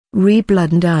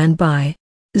Blood and Iron by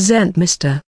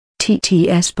Zehntner.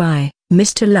 TTS by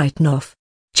Mr.Lightnov.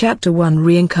 Chapter 1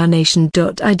 Reincarnation.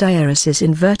 Diaresis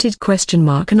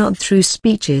Not through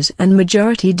speeches and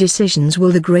majority decisions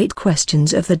will the great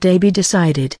questions of the day be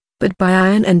decided, but by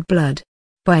iron and blood.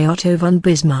 By Otto von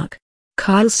Bismarck.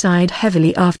 Karl sighed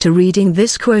heavily after reading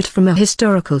this quote from a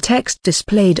historical text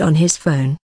displayed on his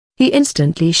phone. He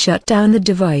instantly shut down the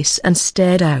device and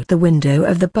stared out the window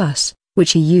of the bus,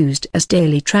 which he used as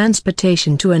daily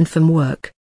transportation to and from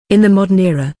work. In the modern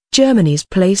era, Germany's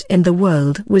place in the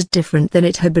world was different than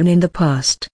it had been in the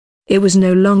past. It was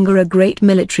no longer a great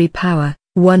military power,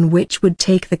 one which would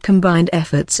take the combined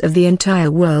efforts of the entire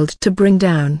world to bring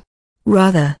down.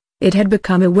 Rather, it had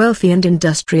become a wealthy and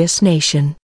industrious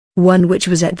nation. One which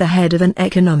was at the head of an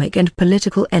economic and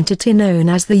political entity known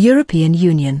as the European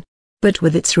Union. But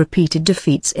with its repeated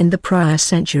defeats in the prior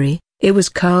century, it was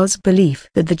Karl's belief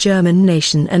that the German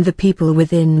nation and the people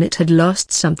within it had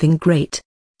lost something great.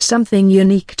 Something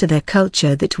unique to their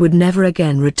culture that would never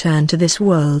again return to this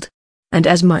world. And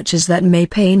as much as that may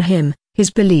pain him,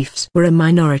 his beliefs were a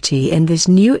minority in this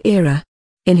new era.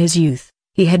 In his youth,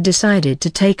 he had decided to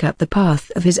take up the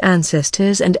path of his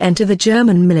ancestors and enter the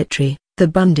German military, the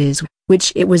Bundeswehr,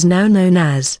 which it was now known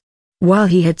as. While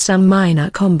he had some minor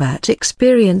combat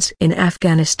experience in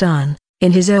Afghanistan,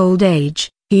 in his old age,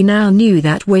 he now knew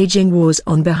that waging wars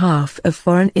on behalf of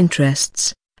foreign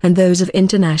interests, and those of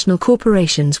international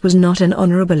corporations was not an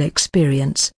honorable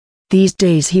experience. These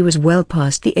days he was well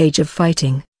past the age of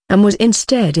fighting, and was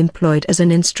instead employed as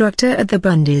an instructor at the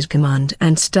Bundeswehr Command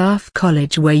and Staff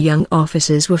College, where young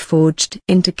officers were forged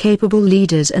into capable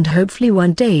leaders and hopefully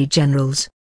one day generals.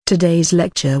 Today's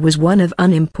lecture was one of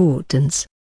unimportance.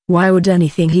 Why would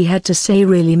anything he had to say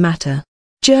really matter?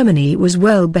 Germany was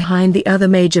well behind the other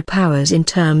major powers in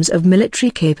terms of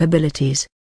military capabilities.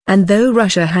 And though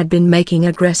Russia had been making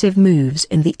aggressive moves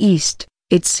in the East,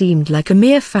 it seemed like a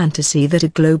mere fantasy that a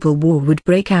global war would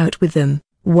break out with them,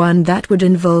 one that would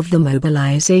involve the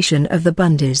mobilization of the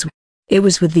Bundeswehr. It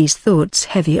was with these thoughts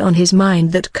heavy on his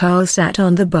mind that Karl sat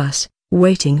on the bus,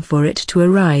 waiting for it to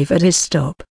arrive at his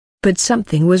stop. But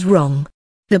something was wrong.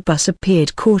 The bus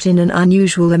appeared caught in an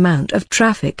unusual amount of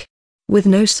traffic, with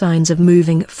no signs of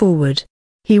moving forward.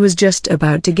 He was just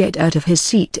about to get out of his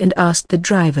seat and ask the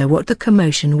driver what the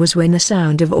commotion was when the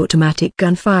sound of automatic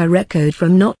gunfire echoed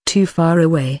from not too far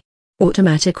away.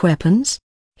 Automatic weapons?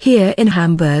 Here in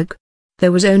Hamburg?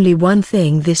 There was only one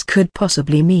thing this could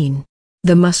possibly mean.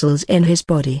 The muscles in his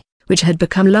body, which had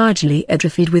become largely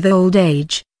atrophied with old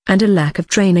age, and a lack of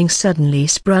training suddenly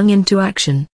sprung into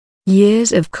action.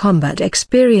 Years of combat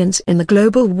experience in the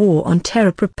global war on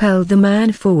terror propelled the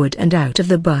man forward and out of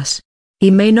the bus. He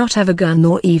may not have a gun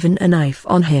nor even a knife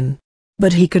on him,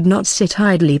 but he could not sit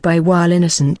idly by while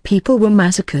innocent people were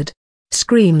massacred.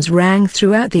 Screams rang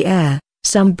throughout the air,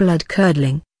 some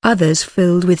blood-curdling, others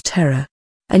filled with terror.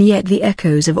 And yet the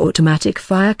echoes of automatic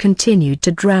fire continued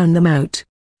to drown them out.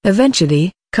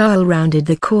 Eventually, Karl rounded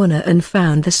the corner and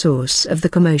found the source of the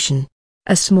commotion.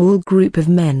 A small group of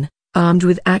men, armed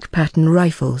with AK-pattern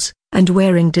rifles, and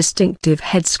wearing distinctive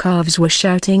headscarves, were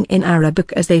shouting in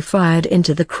Arabic as they fired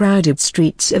into the crowded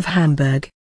streets of Hamburg.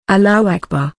 Allahu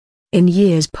Akbar. In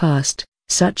years past,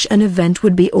 such an event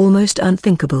would be almost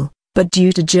unthinkable, but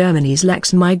due to Germany's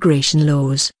lax migration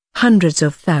laws, hundreds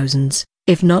of thousands,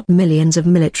 if not millions of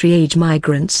military-age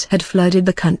migrants had flooded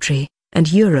the country,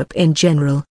 and Europe in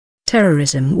general.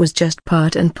 Terrorism was just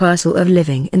part and parcel of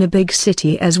living in a big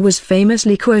city, as was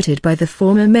famously quoted by the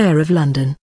former mayor of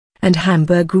London. And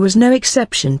Hamburg was no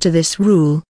exception to this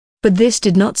rule. But this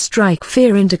did not strike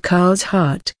fear into Karl's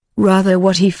heart, rather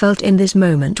what he felt in this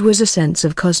moment was a sense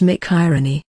of cosmic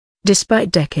irony. Despite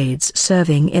decades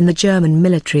serving in the German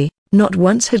military, not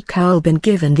once had Karl been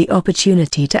given the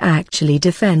opportunity to actually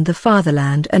defend the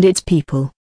fatherland and its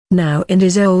people. Now in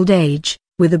his old age,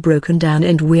 with a broken down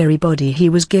and weary body, he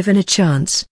was given a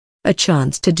chance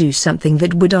to do something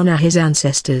that would honor his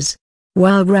ancestors.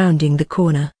 While rounding the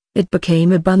corner, it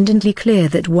became abundantly clear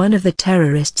that one of the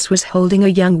terrorists was holding a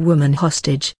young woman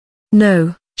hostage.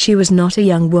 No, she was not a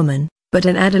young woman, but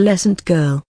an adolescent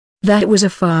girl. That was a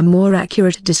far more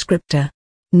accurate descriptor.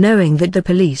 Knowing that the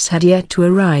police had yet to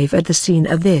arrive at the scene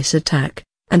of this attack,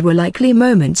 and were likely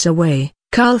moments away,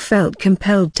 Karl felt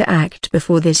compelled to act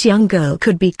before this young girl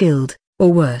could be killed,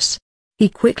 or worse. He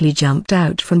quickly jumped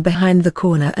out from behind the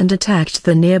corner and attacked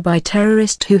the nearby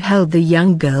terrorist who held the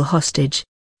young girl hostage.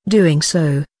 Doing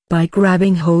so, by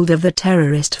grabbing hold of the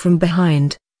terrorist from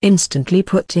behind, instantly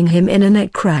putting him in a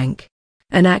neck crank.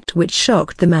 An act which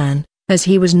shocked the man, as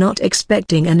he was not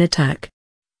expecting an attack.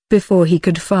 Before he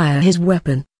could fire his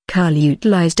weapon, Karl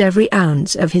utilized every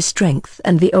ounce of his strength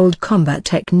and the old combat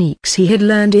techniques he had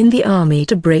learned in the army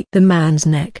to break the man's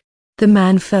neck. The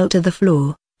man fell to the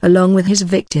floor, along with his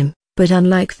victim, but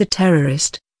unlike the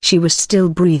terrorist, she was still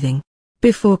breathing.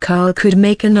 Before Karl could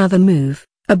make another move,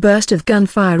 a burst of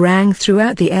gunfire rang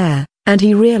throughout the air, and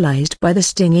he realized by the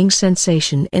stinging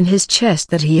sensation in his chest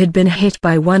that he had been hit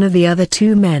by one of the other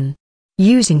two men.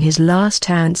 Using his last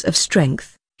ounce of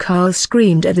strength, Karl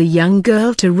screamed at the young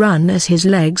girl to run as his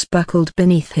legs buckled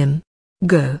beneath him.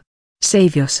 "Go.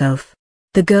 Save yourself."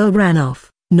 The girl ran off,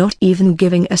 not even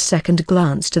giving a second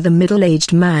glance to the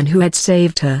middle-aged man who had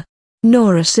saved her.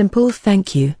 Nor a simple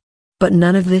thank you. But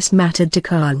none of this mattered to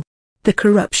Karl. The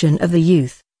corruption of the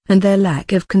youth, and their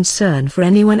lack of concern for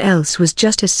anyone else was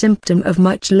just a symptom of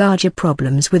much larger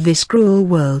problems with this cruel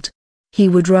world. He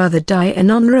would rather die an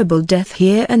honorable death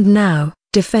here and now,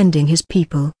 defending his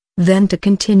people, than to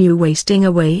continue wasting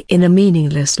away in a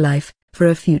meaningless life, for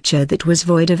a future that was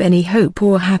void of any hope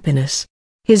or happiness.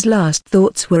 His last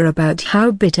thoughts were about how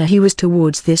bitter he was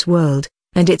towards this world,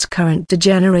 and its current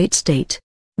degenerate state.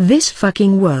 This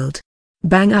fucking world.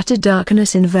 Bang! Utter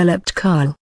darkness enveloped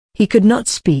Karl. He could not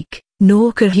speak,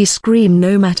 nor could he scream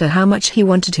no matter how much he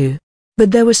wanted to.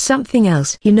 But there was something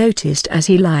else he noticed as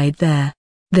he lied there.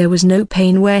 There was no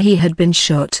pain where he had been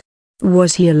shot.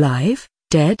 Was he alive,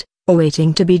 dead, or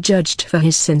waiting to be judged for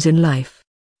his sins in life?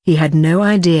 He had no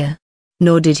idea.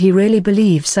 Nor did he really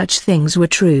believe such things were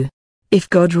true. If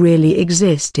God really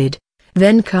existed,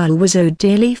 then Karl was owed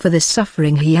dearly for the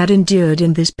suffering he had endured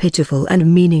in this pitiful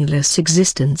and meaningless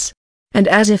existence. And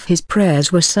as if his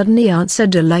prayers were suddenly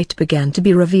answered, a light began to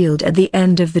be revealed at the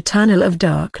end of the tunnel of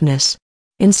darkness.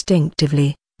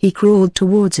 Instinctively, he crawled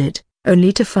towards it,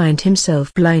 only to find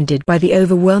himself blinded by the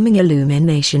overwhelming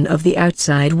illumination of the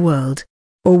outside world.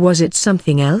 Or was it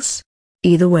something else?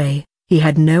 Either way, he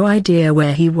had no idea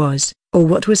where he was, or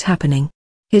what was happening.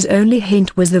 His only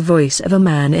hint was the voice of a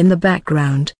man in the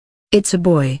background. "It's a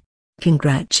boy.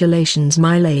 Congratulations,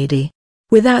 my lady."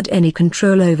 Without any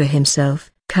control over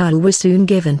himself, Karl was soon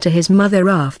given to his mother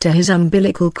after his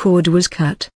umbilical cord was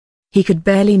cut. He could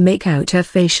barely make out her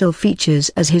facial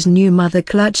features as his new mother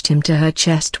clutched him to her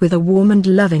chest with a warm and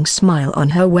loving smile on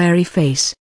her weary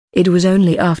face. It was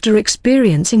only after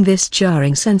experiencing this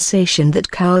jarring sensation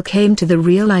that Karl came to the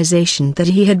realization that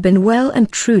he had been well and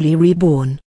truly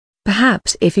reborn.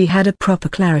 Perhaps if he had a proper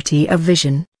clarity of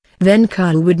vision, then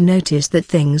Karl would notice that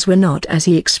things were not as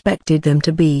he expected them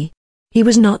to be. He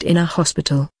was not in a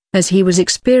hospital, as he was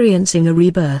experiencing a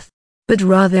rebirth, but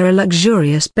rather a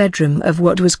luxurious bedroom of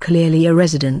what was clearly a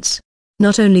residence.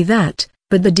 Not only that,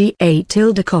 but the DA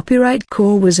copyright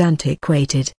core was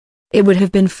antiquated. It would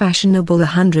have been fashionable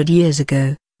 100 years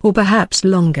ago, or perhaps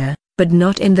longer, but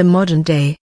not in the modern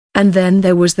day. And then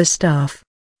there was the staff.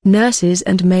 Nurses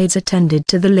and maids attended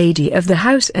to the lady of the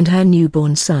house and her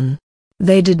newborn son.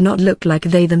 They did not look like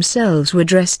they themselves were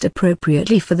dressed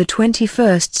appropriately for the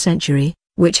 21st century,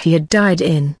 which he had died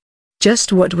in.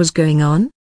 Just what was going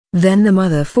on? Then the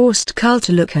mother forced Karl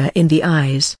to look her in the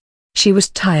eyes. She was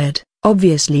tired,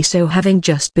 obviously so, having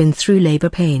just been through labor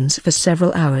pains for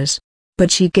several hours. But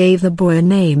she gave the boy a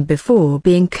name before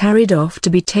being carried off to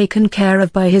be taken care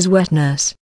of by his wet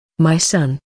nurse. "My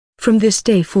son. From this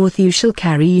day forth you shall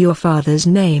carry your father's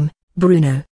name,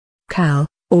 Bruno." Karl,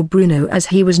 or Bruno as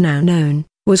he was now known,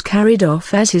 was carried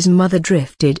off as his mother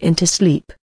drifted into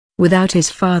sleep. Without his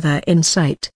father in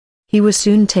sight, he was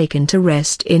soon taken to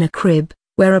rest in a crib,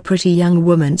 where a pretty young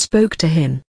woman spoke to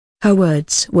him. Her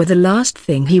words were the last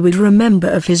thing he would remember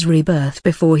of his rebirth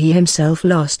before he himself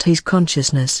lost his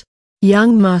consciousness.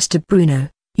 "Young Master Bruno,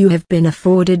 you have been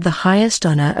afforded the highest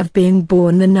honor of being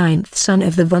born the 9th son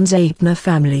of the von Zehntner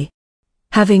family.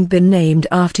 Having been named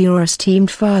after your esteemed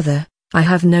father, I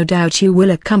have no doubt you will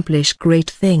accomplish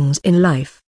great things in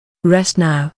life. Rest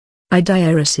now."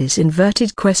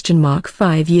 Inverted question mark.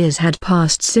 5 years had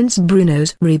passed since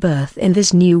Bruno's rebirth in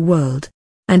this new world,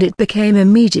 and it became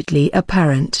immediately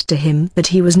apparent to him that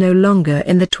he was no longer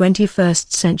in the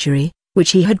 21st century,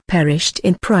 which he had perished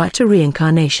in prior to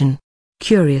reincarnation.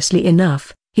 Curiously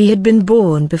enough, he had been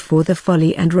born before the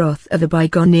folly and wrath of a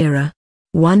bygone era,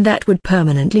 one that would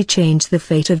permanently change the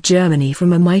fate of Germany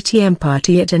from a mighty empire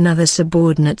to yet another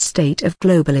subordinate state of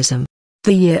globalism.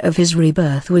 The year of his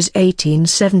rebirth was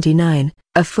 1879,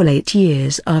 a full 8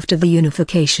 years after the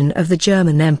unification of the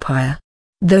German Empire.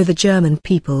 Though the German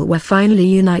people were finally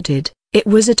united, it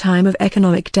was a time of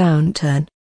economic downturn,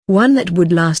 one that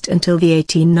would last until the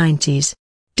 1890s.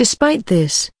 Despite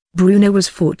this, Bruno was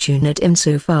fortunate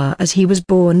insofar as he was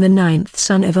born the 9th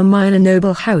son of a minor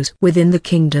noble house within the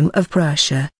Kingdom of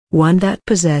Prussia, one that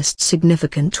possessed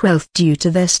significant wealth due to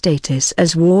their status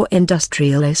as war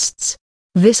industrialists.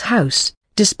 This house,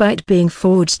 despite being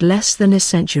forged less than a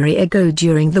century ago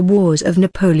during the wars of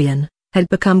Napoleon, had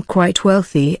become quite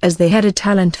wealthy as they had a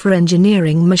talent for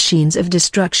engineering machines of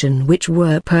destruction which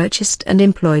were purchased and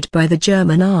employed by the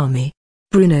German army.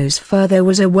 Bruno's father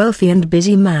was a wealthy and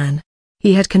busy man.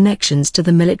 He had connections to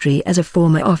the military as a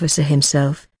former officer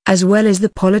himself, as well as the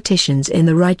politicians in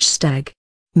the Reichstag,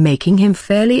 making him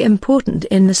fairly important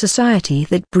in the society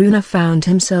that Bruno found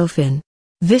himself in.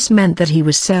 This meant that he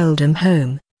was seldom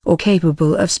home, or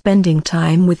capable of spending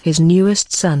time with his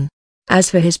newest son. As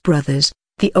for his brothers,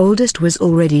 the oldest was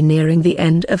already nearing the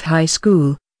end of high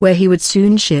school, where he would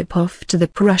soon ship off to the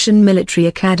Prussian military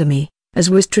academy, as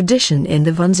was tradition in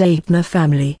the von Zehntner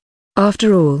family.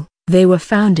 After all, they were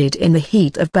founded in the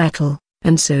heat of battle,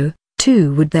 and so,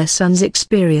 too, would their sons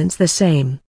experience the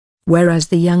same. Whereas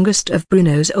the youngest of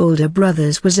Bruno's older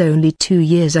brothers was only 2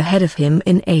 years ahead of him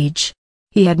in age.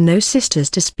 He had no sisters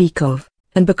to speak of,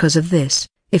 and because of this,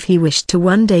 if he wished to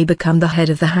one day become the head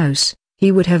of the house,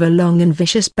 he would have a long and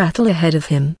vicious battle ahead of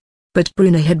him. But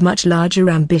Bruno had much larger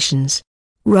ambitions.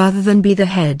 Rather than be the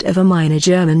head of a minor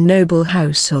German noble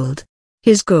household,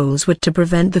 his goals were to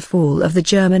prevent the fall of the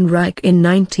German Reich in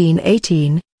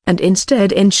 1918, and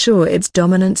instead ensure its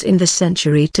dominance in the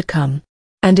century to come.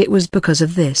 And it was because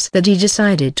of this that he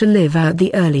decided to live out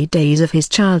the early days of his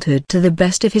childhood to the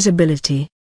best of his ability.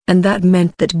 And that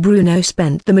meant that Bruno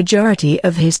spent the majority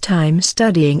of his time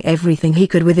studying everything he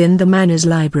could within the manor's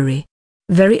library.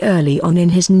 Very early on in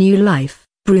his new life,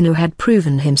 Bruno had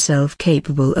proven himself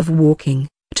capable of walking,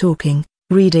 talking,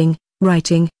 reading,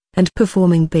 writing, and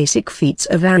performing basic feats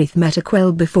of arithmetic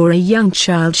well before a young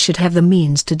child should have the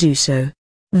means to do so.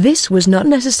 This was not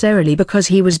necessarily because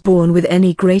he was born with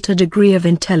any greater degree of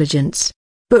intelligence,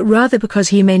 but rather because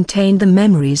he maintained the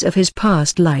memories of his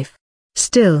past life.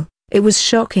 Still, it was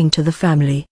shocking to the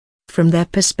family. From their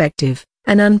perspective,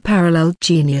 an unparalleled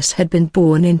genius had been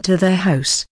born into their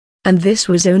house. And this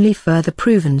was only further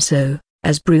proven so,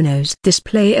 as Bruno's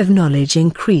display of knowledge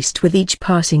increased with each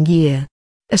passing year.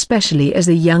 Especially as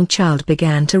the young child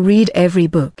began to read every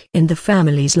book in the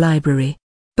family's library.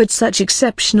 But such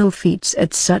exceptional feats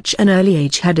at such an early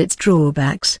age had its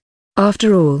drawbacks.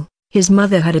 After all, his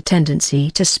mother had a tendency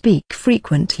to speak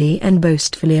frequently and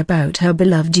boastfully about her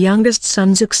beloved youngest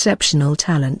son's exceptional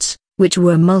talents, which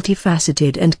were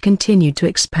multifaceted and continued to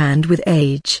expand with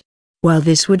age. While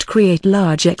this would create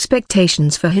large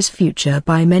expectations for his future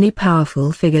by many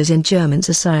powerful figures in German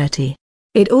society,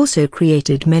 it also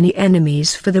created many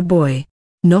enemies for the boy,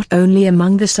 not only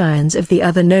among the scions of the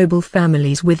other noble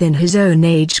families within his own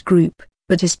age group,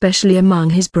 but especially among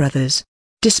his brothers.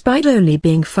 Despite only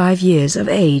being 5 years of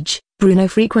age, Bruno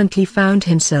frequently found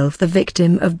himself the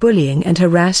victim of bullying and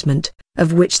harassment,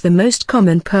 of which the most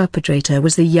common perpetrator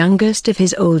was the youngest of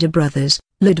his older brothers,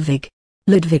 Ludwig.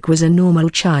 Ludwig was a normal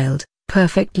child,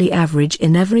 perfectly average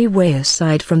in every way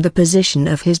aside from the position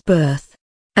of his birth.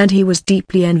 And he was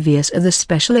deeply envious of the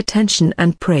special attention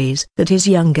and praise that his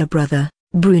younger brother,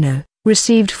 Bruno,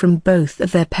 received from both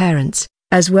of their parents,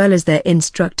 as well as their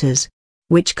instructors,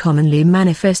 which commonly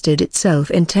manifested itself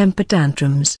in temper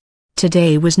tantrums.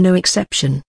 Today was no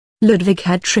exception. Ludwig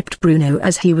had tripped Bruno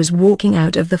as he was walking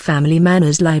out of the family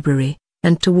manor's library,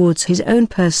 and towards his own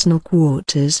personal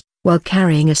quarters, while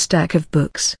carrying a stack of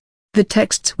books. The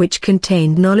texts which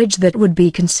contained knowledge that would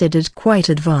be considered quite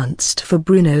advanced for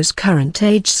Bruno's current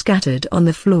age scattered on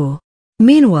the floor.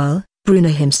 Meanwhile, Bruno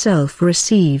himself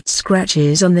received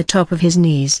scratches on the top of his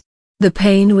knees. The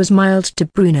pain was mild to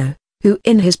Bruno, who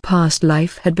in his past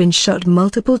life had been shot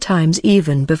multiple times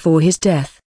even before his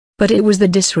death. But it was the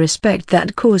disrespect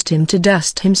that caused him to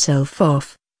dust himself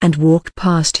off, and walk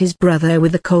past his brother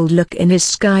with a cold look in his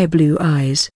sky-blue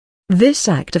eyes. This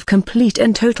act of complete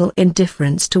and total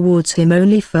indifference towards him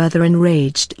only further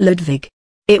enraged Ludwig.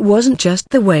 It wasn't just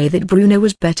the way that Bruno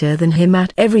was better than him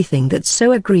at everything that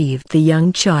so aggrieved the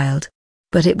young child,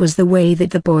 but it was the way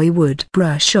that the boy would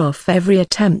brush off every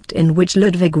attempt in which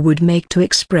Ludwig would make to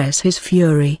express his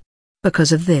fury.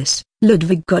 Because of this,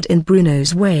 Ludwig got in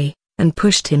Bruno's way, and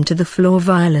pushed him to the floor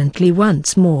violently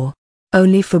once more,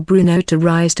 only for Bruno to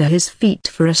rise to his feet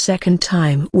for a second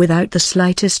time without the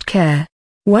slightest care.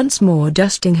 Once more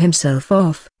dusting himself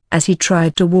off, as he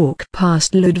tried to walk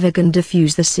past Ludwig and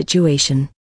defuse the situation.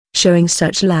 Showing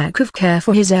such lack of care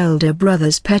for his elder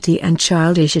brother's petty and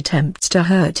childish attempts to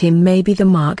hurt him may be the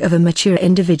mark of a mature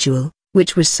individual,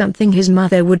 which was something his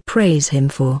mother would praise him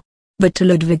for. But to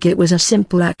Ludwig it was a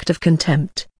simple act of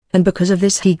contempt, and because of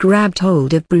this he grabbed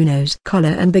hold of Bruno's collar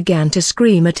and began to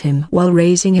scream at him while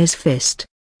raising his fist.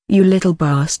 "You little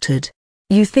bastard!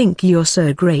 You think you're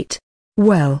so great.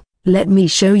 Well, let me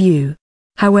show you.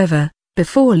 However,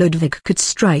 before Ludwig could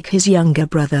strike his younger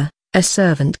brother, a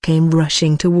servant came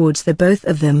rushing towards the both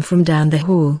of them from down the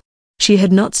hall. She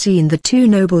had not seen the two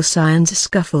noble scions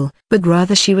scuffle, but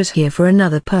rather she was here for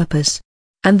another purpose.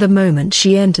 And the moment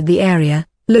she entered the area,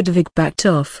 Ludwig backed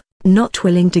off, not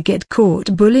willing to get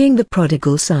caught bullying the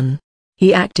prodigal son.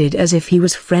 He acted as if he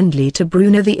was friendly to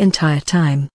Bruno the entire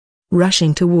time,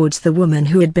 rushing towards the woman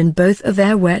who had been both of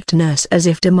their wet nurse as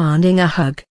if demanding a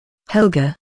hug.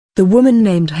 Helga. The woman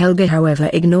named Helga however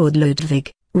ignored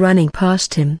Ludwig, running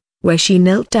past him, where she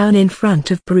knelt down in front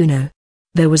of Bruno.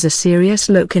 There was a serious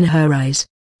look in her eyes.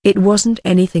 It wasn't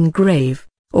anything grave,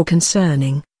 or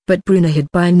concerning, but Bruno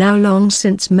had by now long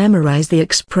since memorized the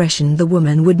expression the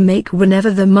woman would make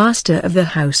whenever the master of the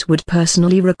house would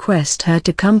personally request her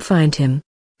to come find him.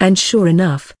 And sure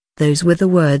enough, those were the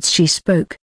words she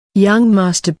spoke. "Young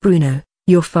Master Bruno,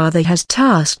 your father has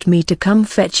tasked me to come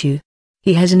fetch you.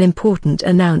 He has an important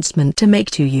announcement to make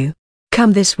to you.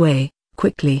 Come this way,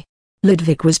 quickly."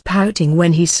 Ludwig was pouting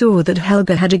when he saw that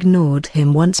Helga had ignored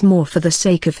him once more for the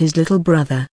sake of his little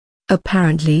brother.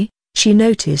 Apparently, she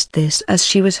noticed this as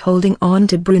she was holding on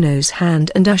to Bruno's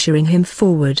hand and ushering him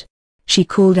forward. She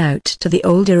called out to the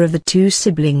older of the two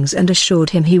siblings and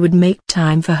assured him he would make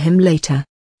time for him later.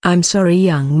 "I'm sorry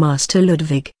young Master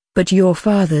Ludwig, but your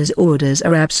father's orders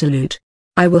are absolute.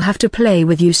 I will have to play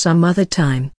with you some other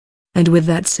time." And with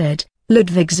that said,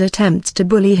 Ludwig's attempts to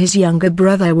bully his younger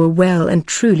brother were well and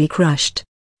truly crushed.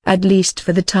 At least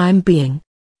for the time being.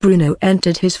 Bruno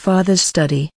entered his father's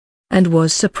study, and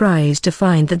was surprised to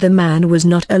find that the man was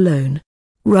not alone.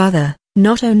 Rather,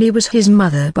 not only was his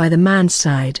mother by the man's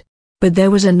side, but there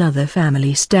was another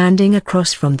family standing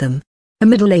across from them. A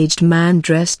middle-aged man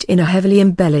dressed in a heavily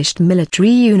embellished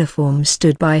military uniform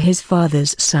stood by his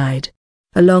father's side.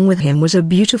 Along with him was a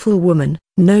beautiful woman,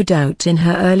 no doubt in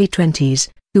her early 20s,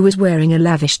 who was wearing a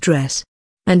lavish dress.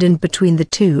 And in between the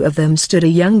two of them stood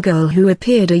a young girl who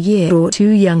appeared a year or two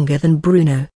younger than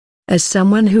Bruno. As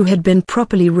someone who had been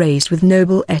properly raised with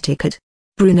noble etiquette,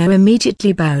 Bruno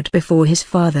immediately bowed before his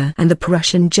father and the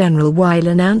Prussian general while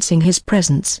announcing his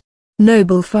presence.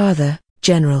 "Noble father,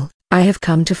 General, I have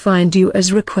come to find you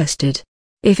as requested.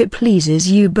 If it pleases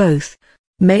you both,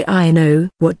 may I know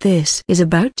what this is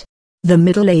about?" The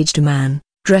middle-aged man,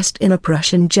 dressed in a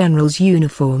Prussian general's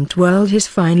uniform, twirled his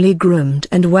finely groomed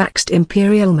and waxed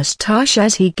imperial moustache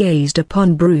as he gazed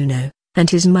upon Bruno, and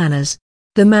his manners.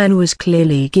 The man was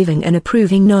clearly giving an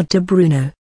approving nod to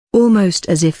Bruno, almost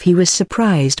as if he was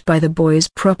surprised by the boy's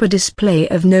proper display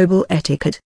of noble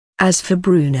etiquette. As for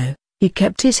Bruno, he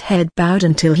kept his head bowed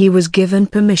until he was given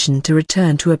permission to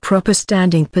return to a proper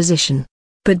standing position.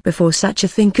 But before such a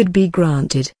thing could be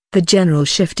granted, the general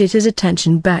shifted his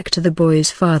attention back to the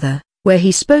boy's father, where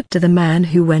he spoke to the man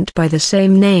who went by the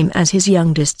same name as his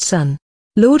youngest son.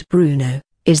 "Lord Bruno,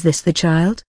 is this the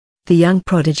child? The young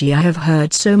prodigy I have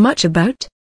heard so much about?"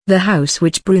 The house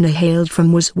which Bruno hailed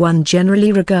from was one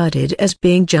generally regarded as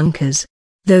being Junkers,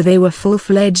 though they were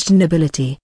full-fledged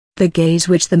nobility. The gaze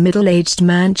which the middle-aged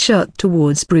man shot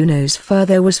towards Bruno's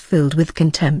father was filled with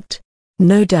contempt.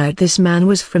 No doubt this man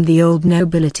was from the old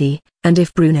nobility, and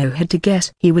if Bruno had to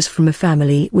guess, he was from a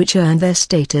family which earned their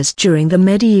status during the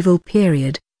medieval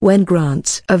period, when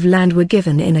grants of land were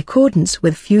given in accordance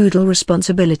with feudal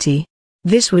responsibility.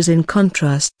 This was in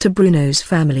contrast to Bruno's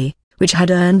family, which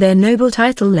had earned their noble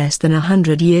title less than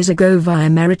 100 years ago via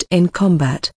merit in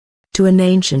combat. To an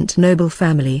ancient noble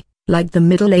family, like the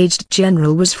middle-aged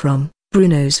general was from,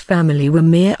 Bruno's family were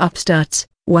mere upstarts,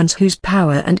 ones whose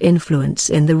power and influence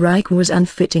in the Reich was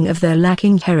unfitting of their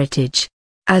lacking heritage.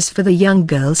 As for the young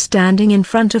girl standing in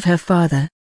front of her father,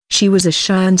 she was a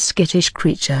shy and skittish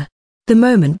creature. The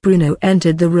moment Bruno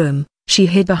entered the room, she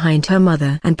hid behind her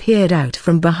mother and peered out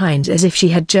from behind as if she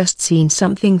had just seen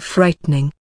something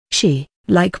frightening. She,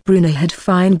 like Bruno, had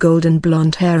fine golden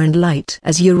blonde hair and light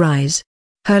azure eyes.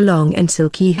 Her long and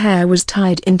silky hair was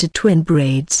tied into twin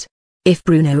braids. If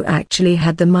Bruno actually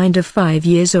had the mind of 5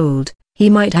 years old, he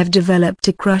might have developed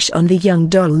a crush on the young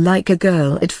doll like a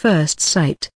girl at first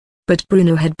sight. But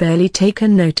Bruno had barely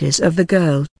taken notice of the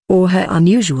girl, or her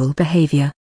unusual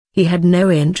behavior. He had no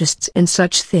interests in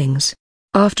such things.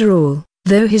 After all,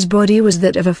 though his body was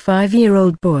that of a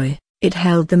 5-year-old boy, it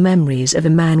held the memories of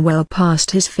a man well past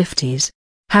his 50s.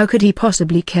 How could he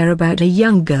possibly care about a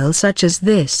young girl such as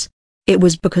this? It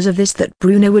was because of this that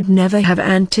Bruno would never have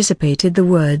anticipated the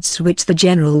words which the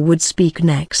general would speak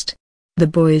next. "The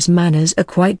boy's manners are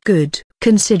quite good,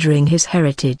 considering his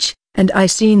heritage, and I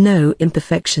see no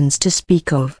imperfections to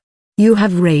speak of. You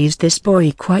have raised this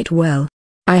boy quite well.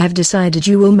 I have decided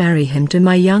you will marry him to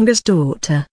my youngest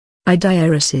daughter."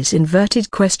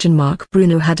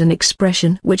 Bruno had an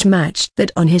expression which matched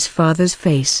that on his father's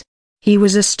face. He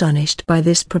was astonished by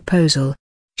this proposal.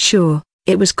 Sure,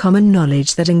 it was common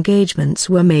knowledge that engagements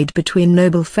were made between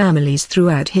noble families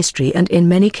throughout history, and in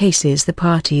many cases the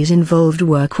parties involved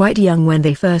were quite young when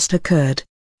they first occurred.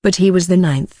 But he was the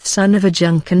 9th son of a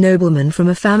Junker nobleman from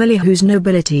a family whose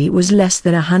nobility was less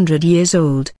than 100 years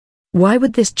old. Why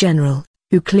would this general,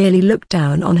 who clearly looked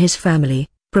down on his family,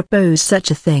 propose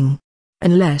such a thing?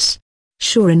 Unless,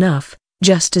 sure enough,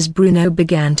 just as Bruno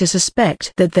began to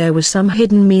suspect that there was some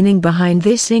hidden meaning behind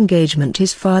this engagement,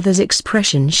 his father's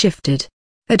expression shifted.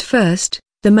 At first,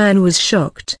 the man was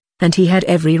shocked, and he had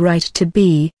every right to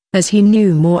be, as he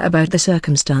knew more about the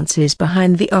circumstances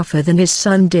behind the offer than his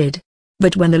son did.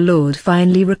 But when the lord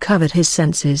finally recovered his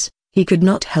senses, he could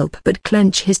not help but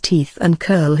clench his teeth and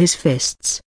curl his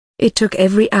fists. It took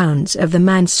every ounce of the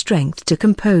man's strength to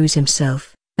compose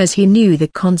himself, as he knew the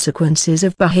consequences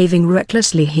of behaving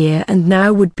recklessly here and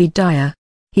now would be dire.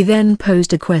 He then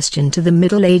posed a question to the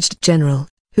middle-aged general,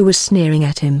 who was sneering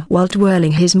at him while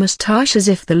twirling his moustache as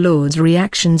if the lord's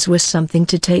reactions were something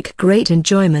to take great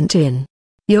enjoyment in.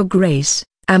 "Your Grace,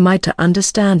 am I to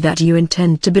understand that you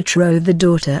intend to betroth the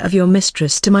daughter of your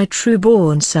mistress to my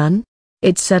true-born son?"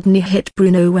 It suddenly hit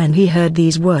Bruno when he heard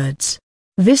these words.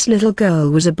 This little girl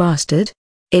was a bastard?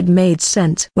 It made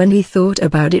sense when he thought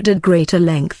about it at greater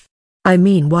length. I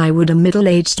mean, why would a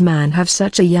middle-aged man have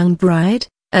such a young bride,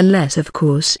 unless of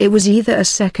course it was either a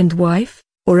second wife,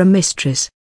 or a mistress.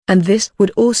 And this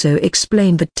would also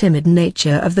explain the timid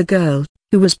nature of the girl,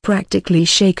 who was practically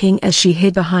shaking as she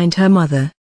hid behind her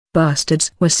mother.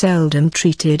 Bastards were seldom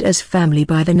treated as family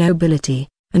by the nobility,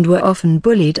 and were often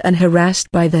bullied and harassed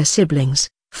by their siblings,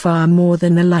 far more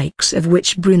than the likes of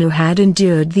which Bruno had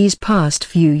endured these past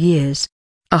few years.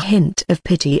 A hint of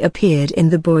pity appeared in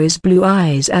the boy's blue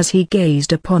eyes as he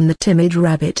gazed upon the timid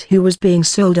rabbit who was being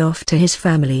sold off to his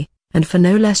family, and for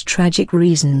no less tragic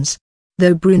reasons.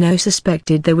 Though Bruno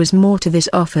suspected there was more to this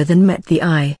offer than met the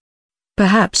eye.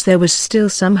 Perhaps there was still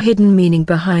some hidden meaning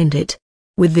behind it.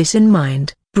 With this in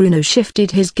mind, Bruno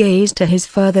shifted his gaze to his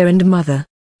father and mother,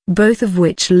 both of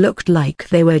which looked like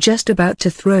they were just about to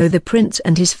throw the prince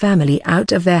and his family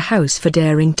out of their house for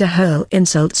daring to hurl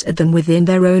insults at them within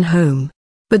their own home.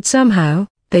 But somehow,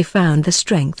 they found the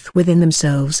strength within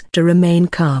themselves to remain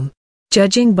calm.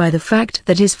 Judging by the fact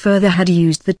that his father had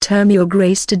used the term "Your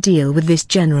Grace" to deal with this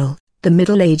general, the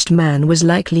middle-aged man was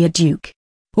likely a duke.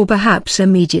 Or perhaps a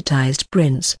mediatized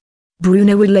prince.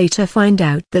 Bruno would later find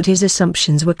out that his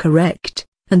assumptions were correct,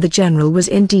 and the general was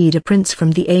indeed a prince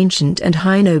from the ancient and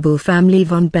high noble family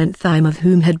von Bentheim, of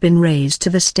whom had been raised to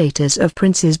the status of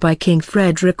princes by King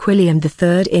Frederick William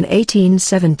III in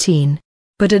 1817.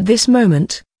 But at this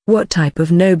moment, what type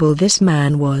of noble this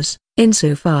man was,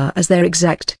 insofar as their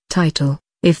exact title,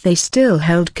 if they still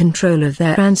held control of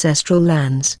their ancestral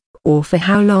lands, or for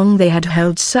how long they had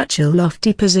held such a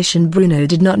lofty position, Bruno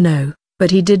did not know,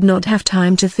 but he did not have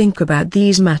time to think about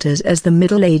these matters as the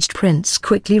middle-aged prince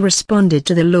quickly responded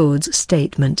to the lord's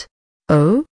statement.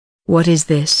 "Oh? What is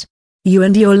this? You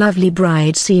and your lovely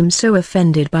bride seem so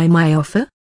offended by my offer?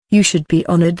 You should be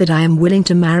honored that I am willing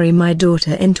to marry my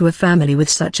daughter into a family with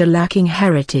such a lacking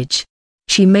heritage.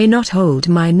 She may not hold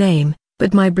my name,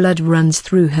 but my blood runs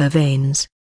through her veins.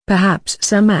 Perhaps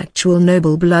some actual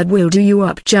noble blood will do you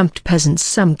up-jumped peasants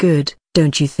some good,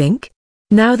 don't you think?"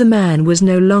 Now the man was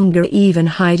no longer even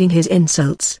hiding his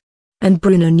insults. And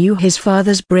Bruno knew his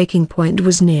father's breaking point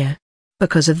was near.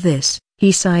 Because of this,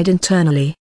 he sighed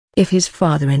internally. If his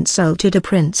father insulted a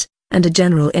prince, and a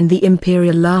general in the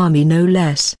imperial army no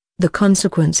less, the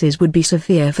consequences would be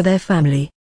severe for their family.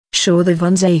 Sure, the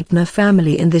von Zehntner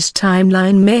family in this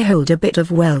timeline may hold a bit of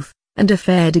wealth, and a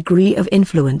fair degree of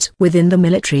influence within the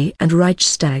military and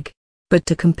Reichstag. But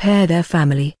to compare their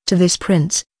family to this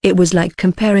prince, it was like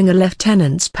comparing a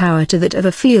lieutenant's power to that of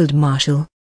a field marshal.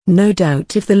 No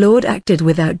doubt if the lord acted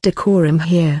without decorum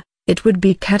here, it would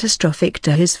be catastrophic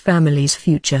to his family's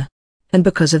future. And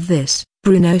because of this,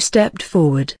 Bruno stepped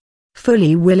forward,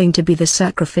 fully willing to be the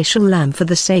sacrificial lamb for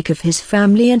the sake of his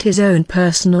family and his own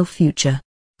personal future.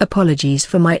 Apologies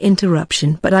for my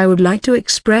interruption, but I would like to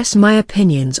express my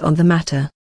opinions on the matter.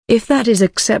 If that is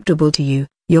acceptable to you,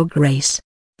 Your Grace.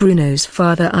 Bruno's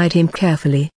father eyed him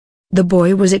carefully. The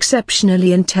boy was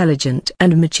exceptionally intelligent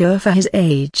and mature for his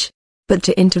age. But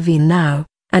to intervene now,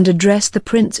 and address the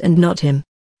prince and not him,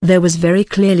 there was very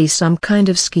clearly some kind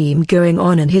of scheme going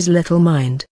on in his little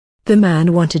mind. The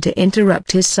man wanted to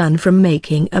interrupt his son from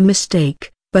making a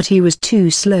mistake, but he was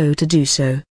too slow to do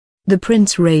so. The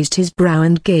prince raised his brow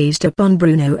and gazed upon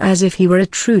Bruno as if he were a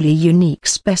truly unique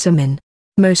specimen.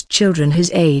 Most children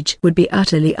his age would be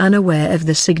utterly unaware of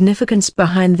the significance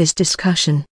behind this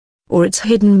discussion, or its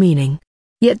hidden meaning.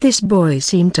 Yet this boy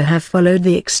seemed to have followed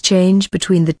the exchange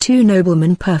between the two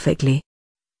noblemen perfectly.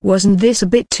 Wasn't this a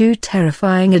bit too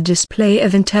terrifying a display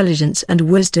of intelligence and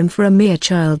wisdom for a mere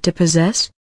child to possess?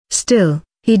 Still,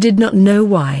 he did not know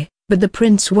why, but the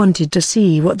prince wanted to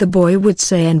see what the boy would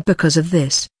say, and because of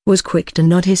this, was quick to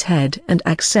nod his head and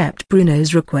accept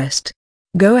Bruno's request.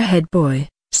 "Go ahead, boy,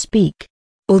 speak."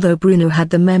 Although Bruno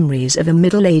had the memories of a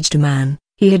middle-aged man,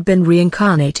 he had been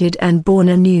reincarnated and born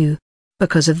anew.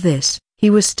 Because of this, he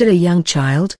was still a young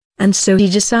child, and so he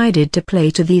decided to play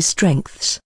to these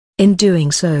strengths. In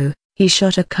doing so, he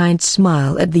shot a kind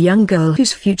smile at the young girl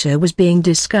whose future was being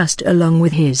discussed along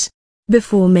with his,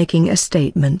 before making a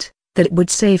statement that it would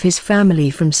save his family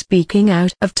from speaking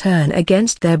out of turn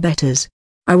against their betters.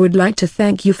 "I would like to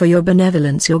thank you for your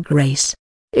benevolence, Your Grace.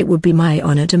 It would be my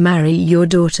honor to marry your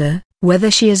daughter,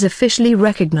 whether she is officially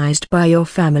recognized by your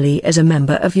family as a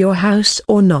member of your house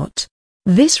or not."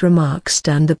 This remark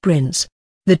stunned the prince.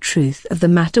 The truth of the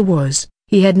matter was,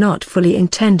 he had not fully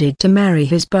intended to marry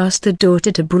his bastard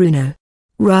daughter to Bruno.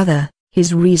 Rather,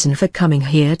 his reason for coming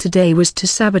here today was to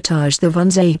sabotage the von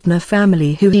Zehntner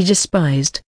family, who he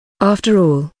despised. After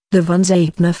all, the von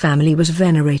Zehntner family was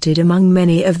venerated among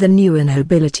many of the newer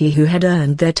nobility who had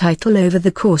earned their title over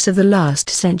the course of the last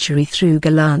century through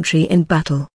gallantry in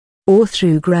battle, or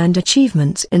through grand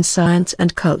achievements in science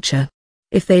and culture.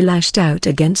 If they lashed out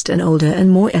against an older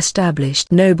and more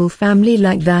established noble family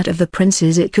like that of the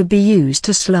princes, it could be used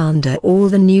to slander all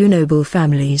the new noble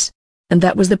families. And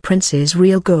that was the prince's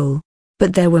real goal.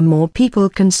 But there were more people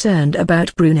concerned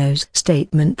about Bruno's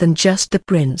statement than just the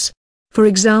prince. For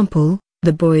example,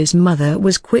 the boy's mother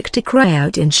was quick to cry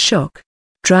out in shock,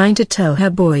 trying to tell her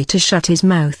boy to shut his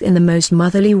mouth in the most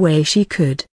motherly way she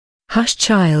could. "Hush,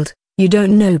 child. You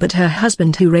don't know." But her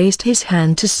husband, who raised his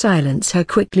hand to silence her,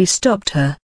 quickly stopped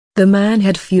her. The man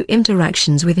had few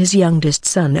interactions with his youngest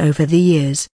son over the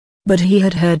years, but he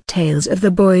had heard tales of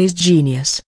the boy's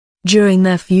genius. During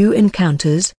their few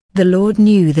encounters, the Lord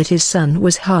knew that his son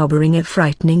was harboring a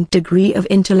frightening degree of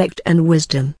intellect and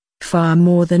wisdom, far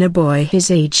more than a boy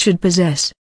his age should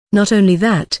possess. Not only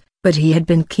that, but he had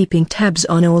been keeping tabs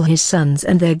on all his sons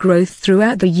and their growth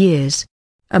throughout the years.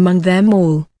 Among them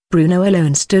all, Bruno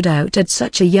alone stood out at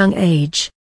such a young age.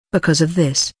 Because of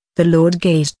this, the Lord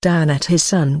gazed down at his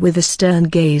son with a stern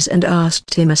gaze and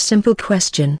asked him a simple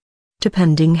question.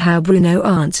 Depending how Bruno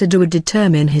answered would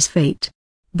determine his fate.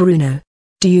 "Bruno,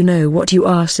 do you know what you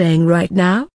are saying right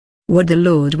now?" What the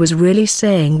Lord was really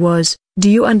saying was, "Do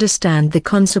you understand the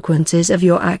consequences of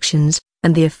your actions,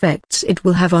 and the effects it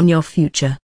will have on your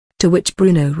future?" To which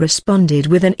Bruno responded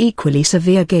with an equally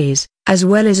severe gaze, as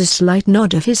well as a slight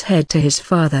nod of his head to his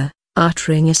father,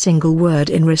 uttering a single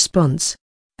word in response.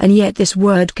 And yet this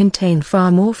word contained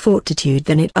far more fortitude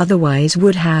than it otherwise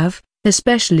would have,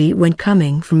 especially when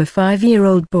coming from a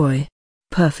 5-year-old boy.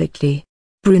 "Perfectly."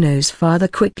 Bruno's father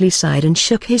quickly sighed and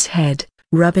shook his head,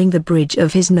 rubbing the bridge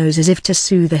of his nose as if to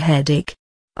soothe a headache.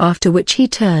 After which he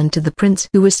turned to the prince,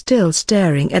 who was still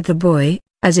staring at the boy,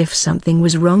 as if something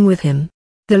was wrong with him.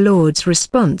 The Lord's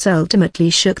response ultimately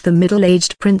shook the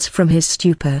middle-aged prince from his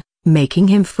stupor, making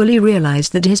him fully realize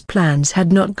that his plans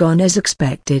had not gone as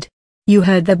expected. "You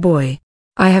heard the boy.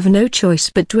 I have no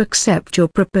choice but to accept your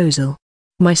proposal.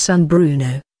 My son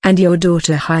Bruno, and your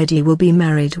daughter Heidi will be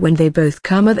married when they both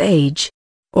come of age.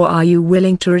 Or are you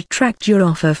willing to retract your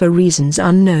offer for reasons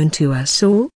unknown to us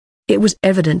all?" It was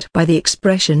evident by the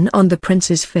expression on the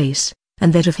prince's face,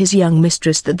 and that of his young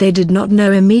mistress, that they did not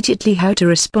know immediately how to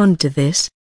respond to this.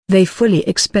 They fully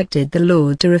expected the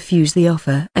Lord to refuse the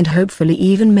offer and hopefully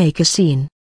even make a scene,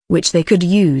 which they could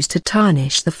use to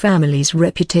tarnish the family's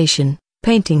reputation,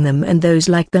 painting them and those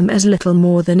like them as little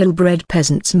more than ill-bred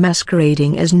peasants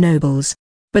masquerading as nobles.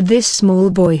 But this small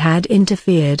boy had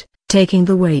interfered, taking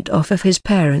the weight off of his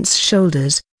parents'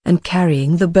 shoulders, and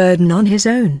carrying the burden on his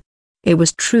own. It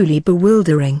was truly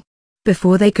bewildering.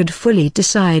 Before they could fully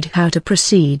decide how to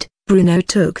proceed, Bruno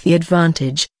took the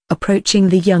advantage, approaching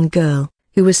the young girl,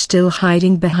 who was still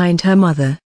hiding behind her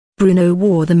mother. Bruno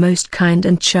wore the most kind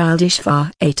and childish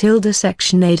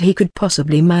section 8 he could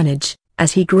possibly manage,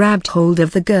 as he grabbed hold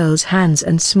of the girl's hands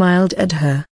and smiled at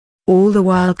her, all the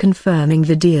while confirming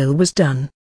the deal was done.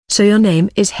 "So your name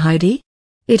is Heidi?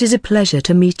 It is a pleasure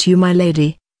to meet you, my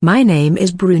lady. My name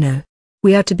is Bruno.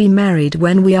 We are to be married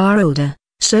when we are older,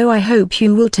 so I hope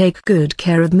you will take good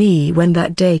care of me when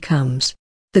that day comes."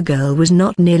 The girl was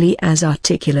not nearly as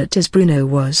articulate as Bruno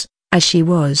was, as she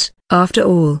was, after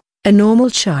all, a normal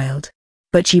child.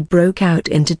 But she broke out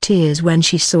into tears when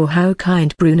she saw how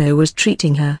kind Bruno was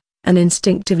treating her, and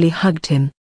instinctively hugged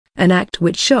him. An act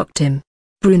which shocked him.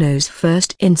 Bruno's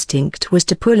first instinct was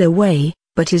to pull away,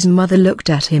 but his mother looked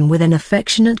at him with an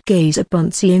affectionate gaze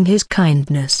upon seeing his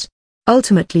kindness,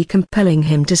 ultimately compelling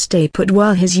him to stay put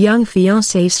while his young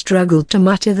fiancé struggled to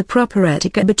mutter the proper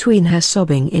etiquette between her,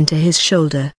 sobbing into his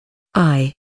shoulder.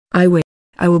 I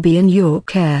will be in your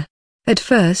care." At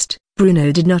first,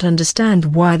 Bruno did not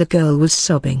understand why the girl was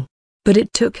sobbing, but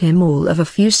it took him all of a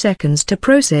few seconds to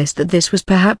process that this was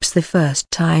perhaps the first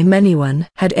time anyone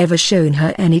had ever shown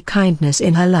her any kindness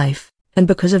in her life, and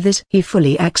because of this he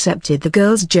fully accepted the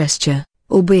girl's gesture,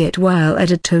 albeit while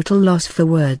at a total loss for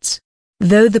words.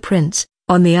 Though the prince,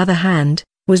 on the other hand,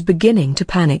 was beginning to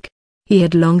panic. He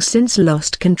had long since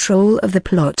lost control of the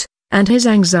plot, and his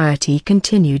anxiety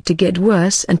continued to get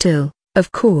worse until,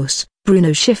 of course,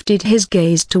 Bruno shifted his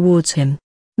gaze towards him.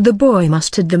 The boy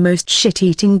mustered the most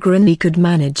shit-eating grin he could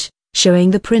manage,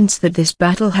 showing the prince that this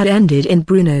battle had ended in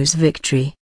Bruno's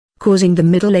victory, causing the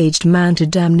middle-aged man to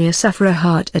damn near suffer a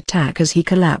heart attack as he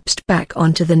collapsed back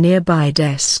onto the nearby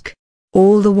desk,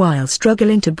 all the while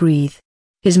struggling to breathe.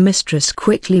 His mistress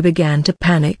quickly began to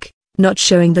panic, not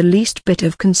showing the least bit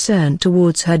of concern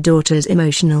towards her daughter's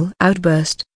emotional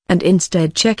outburst, and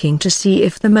instead checking to see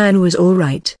if the man was all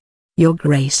right. "Your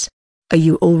Grace, are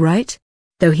you all right?"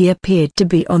 Though he appeared to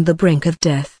be on the brink of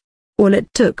death, all it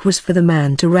took was for the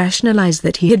man to rationalize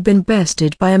that he had been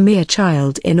bested by a mere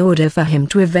child in order for him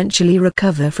to eventually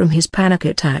recover from his panic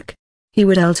attack. He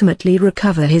would ultimately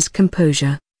recover his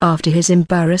composure, after his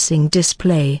embarrassing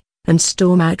display, and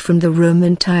storm out from the room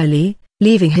entirely,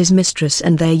 leaving his mistress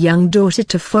and their young daughter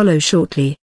to follow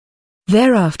shortly.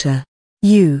 Thereafter,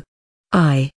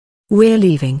 we're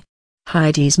leaving.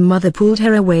 Heidi's mother pulled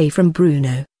her away from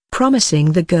Bruno,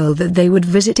 promising the girl that they would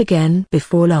visit again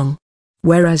before long.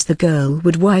 Whereas the girl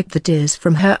would wipe the tears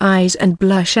from her eyes and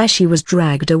blush as she was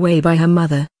dragged away by her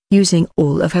mother, using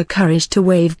all of her courage to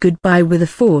wave goodbye with a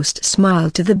forced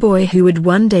smile to the boy who would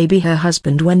one day be her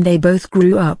husband when they both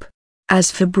grew up.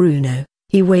 As for Bruno,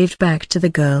 he waved back to the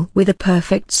girl with a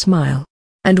perfect smile.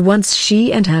 And once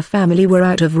she and her family were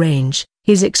out of range,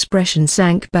 his expression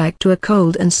sank back to a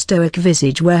cold and stoic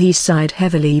visage where he sighed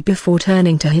heavily before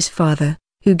turning to his father,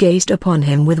 who gazed upon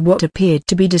him with what appeared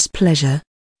to be displeasure.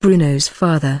 Bruno's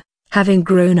father, having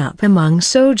grown up among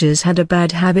soldiers, had a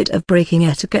bad habit of breaking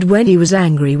etiquette when he was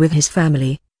angry with his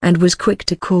family, and was quick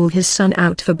to call his son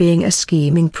out for being a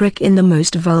scheming prick in the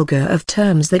most vulgar of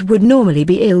terms that would normally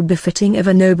be ill-befitting of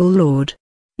a noble lord.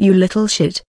 "You little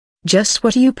shit. Just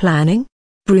what are you planning?"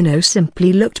 Bruno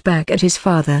simply looked back at his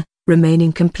father,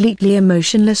 remaining completely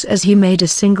emotionless as he made a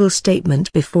single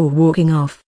statement before walking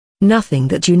off. "Nothing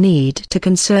that you need to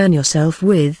concern yourself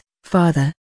with,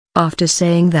 father." After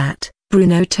saying that,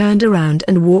 Bruno turned around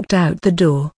and walked out the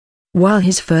door, while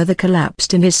his father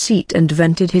collapsed in his seat and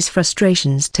vented his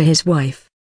frustrations to his wife.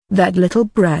 "That little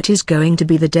brat is going to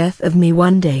be the death of me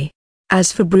one day."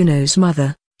 As for Bruno's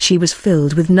mother, she was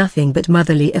filled with nothing but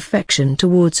motherly affection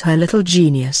towards her little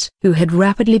genius who had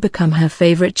rapidly become her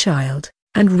favorite child,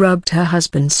 and rubbed her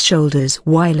husband's shoulders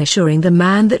while assuring the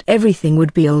man that everything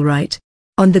would be all right.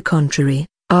 "On the contrary,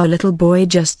 our little boy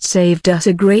just saved us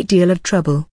a great deal of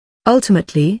trouble."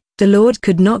 Ultimately, the Lord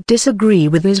could not disagree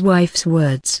with his wife's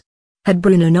words. Had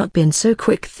Bruno not been so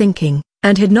quick-thinking,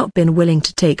 and had not been willing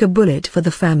to take a bullet for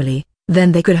the family,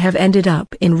 then they could have ended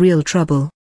up in real trouble.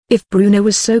 If Bruno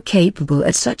was so capable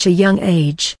at such a young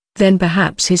age, then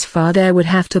perhaps his father would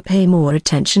have to pay more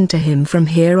attention to him from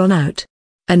here on out.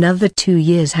 Another 2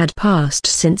 years had passed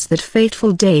since that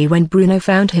fateful day when Bruno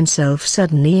found himself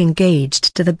suddenly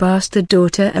engaged to the bastard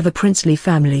daughter of a princely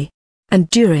family. And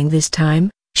during this time,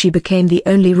 she became the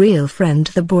only real friend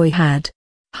the boy had.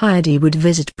 Heidi would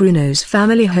visit Bruno's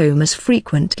family home as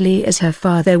frequently as her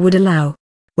father would allow,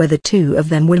 where the two of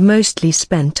them would mostly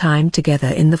spend time together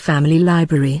in the family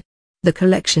library. The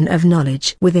collection of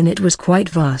knowledge within it was quite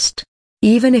vast,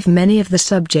 even if many of the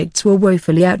subjects were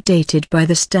woefully outdated by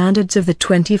the standards of the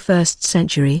 21st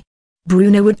century.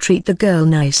 Bruno would treat the girl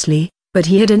nicely, but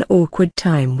he had an awkward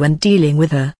time when dealing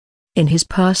with her. In his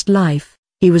past life,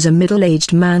 he was a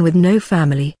middle-aged man with no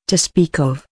family to speak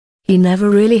of. He never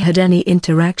really had any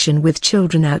interaction with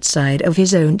children outside of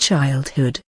his own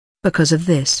childhood. Because of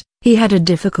this, he had a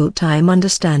difficult time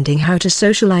understanding how to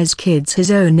socialize kids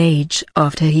his own age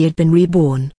after he had been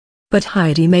reborn. But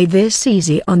Heidi made this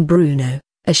easy on Bruno,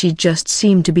 as she just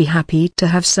seemed to be happy to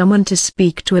have someone to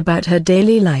speak to about her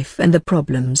daily life and the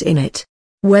problems in it.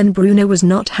 When Bruno was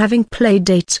not having play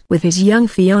dates with his young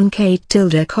fiancée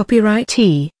Tilda copyright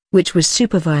which was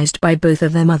supervised by both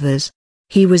of their mothers,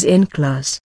 he was in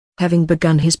class, having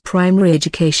begun his primary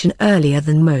education earlier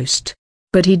than most.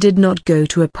 But he did not go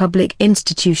to a public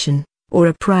institution, or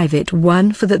a private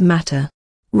one for that matter.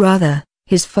 Rather,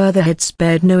 his father had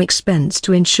spared no expense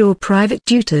to ensure private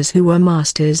tutors who were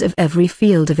masters of every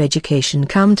field of education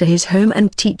come to his home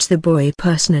and teach the boy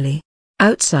personally.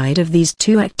 Outside of these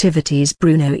two activities,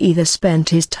 Bruno either spent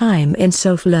his time in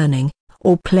self-learning,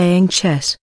 or playing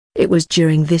chess. It was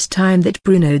during this time that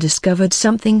Bruno discovered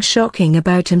something shocking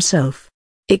about himself.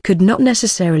 It could not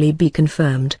necessarily be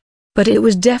confirmed, but it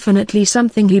was definitely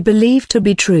something he believed to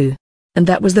be true. And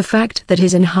that was the fact that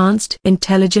his enhanced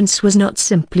intelligence was not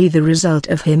simply the result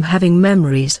of him having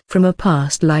memories from a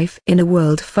past life in a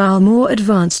world far more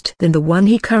advanced than the one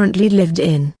he currently lived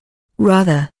in.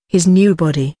 Rather, his new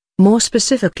body, more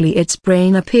specifically its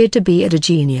brain, appeared to be at a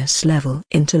genius-level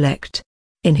intellect.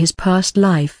 In his past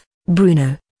life,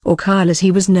 Bruno, or Karl as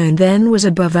he was known then, was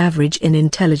above average in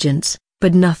intelligence,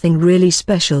 but nothing really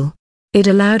special. It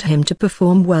allowed him to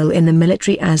perform well in the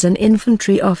military as an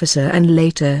infantry officer and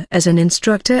later as an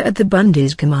instructor at the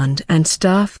Bundeswehr Command and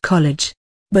Staff College.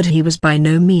 But he was by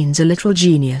no means a little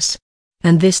genius.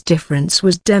 And this difference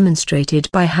was demonstrated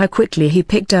by how quickly he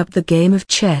picked up the game of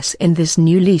chess in this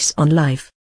new lease on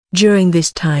life. During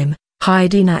this time,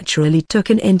 Heidi naturally took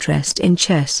an interest in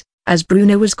chess, as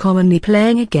Bruno was commonly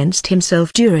playing against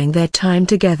himself during their time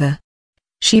together.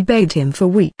 She begged him for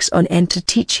weeks on end to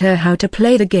teach her how to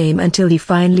play the game until he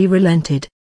finally relented.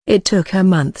 It took her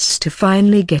months to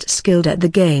finally get skilled at the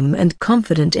game and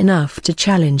confident enough to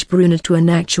challenge Bruno to an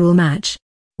actual match,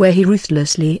 where he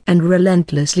ruthlessly and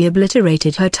relentlessly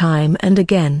obliterated her time and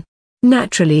again,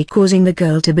 naturally causing the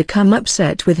girl to become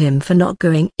upset with him for not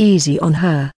going easy on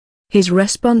her. His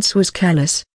response was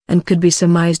callous, and could be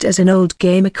surmised as an old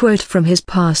gamer quote from his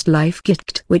past life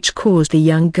gift, which caused the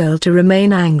young girl to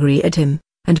remain angry at him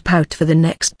and pout for the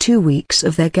next 2 weeks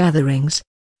of their gatherings.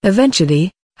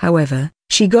 Eventually, however,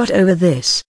 she got over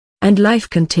this, and life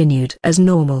continued as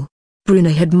normal. Bruno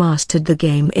had mastered the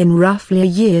game in roughly a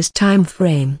year's time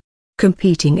frame,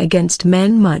 competing against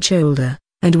men much older,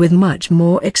 and with much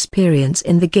more experience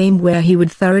in the game where he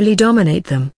would thoroughly dominate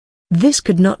them. This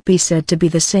could not be said to be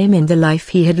the same in the life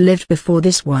he had lived before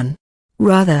this one.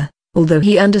 Rather, although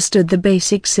he understood the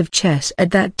basics of chess at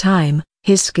that time,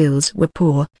 his skills were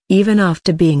poor, even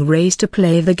after being raised to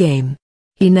play the game.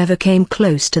 He never came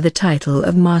close to the title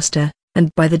of master,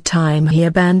 and by the time he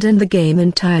abandoned the game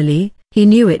entirely, he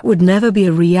knew it would never be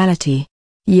a reality.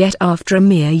 Yet after a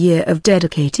mere year of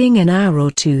dedicating an hour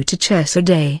or two to chess a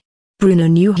day, Bruno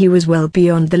knew he was well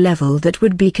beyond the level that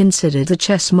would be considered a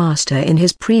chess master in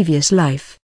his previous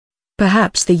life.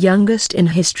 Perhaps the youngest in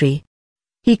history.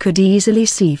 He could easily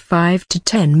see 5 to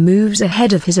 10 moves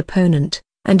ahead of his opponent,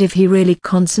 and if he really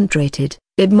concentrated,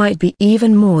 it might be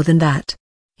even more than that.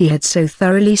 He had so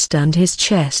thoroughly stunned his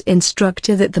chess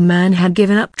instructor that the man had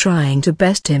given up trying to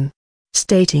best him,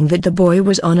 stating that the boy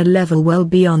was on a level well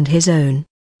beyond his own.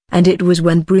 And it was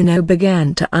when Bruno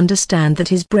began to understand that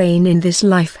his brain in this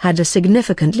life had a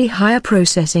significantly higher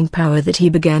processing power that he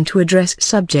began to address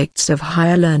subjects of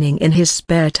higher learning in his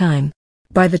spare time.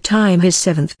 By the time his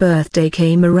 7th birthday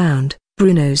came around,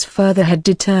 Bruno's father had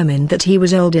determined that he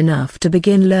was old enough to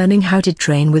begin learning how to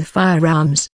train with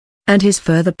firearms. And his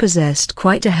father possessed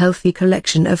quite a healthy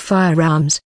collection of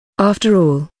firearms. After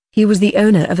all, he was the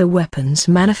owner of a weapons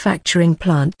manufacturing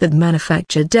plant that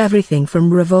manufactured everything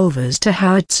from revolvers to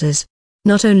howitzers.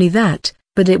 Not only that,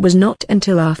 but it was not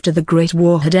until after the Great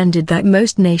War had ended that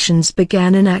most nations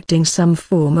began enacting some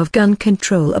form of gun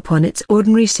control upon its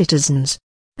ordinary citizens.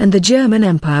 And the German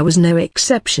Empire was no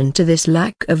exception to this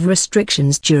lack of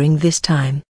restrictions during this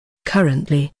time.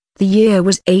 Currently, the year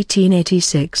was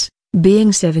 1886,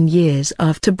 being 7 years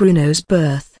after Bruno's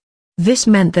birth. This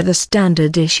meant that the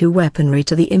standard-issue weaponry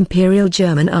to the Imperial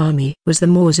German Army was the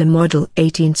Mauser Model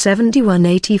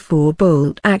 1871-84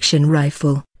 bolt-action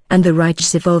rifle, and the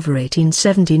Reichsrevolver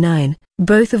 1879,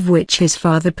 both of which his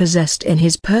father possessed in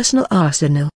his personal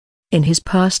arsenal. In his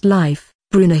past life,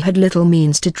 Bruno had little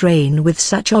means to train with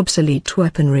such obsolete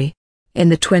weaponry. In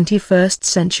the 21st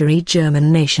century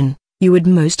German nation, you would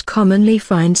most commonly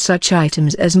find such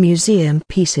items as museum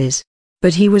pieces.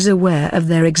 But he was aware of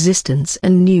their existence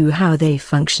and knew how they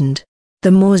functioned. The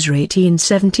Mauser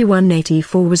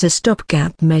 1871-84 was a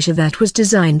stopgap measure that was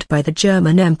designed by the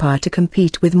German Empire to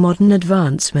compete with modern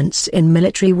advancements in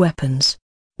military weapons.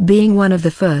 Being one of the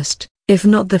first, if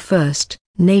not the first,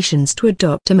 nations to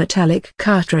adopt a metallic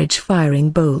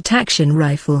cartridge-firing bolt-action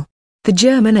rifle, the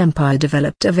German Empire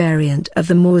developed a variant of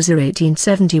the Mauser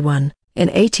 1871. In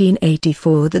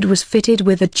 1884 that was fitted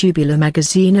with a tubular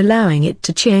magazine allowing it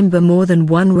to chamber more than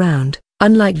one round,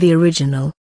 unlike the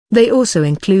original. They also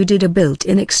included a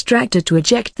built-in extractor to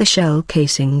eject the shell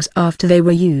casings after they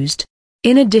were used.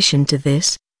 In addition to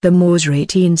this, the Mauser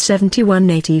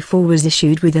 1871-84 was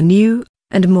issued with a new,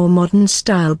 and more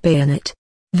modern-style bayonet.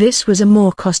 This was a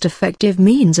more cost-effective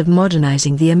means of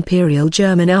modernizing the Imperial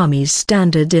German Army's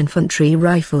standard infantry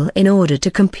rifle in order to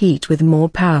compete with more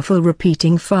powerful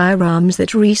repeating firearms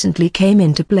that recently came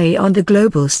into play on the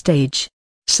global stage.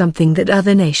 Something that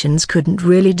other nations couldn't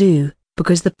really do,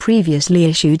 because the previously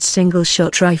issued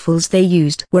single-shot rifles they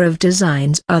used were of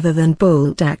designs other than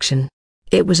bolt action.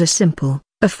 It was a simple,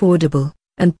 affordable,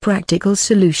 and practical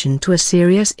solution to a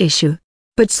serious issue.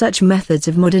 But such methods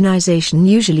of modernization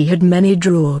usually had many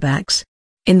drawbacks.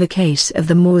 In the case of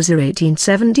the Mauser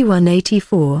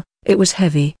 1871-84, it was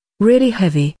heavy, really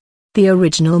heavy. The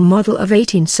original model of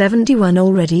 1871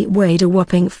 already weighed a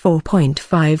whopping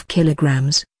 4.5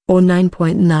 kilograms, or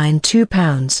 9.92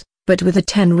 pounds, but with a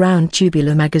 10-round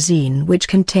tubular magazine which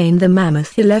contained the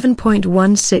mammoth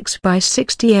 11.16 by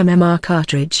 60 mmR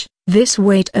cartridge, this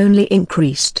weight only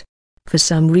increased. For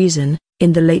some reason,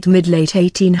 in the mid-late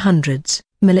 1800s,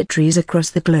 militaries across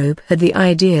the globe had the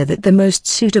idea that the most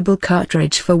suitable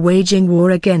cartridge for waging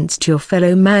war against your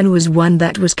fellow man was one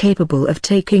that was capable of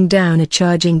taking down a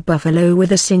charging buffalo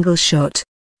with a single shot.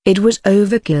 It was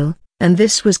overkill, and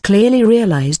this was clearly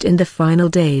realized in the final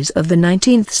days of the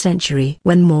 19th century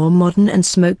when more modern and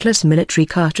smokeless military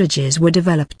cartridges were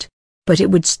developed. But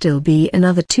it would still be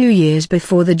another 2 years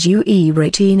before the Dewey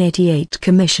 1888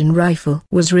 Commission rifle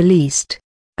was released.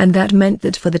 And that meant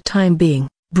that for the time being,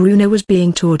 Bruno was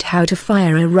being taught how to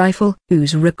fire a rifle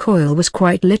whose recoil was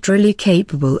quite literally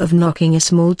capable of knocking a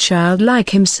small child like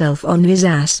himself on his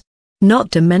ass.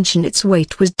 Not to mention its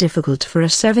weight was difficult for a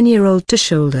 7-year-old to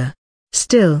shoulder.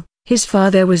 Still, his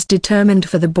father was determined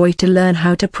for the boy to learn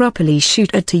how to properly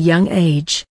shoot at a young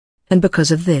age. And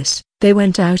because of this, they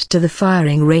went out to the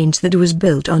firing range that was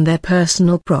built on their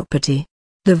personal property.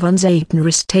 The von Zehntner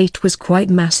estate was quite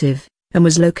massive, and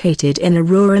was located in a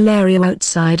rural area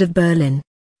outside of Berlin.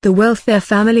 The wealth their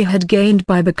family had gained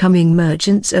by becoming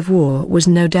merchants of war was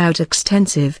no doubt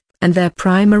extensive, and their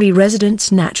primary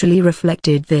residence naturally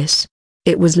reflected this.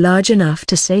 It was large enough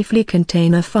to safely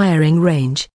contain a firing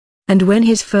range. And when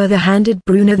his father handed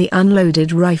Bruno the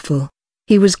unloaded rifle,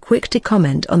 he was quick to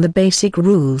comment on the basic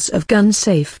rules of gun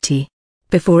safety,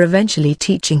 before eventually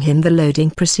teaching him the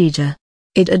loading procedure.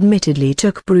 It admittedly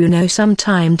took Bruno some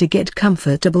time to get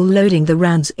comfortable loading the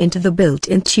rounds into the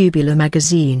built-in tubular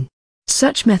magazine.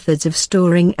 Such methods of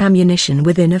storing ammunition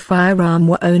within a firearm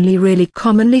were only really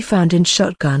commonly found in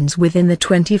shotguns within the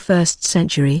 21st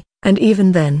century, and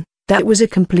even then, that was a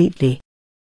completely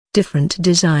different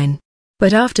design.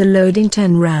 But after loading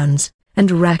 10 rounds, and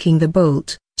racking the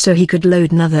bolt, so he could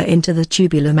load another into the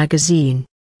tubular magazine,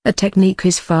 a technique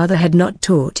his father had not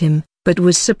taught him, but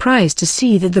was surprised to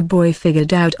see that the boy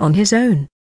figured out on his own.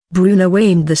 Bruno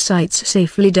aimed the sights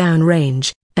safely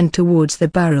downrange, and towards the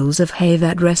barrels of hay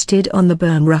that rested on the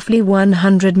berm roughly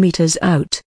 100 meters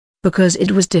out. Because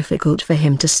it was difficult for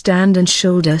him to stand and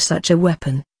shoulder such a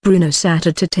weapon, Bruno sat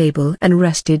at a table and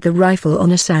rested the rifle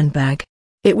on a sandbag.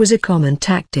 It was a common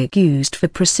tactic used for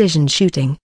precision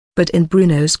shooting, but in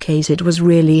Bruno's case it was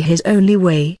really his only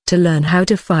way to learn how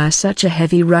to fire such a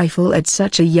heavy rifle at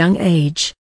such a young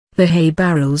age. The hay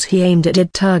barrels he aimed at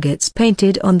had targets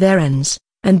painted on their ends,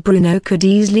 and Bruno could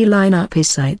easily line up his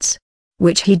sights,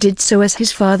 which he did so as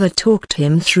his father talked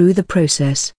him through the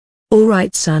process. "All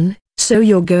right, son, so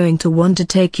you're going to want to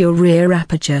take your rear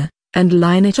aperture, and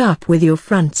line it up with your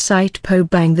front sight."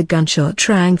 Bang! The gunshot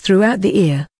rang throughout the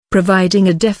ear, providing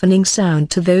a deafening sound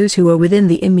to those who were within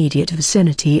the immediate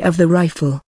vicinity of the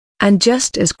rifle. And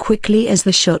just as quickly as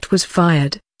the shot was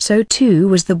fired, so too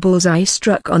was the bullseye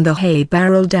struck on the hay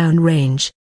barrel downrange.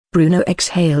 Bruno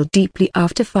exhaled deeply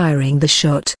after firing the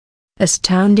shot,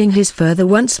 astounding his father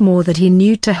once more that he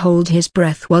knew to hold his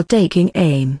breath while taking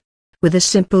aim. With a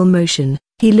simple motion,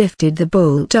 he lifted the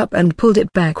bolt up and pulled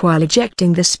it back while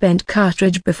ejecting the spent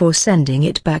cartridge before sending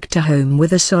it back to home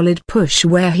with a solid push,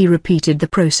 where he repeated the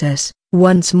process,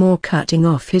 once more cutting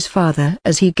off his father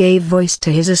as he gave voice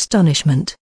to his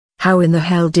astonishment. "How in the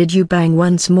hell did you bang?"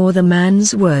 Once more the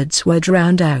man's words were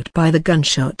drowned out by the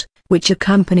gunshot, which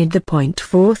accompanied the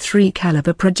 .43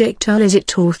 caliber projectile as it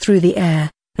tore through the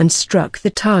air, and struck the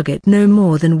target no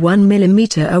more than 1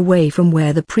 millimeter away from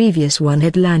where the previous one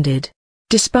had landed.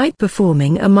 Despite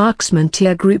performing a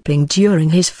marksman-tier grouping during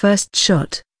his first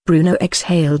shot, Bruno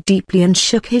exhaled deeply and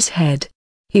shook his head.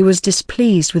 He was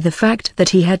displeased with the fact that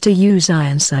he had to use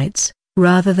iron sights,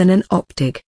 rather than an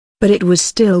optic. But it was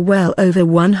still well over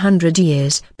 100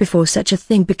 years before such a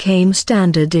thing became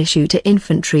standard issue to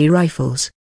infantry rifles.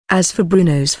 As for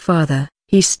Bruno's father,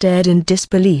 he stared in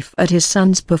disbelief at his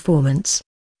son's performance.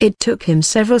 It took him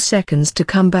several seconds to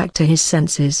come back to his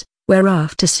senses,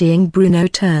 whereafter seeing Bruno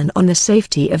turn on the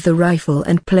safety of the rifle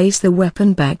and place the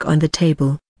weapon back on the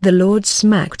table, the Lord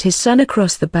smacked his son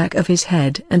across the back of his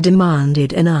head and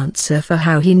demanded an answer for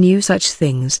how he knew such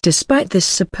things despite this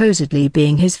supposedly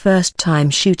being his first time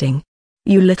shooting.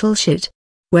 "You little shit.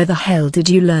 Where the hell did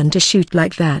you learn to shoot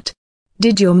like that?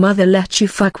 Did your mother let you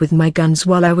fuck with my guns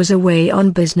while I was away on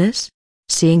business?"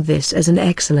 Seeing this as an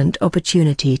excellent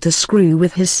opportunity to screw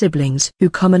with his siblings who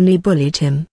commonly bullied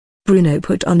him, Bruno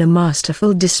put on a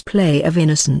masterful display of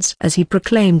innocence as he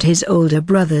proclaimed his older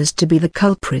brothers to be the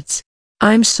culprits.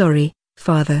 "I'm sorry,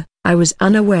 father, I was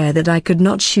unaware that I could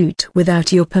not shoot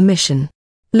without your permission.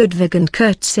 Ludwig and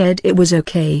Kurt said it was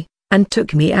okay, and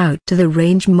took me out to the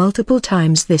range multiple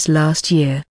times this last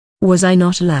year. Was I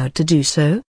not allowed to do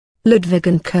so?" Ludwig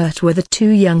and Kurt were the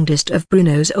two youngest of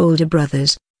Bruno's older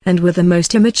brothers, and were the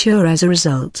most immature as a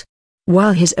result.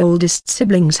 While his oldest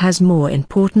siblings has more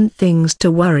important things to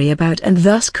worry about and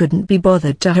thus couldn't be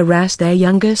bothered to harass their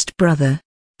youngest brother,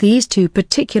 these two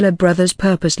particular brothers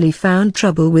purposely found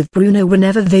trouble with Bruno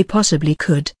whenever they possibly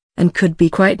could, and could be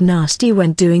quite nasty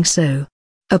when doing so.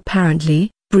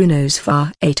 Apparently, Bruno's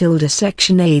far older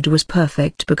section aide was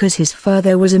perfect because his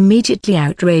father was immediately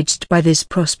outraged by this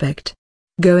prospect.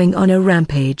 Going on a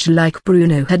rampage like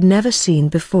Bruno had never seen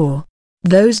before.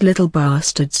 Those little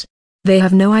bastards. They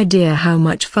have no idea how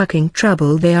much fucking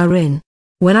trouble they are in.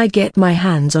 When I get my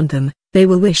hands on them, they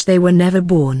will wish they were never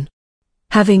born.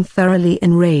 Having thoroughly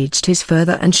enraged his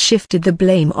father and shifted the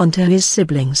blame onto his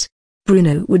siblings,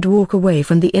 Bruno would walk away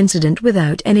from the incident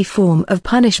without any form of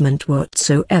punishment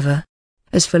whatsoever.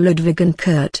 As for Ludwig and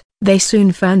Kurt, they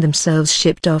soon found themselves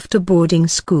shipped off to boarding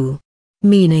school.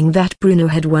 Meaning that Bruno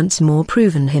had once more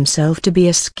proven himself to be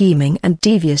a scheming and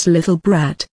devious little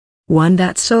brat. One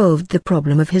that solved the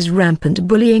problem of his rampant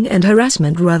bullying and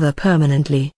harassment rather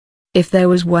permanently. If there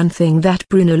was one thing that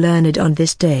Bruno learned on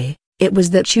this day, it was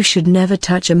that you should never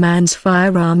touch a man's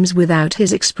firearms without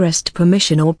his expressed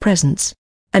permission or presence.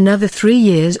 Another 3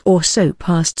 years or so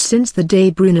passed since the day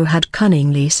Bruno had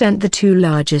cunningly sent the two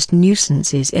largest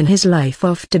nuisances in his life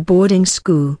off to boarding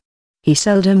school. He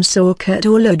seldom saw Kurt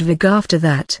or Ludwig after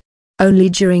that. Only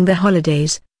during the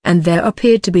holidays, and there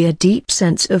appeared to be a deep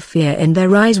sense of fear in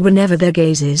their eyes whenever their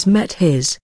gazes met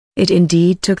his. It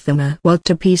indeed took them a while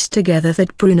to piece together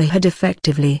that Bruno had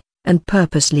effectively, and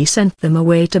purposely sent them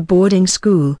away to boarding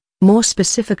school, more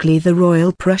specifically the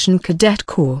Royal Prussian Cadet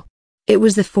Corps. It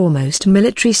was the foremost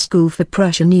military school for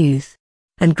Prussian youth,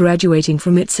 and graduating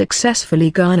from it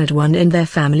successfully garnered one in their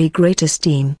family great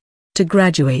esteem. To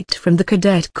graduate from the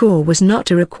Cadet Corps was not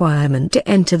a requirement to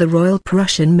enter the Royal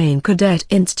Prussian Main Cadet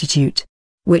Institute,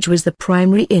 which was the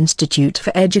primary institute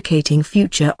for educating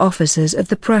future officers of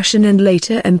the Prussian and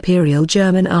later Imperial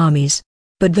German armies.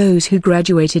 But those who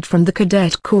graduated from the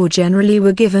Cadet Corps generally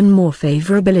were given more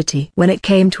favorability when it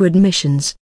came to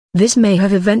admissions. This may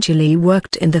have eventually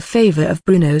worked in the favor of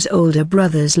Bruno's older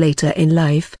brothers later in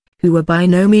life, who were by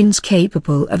no means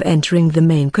capable of entering the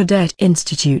Main Cadet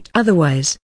Institute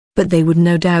otherwise. But they would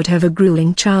no doubt have a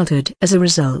grueling childhood as a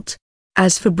result.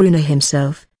 As for Bruno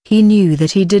himself, he knew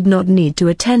that he did not need to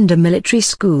attend a military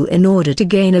school in order to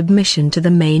gain admission to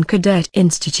the Main Cadet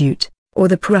Institute, or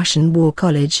the Prussian War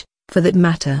College, for that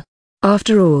matter.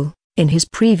 After all, in his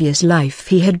previous life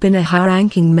he had been a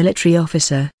high-ranking military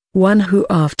officer, one who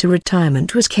after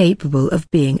retirement was capable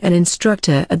of being an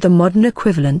instructor at the modern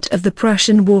equivalent of the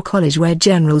Prussian War College where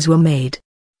generals were made.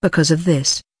 Because of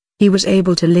this, he was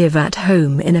able to live at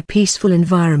home in a peaceful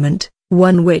environment,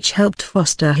 one which helped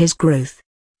foster his growth.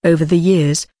 Over the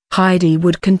years, Heidi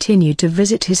would continue to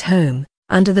visit his home,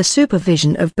 under the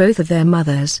supervision of both of their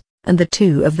mothers, and the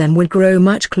two of them would grow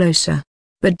much closer.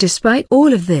 But despite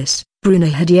all of this, Bruno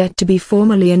had yet to be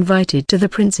formally invited to the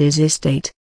prince's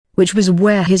estate, which was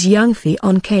where his young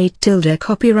fiancée Tilda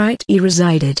copyright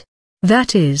resided.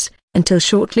 That is, until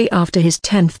shortly after his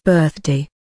 10th birthday.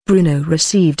 Bruno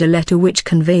received a letter which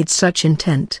conveyed such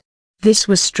intent. This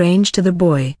was strange to the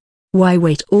boy. Why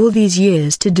wait all these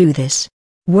years to do this?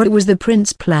 What was the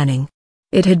prince planning?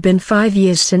 It had been 5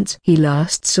 years since he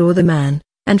last saw the man,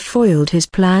 and foiled his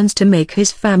plans to make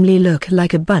his family look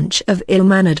like a bunch of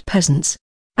ill-mannered peasants.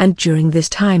 And during this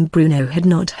time Bruno had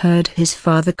not heard his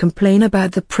father complain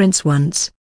about the prince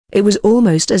once. It was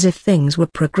almost as if things were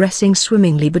progressing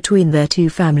swimmingly between their two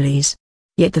families.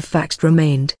 Yet the fact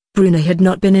remained. Bruno had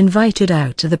not been invited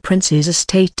out to the prince's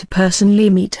estate to personally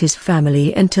meet his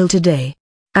family until today.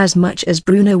 As much as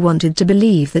Bruno wanted to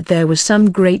believe that there was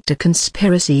some greater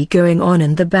conspiracy going on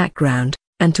in the background,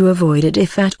 and to avoid it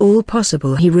if at all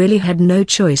possible he really had no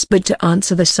choice but to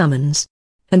answer the summons.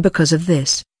 And because of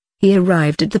this, He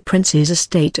arrived at the prince's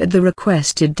estate at the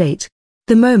requested date.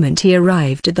 The moment he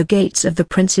arrived at the gates of the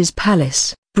prince's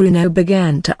palace, Bruno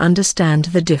began to understand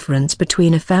the difference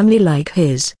between a family like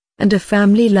his, and a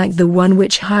family like the one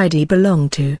which Heidi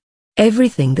belonged to.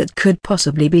 Everything that could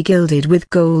possibly be gilded with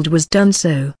gold was done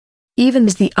so. Even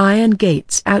as the iron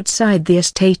gates outside the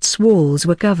estate's walls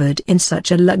were covered in such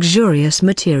a luxurious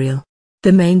material.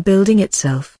 The main building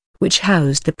itself, which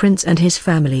housed the prince and his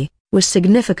family, was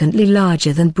significantly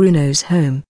larger than Bruno's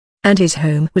home. And his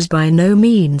home was by no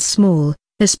means small,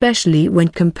 especially when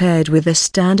compared with the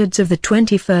standards of the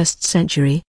 21st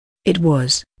century. It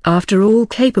was, after all,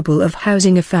 capable of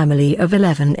housing a family of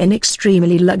 11 in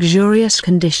extremely luxurious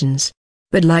conditions.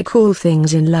 But like all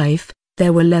things in life,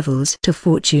 there were levels to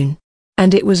fortune.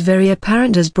 And it was very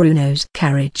apparent as Bruno's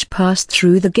carriage passed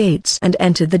through the gates and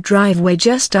entered the driveway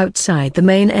just outside the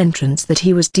main entrance that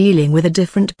he was dealing with a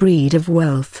different breed of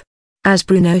wealth. As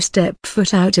Bruno stepped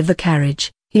foot out of the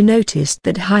carriage, he noticed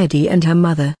that Heidi and her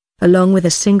mother, along with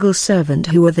a single servant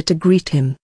who were there to greet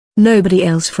him. Nobody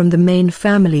else from the main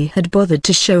family had bothered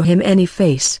to show him any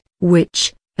face,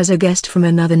 which, as a guest from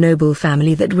another noble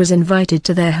family that was invited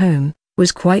to their home,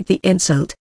 was quite the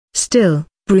insult. Still,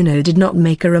 Bruno did not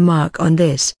make a remark on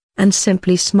this, and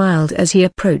simply smiled as he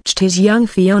approached his young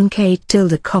fiancée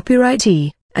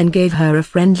copyrightee, and gave her a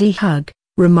friendly hug,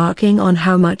 remarking on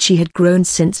how much she had grown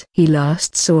since he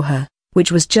last saw her,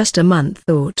 which was just a month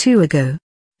or two ago.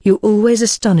 "You always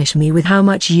astonish me with how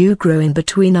much you grow in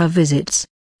between our visits.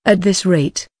 At this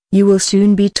rate, you will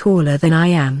soon be taller than I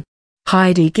am."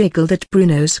 Heidi giggled at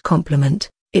Bruno's compliment.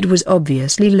 It was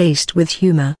obviously laced with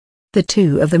humor. The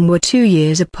two of them were 2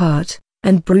 years apart,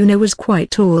 and Bruno was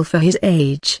quite tall for his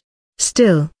age.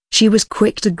 Still, she was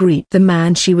quick to greet the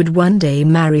man she would one day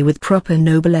marry with proper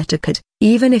noble etiquette,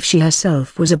 even if she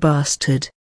herself was a bastard.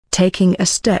 Taking a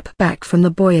step back from the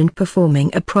boy and performing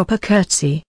a proper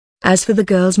curtsy. As for the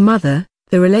girl's mother,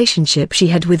 the relationship she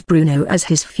had with Bruno as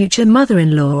his future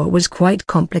mother-in-law was quite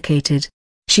complicated.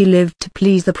 She lived to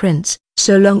please the prince,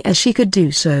 so long as she could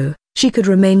do so, she could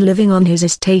remain living on his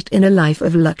estate in a life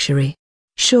of luxury.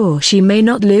 Sure, she may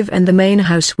not live in the main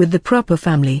house with the proper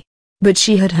family, but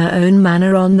she had her own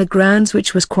manor on the grounds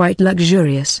which was quite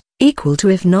luxurious, equal to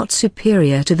if not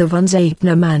superior to the von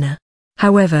Zehntner manor.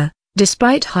 However,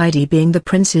 despite Heidi being the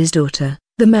prince's daughter,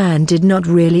 the man did not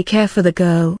really care for the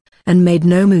girl, and made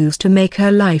no moves to make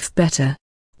her life better.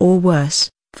 Or worse,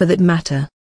 for that matter.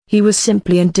 He was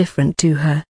simply indifferent to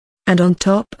her. And on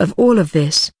top of all of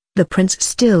this, the prince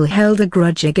still held a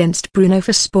grudge against Bruno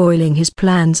for spoiling his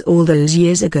plans all those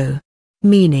years ago.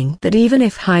 Meaning that even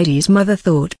if Heidi's mother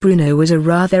thought Bruno was a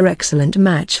rather excellent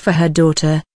match for her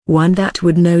daughter, one that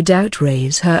would no doubt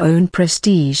raise her own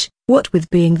prestige, what with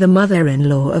being the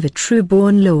mother-in-law of a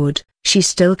true-born lord, she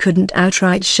still couldn't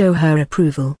outright show her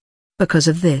approval. Because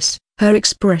of this, her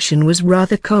expression was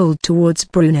rather cold towards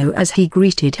Bruno as he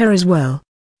greeted her as well.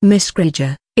 "Miss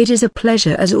Granger, it is a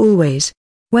pleasure as always."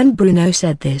 When Bruno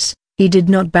said this, he did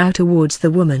not bow towards the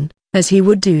woman, as he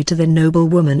would do to the noble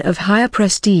woman of higher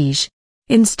prestige.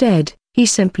 Instead, he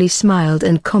simply smiled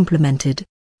and complimented.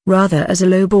 Rather as a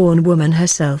low-born woman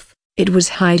herself, it was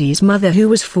Heidi's mother who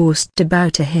was forced to bow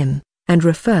to him, and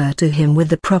refer to him with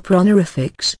the proper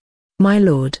honorifics. "My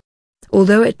lord.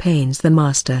 Although it pains the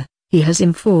master, he has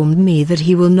informed me that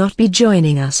he will not be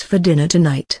joining us for dinner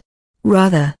tonight.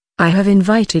 Rather, I have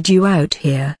invited you out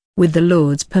here, with the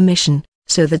lord's permission,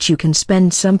 so that you can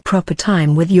spend some proper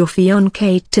time with your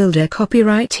fiancée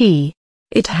copyrightee.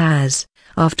 It has,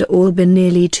 after all, been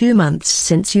nearly 2 months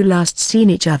since you last seen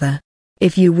each other.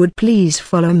 If you would please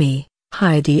follow me,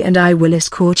 Heidi and I will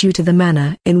escort you to the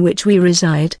manor in which we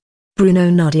reside." Bruno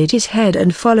nodded his head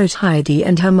and followed Heidi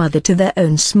and her mother to their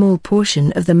own small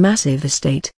portion of the massive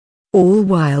estate. All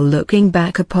while looking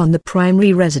back upon the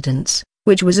primary residence,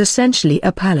 which was essentially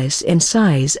a palace in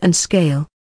size and scale.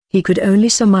 He could only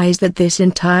surmise that this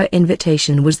entire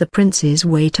invitation was the prince's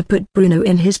way to put Bruno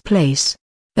in his place.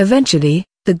 Eventually,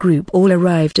 the group all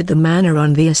arrived at the manor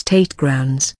on the estate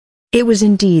grounds. It was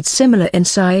indeed similar in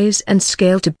size and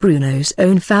scale to Bruno's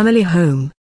own family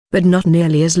home, but not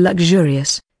nearly as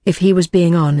luxurious, if he was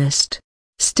being honest.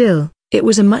 Still, it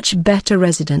was a much better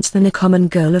residence than a common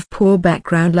girl of poor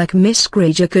background like Miss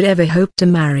Granger could ever hope to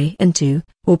marry into,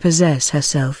 or possess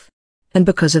herself. And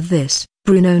because of this,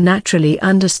 Bruno naturally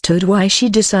understood why she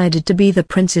decided to be the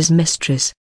prince's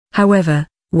mistress. However,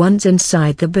 once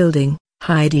inside the building,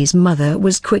 Heidi's mother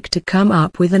was quick to come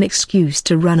up with an excuse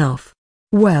to run off.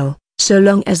 "Well, so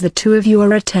long as the two of you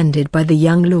are attended by the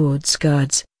young lord's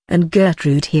guards, and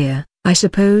Gertrude here, I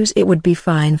suppose it would be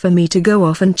fine for me to go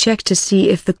off and check to see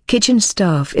if the kitchen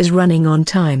staff is running on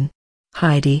time."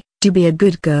 Heidi, Do be a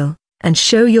good girl, and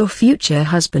show your future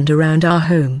husband around our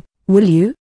home, will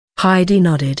you?" Heidi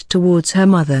nodded towards her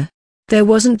mother. There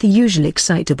wasn't the usual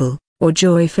excitable, or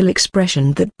joyful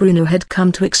expression that Bruno had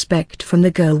come to expect from the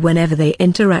girl whenever they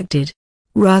interacted.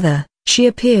 Rather, she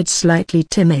appeared slightly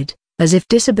timid, as if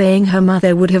disobeying her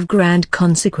mother would have grand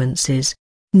consequences.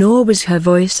 Nor was her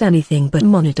voice anything but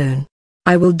monotone.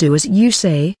 "I will do as you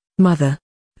say, mother."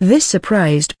 This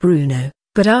surprised Bruno,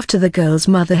 but after the girl's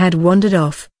mother had wandered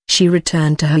off, she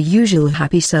returned to her usual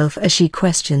happy self as she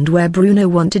questioned where Bruno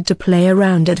wanted to play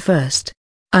around at first.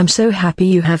 "I'm so happy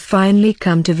you have finally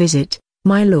come to visit,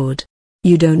 my lord.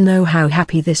 You don't know how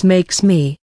happy this makes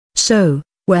me. So,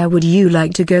 where would you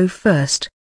like to go first?"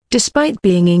 Despite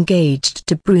being engaged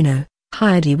to Bruno,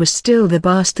 Heidi was still the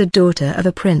bastard daughter of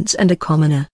a prince and a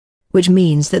commoner. Which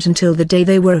means that until the day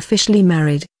they were officially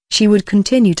married, she would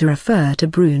continue to refer to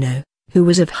Bruno, who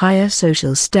was of higher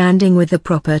social standing, with the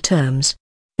proper terms.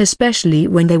 Especially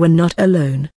when they were not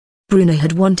alone. Bruno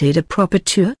had wanted a proper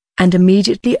tour, and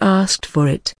immediately asked for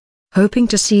it, hoping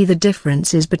to see the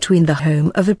differences between the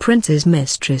home of a prince's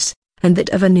mistress, and that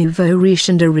of a nouveau riche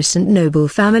and a recent noble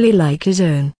family like his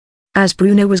own. As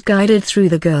Bruno was guided through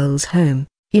the girl's home,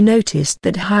 he noticed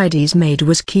that Heidi's maid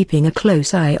was keeping a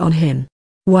close eye on him.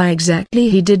 Why exactly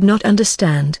he did not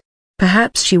understand.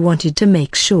 Perhaps she wanted to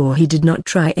make sure he did not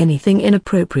try anything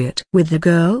inappropriate with the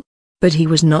girl? But he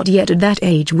was not yet at that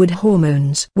age when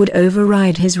hormones would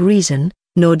override his reason,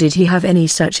 nor did he have any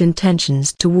such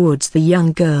intentions towards the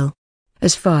young girl.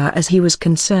 As far as he was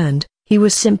concerned, he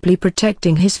was simply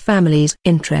protecting his family's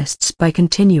interests by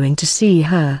continuing to see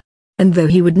her. And though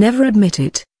he would never admit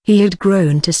it, he had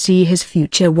grown to see his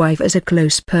future wife as a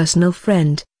close personal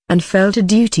friend, and felt a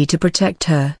duty to protect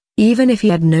her, even if he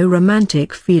had no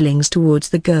romantic feelings towards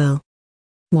the girl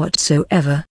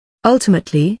whatsoever.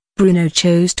 Ultimately, Bruno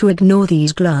chose to ignore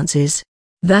these glances.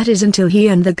 That is until he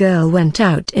and the girl went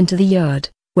out into the yard,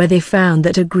 where they found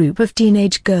that a group of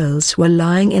teenage girls were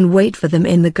lying in wait for them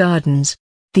in the gardens.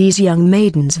 These young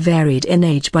maidens varied in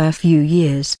age by a few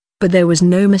years, but there was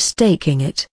no mistaking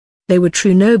it. They were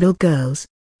true noble girls.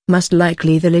 Most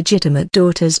likely the legitimate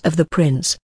daughters of the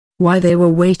prince. Why they were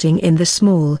waiting in the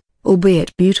small,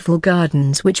 albeit beautiful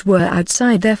gardens which were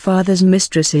outside their father's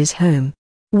mistress's home.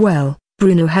 Well,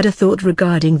 Bruno had a thought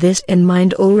regarding this in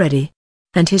mind already.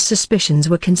 And his suspicions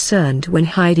were confirmed when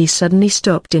Heidi suddenly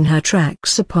stopped in her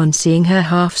tracks upon seeing her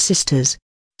half-sisters,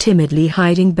 timidly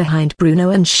hiding behind Bruno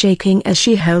and shaking as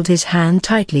she held his hand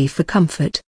tightly for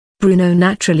comfort. Bruno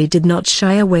naturally did not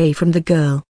shy away from the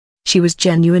girl. She was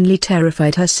genuinely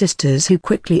terrified her sisters, who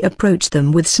quickly approached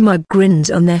them with smug grins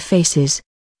on their faces.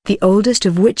 The oldest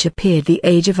of which appeared the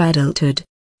age of adulthood.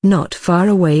 Not far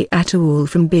away at all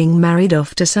from being married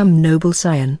off to some noble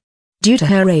scion. Due to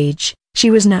her age, she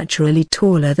was naturally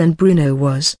taller than Bruno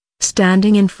was,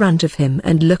 standing in front of him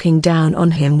and looking down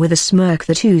on him with a smirk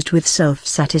that oozed with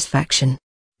self-satisfaction.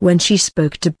 When she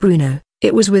spoke to Bruno,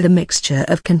 it was with a mixture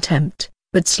of contempt,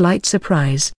 but slight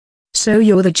surprise. "So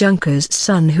you're the junker's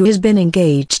son who has been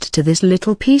engaged to this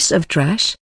little piece of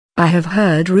trash? I have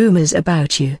heard rumors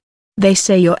about you. They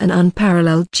say you're an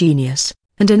unparalleled genius,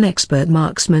 and an expert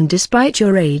marksman despite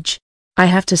your age. I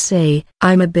have to say,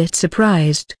 I'm a bit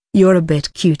surprised. You're a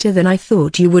bit cuter than I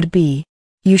thought you would be.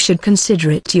 You should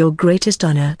consider it your greatest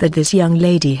honor that this young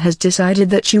lady has decided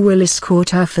that you will escort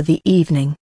her for the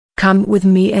evening. Come with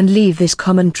me and leave this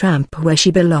common tramp where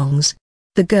she belongs."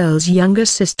 The girl's younger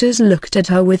sisters looked at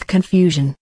her with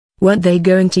confusion. Weren't they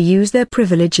going to use their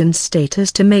privilege and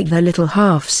status to make their little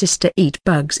half-sister eat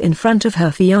bugs in front of her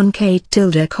fiancé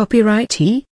tilde copyright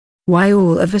he? Why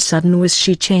all of a sudden was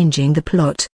she changing the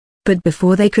plot? But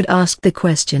before they could ask the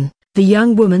question, the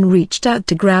young woman reached out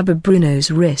to grab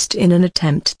Bruno's wrist in an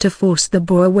attempt to force the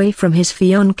boy away from his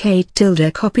fiancé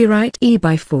tilde copyright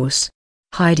by force.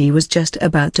 Heidi was just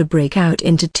about to break out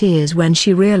into tears when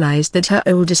she realized that her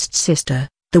oldest sister,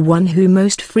 the one who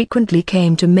most frequently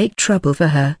came to make trouble for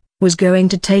her, was going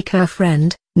to take her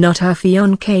friend, not her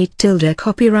fiancé tilde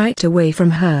copyright, away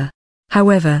from her.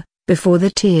 However, before the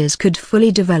tears could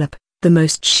fully develop, the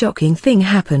most shocking thing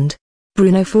happened.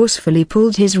 Bruno forcefully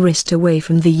pulled his wrist away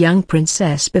from the young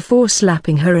princess before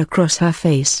slapping her across her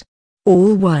face.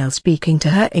 All while speaking to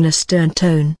her in a stern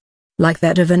tone, like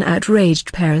that of an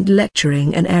outraged parent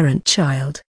lecturing an errant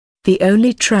child. "The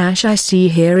only trash I see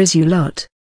here is you lot.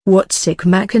 What sick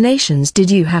machinations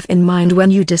did you have in mind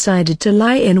when you decided to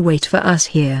lie in wait for us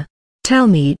here? Tell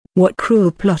me, what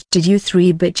cruel plot did you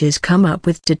three bitches come up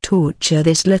with to torture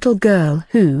this little girl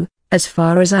who, as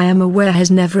far as I am aware, has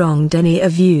never wronged any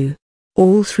of you?"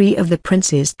 All three of the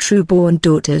prince's true-born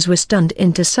daughters were stunned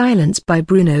into silence by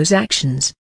Bruno's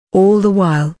actions. All the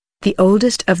while, The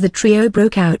oldest of the trio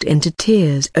broke out into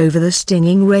tears over the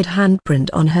stinging red handprint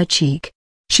on her cheek.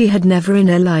 She had never in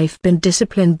her life been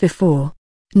disciplined before.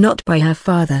 Not by her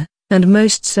father, and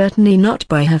most certainly not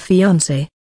by her fiancé.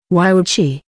 Why would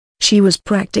she? She was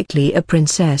practically a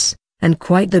princess, and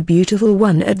quite the beautiful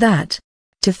one at that.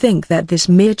 To think that this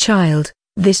mere child,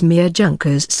 this mere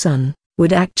junker's son,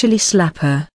 would actually slap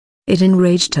her. It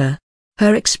enraged her.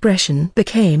 Her expression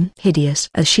became hideous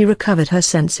as she recovered her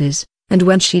senses, and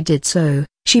when she did so,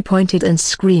 she pointed and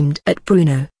screamed at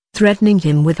Bruno, threatening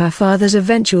him with her father's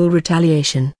eventual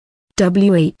retaliation.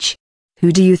 "WH.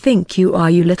 Who do you think you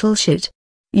are, you little shit?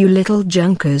 You little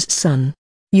junker's son.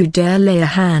 You dare lay a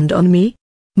hand on me?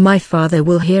 My father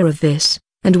will hear of this,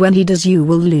 and when he does you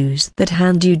will lose that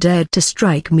hand you dared to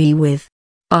strike me with."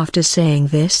 After saying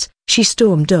this, she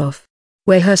stormed off,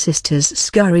 where her sisters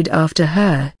scurried after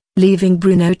her, leaving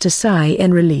Bruno to sigh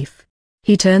in relief.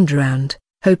 He turned round,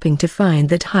 hoping to find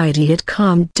that Heidi had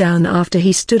calmed down after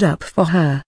he stood up for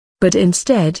her. But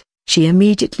instead, she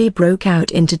immediately broke out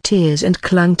into tears and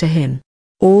clung to him,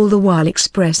 all the while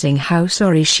expressing how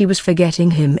sorry she was for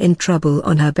getting him in trouble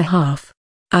on her behalf.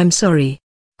 "I'm sorry.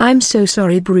 I'm so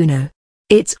sorry, Bruno.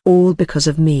 It's all because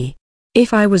of me.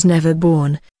 If I was never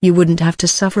born, you wouldn't have to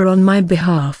suffer on my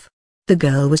behalf." The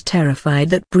girl was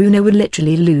terrified that Bruno would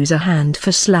literally lose a hand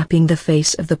for slapping the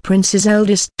face of the prince's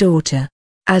eldest daughter.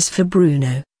 As for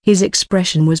Bruno, his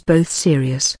expression was both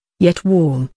serious, yet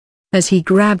warm. As he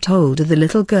grabbed hold of the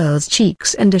little girl's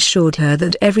cheeks and assured her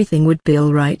that everything would be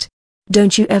all right.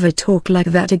 "Don't you ever talk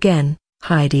like that again,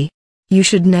 Heidi. You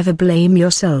should never blame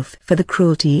yourself for the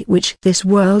cruelty which this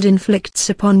world inflicts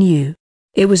upon you.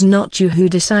 It was not you who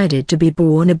decided to be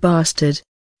born a bastard.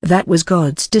 That was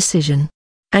God's decision.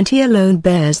 And He alone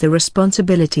bears the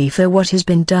responsibility for what has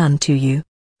been done to you.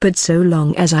 But so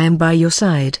long as I am by your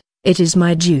side, it is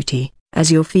my duty,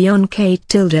 as your fiancé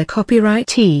tilde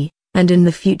copyright and in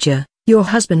the future, your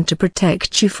husband, to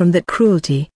protect you from that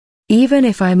cruelty. Even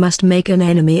if I must make an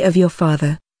enemy of your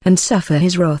father, and suffer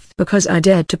his wrath because I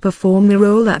dared to perform the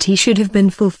role that he should have been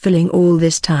fulfilling all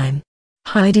this time."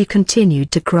 Heidi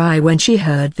continued to cry when she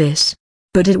heard this.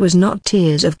 But it was not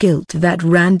tears of guilt that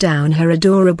ran down her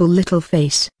adorable little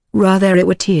face, rather it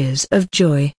were tears of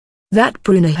joy. That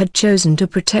Bruno had chosen to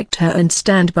protect her and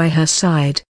stand by her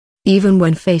side. Even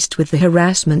when faced with the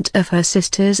harassment of her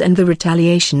sisters and the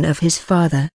retaliation of his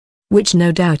father, which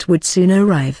no doubt would soon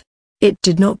arrive, it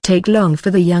did not take long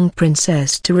for the young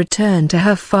princess to return to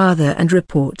her father and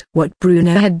report what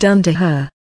Bruno had done to her.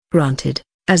 Granted,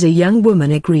 as a young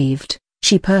woman aggrieved,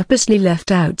 she purposely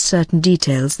left out certain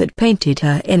details that painted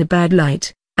her in a bad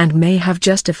light, and may have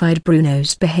justified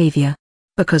Bruno's behavior.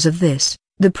 Because of this,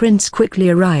 the prince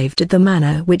quickly arrived at the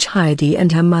manor which Heidi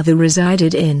and her mother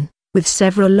resided in, with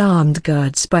several armed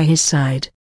guards by his side.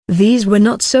 These were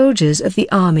not soldiers of the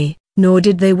army, nor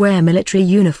did they wear military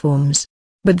uniforms.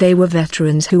 But they were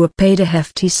veterans who were paid a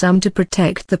hefty sum to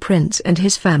protect the prince and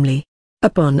his family.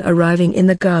 Upon arriving in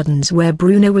the gardens where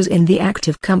Bruno was in the act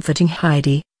of comforting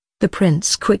Heidi, the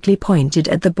prince quickly pointed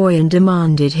at the boy and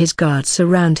demanded his guards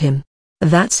surround him.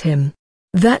 "That's him.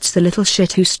 That's the little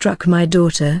shit who struck my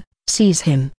daughter, seize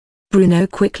him." Bruno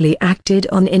quickly acted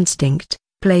on instinct,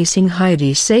 placing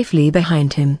Heidi safely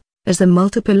behind him, as the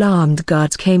multiple armed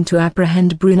guards came to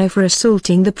apprehend Bruno for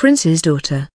assaulting the prince's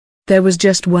daughter. There was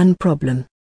just one problem.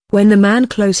 When the man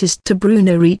closest to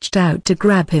Bruno reached out to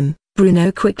grab him,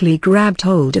 Bruno quickly grabbed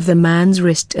hold of the man's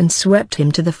wrist and swept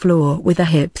him to the floor with a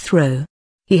hip throw.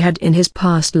 He had in his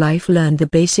past life learned the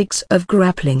basics of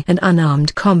grappling and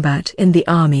unarmed combat in the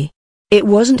army. It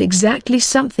wasn't exactly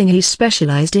something he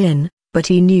specialized in, but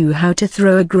he knew how to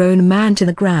throw a grown man to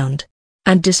the ground.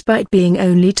 And despite being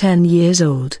only 10 years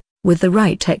old, with the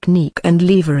right technique and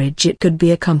leverage it could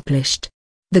be accomplished.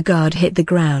 The guard hit the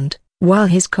ground, while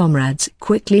his comrades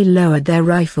quickly lowered their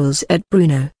rifles at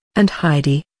Bruno and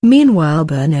Heidi. Meanwhile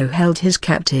Bruno held his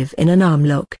captive in an arm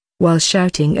lock, while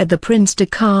shouting at the prince to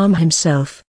calm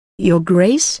himself. "Your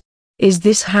Grace? Is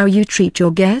this how you treat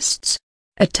your guests?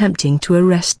 Attempting to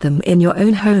arrest them in your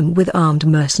own home with armed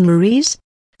mercenaries?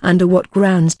 Under what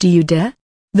grounds do you dare?"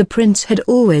 The prince had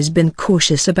always been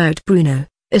cautious about Bruno,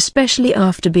 especially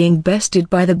after being bested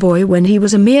by the boy when he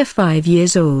was a mere 5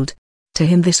 years old. To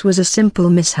him this was a simple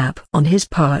mishap on his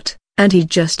part, and he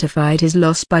justified his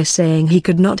loss by saying he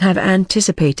could not have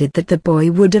anticipated that the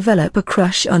boy would develop a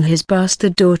crush on his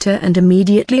bastard daughter and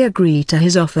immediately agree to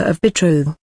his offer of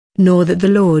betrothal. Nor that the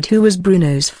lord who was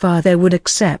Bruno's father would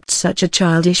accept such a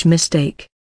childish mistake.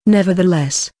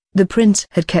 Nevertheless, the prince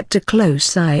had kept a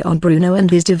close eye on Bruno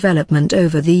and his development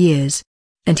over the years.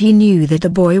 And he knew that the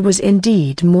boy was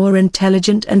indeed more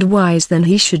intelligent and wise than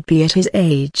he should be at his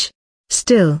age.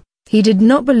 Still, He did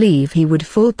not believe he would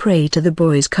fall prey to the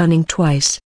boy's cunning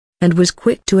twice, and was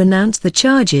quick to announce the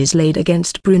charges laid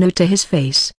against Bruno to his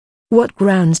face. "What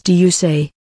grounds do you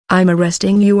say? I'm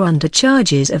arresting you under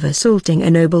charges of assaulting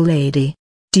a noble lady.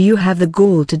 Do you have the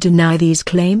gall to deny these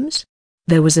claims?"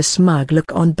 There was a smug look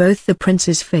on both the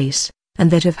prince's face, and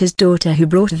that of his daughter who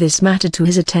brought this matter to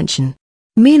his attention.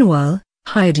 Meanwhile,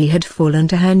 Heidi had fallen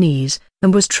to her knees,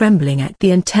 and was trembling at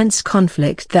the intense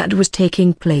conflict that was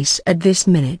taking place at this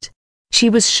minute. She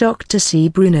was shocked to see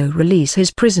Bruno release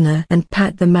his prisoner and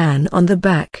pat the man on the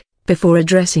back, before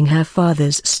addressing her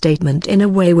father's statement in a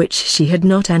way which she had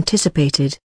not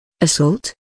anticipated.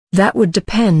 "Assault? That would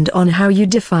depend on how you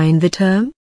define the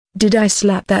term. Did I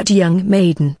slap that young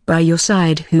maiden by your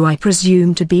side who I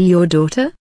presume to be your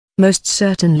daughter?" "Most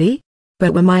certainly.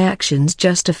 But were my actions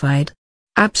justified?"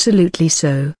 "Absolutely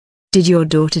so. Did your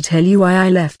daughter tell you why I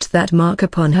left that mark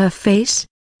upon her face?"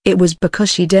 "It was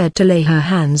because she dared to lay her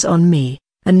hands on me,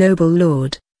 a noble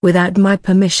lord, without my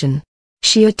permission.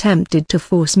 She attempted to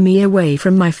force me away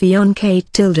from my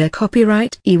fiancé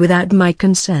copyright without my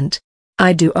consent.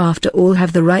 I do after all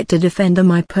have the right to defend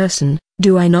my person,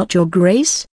 do I not, your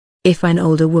grace? If an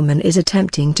older woman is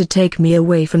attempting to take me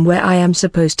away from where I am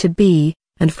supposed to be,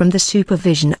 and from the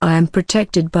supervision I am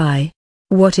protected by,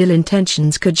 what ill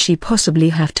intentions could she possibly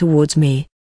have towards me?"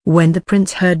 When the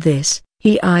prince heard this,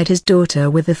 he eyed his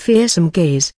daughter with a fearsome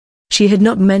gaze. She had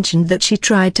not mentioned that she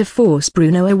tried to force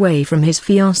Bruno away from his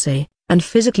fiancé, and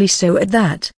physically so at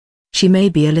that. She may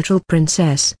be a little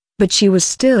princess, but she was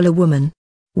still a woman.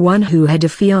 One who had a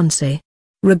fiancé.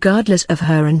 Regardless of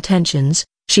her intentions,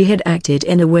 she had acted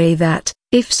in a way that,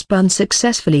 if spun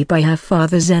successfully by her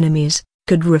father's enemies,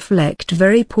 could reflect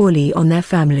very poorly on their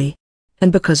family.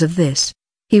 And because of this,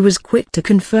 he was quick to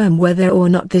confirm whether or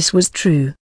not this was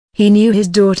true. He knew his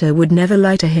daughter would never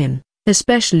lie to him,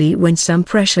 especially when some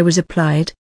pressure was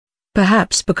applied.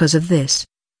 Perhaps because of this,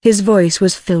 his voice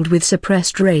was filled with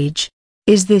suppressed rage.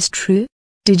 "Is this true?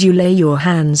 Did you lay your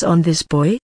hands on this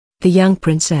boy?" The young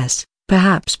princess,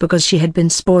 perhaps because she had been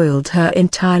spoiled her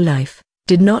entire life,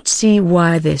 did not see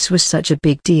why this was such a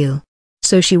big deal.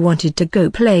 So she wanted to go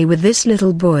play with this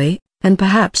little boy, and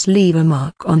perhaps leave a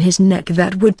mark on his neck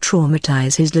that would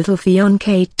traumatize his little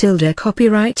fiancé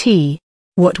copyright.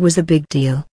 What was the big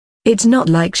deal? It's not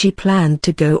like she planned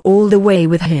to go all the way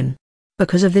with him.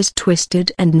 Because of this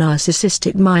twisted and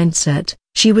narcissistic mindset,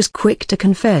 she was quick to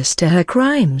confess to her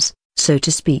crimes, so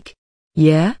to speak.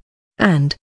 "Yeah?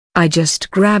 And I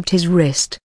just grabbed his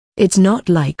wrist. It's not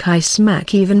like I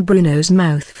smack." Even Bruno's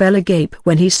mouth fell agape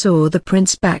when he saw the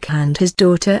prince backhand his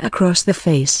daughter across the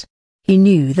face. He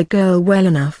knew the girl well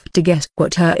enough to guess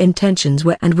what her intentions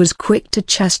were and was quick to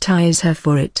chastise her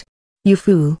for it. "You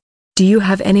fool. Do you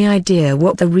have any idea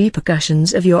what the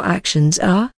repercussions of your actions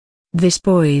are? This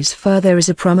boy's father is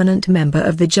a prominent member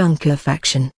of the Junker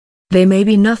faction. They may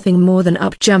be nothing more than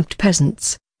up-jumped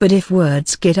peasants, but if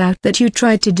words get out that you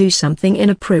tried to do something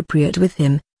inappropriate with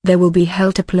him, there will be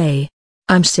hell to play.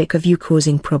 I'm sick of you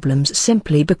causing problems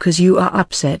simply because you are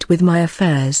upset with my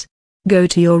affairs. Go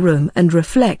to your room and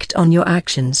reflect on your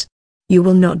actions. You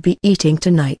will not be eating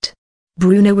tonight."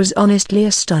 Bruno was honestly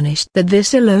astonished that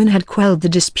this alone had quelled the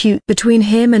dispute between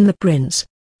him and the prince.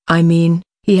 I mean,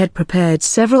 he had prepared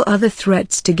several other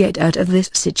threats to get out of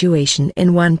this situation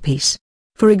in one piece.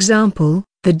 For example,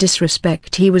 the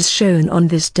disrespect he was shown on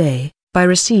this day, by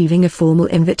receiving a formal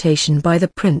invitation by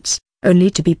the prince, only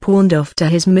to be pawned off to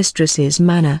his mistress's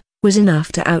manor, was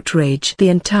enough to outrage the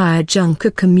entire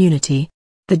Junker community.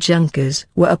 The Junkers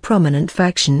were a prominent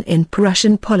faction in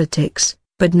Prussian politics,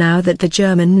 but now that the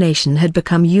German nation had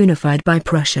become unified by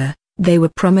Prussia, they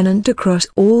were prominent across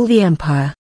all the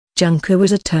empire. Junker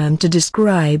was a term to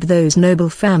describe those noble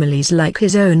families like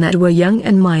his own that were young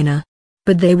and minor.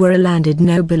 But they were a landed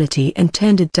nobility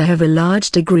intended to have a large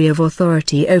degree of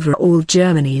authority over all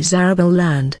Germany's arable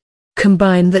land.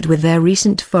 Combine that with their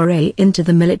recent foray into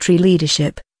the military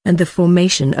leadership, and the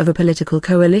formation of a political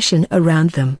coalition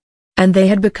around them, and they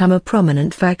had become a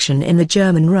prominent faction in the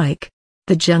German Reich.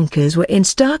 The Junkers were in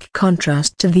stark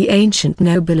contrast to the ancient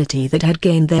nobility that had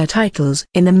gained their titles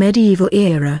in the medieval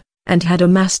era, and had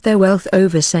amassed their wealth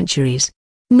over centuries.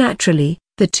 Naturally,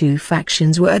 the two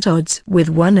factions were at odds with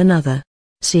one another.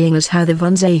 Seeing as how the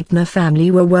von Zehntner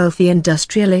family were wealthy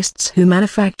industrialists who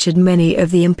manufactured many of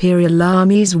the Imperial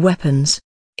Army's weapons,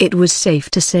 it was safe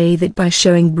to say that by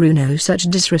showing Bruno such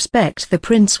disrespect the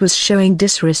prince was showing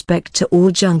disrespect to all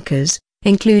Junkers,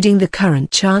 including the current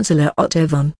Chancellor Otto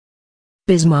von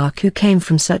Bismarck, who came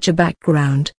from such a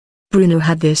background. Bruno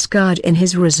had this guard in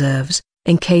his reserves,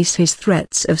 in case his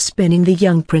threats of spinning the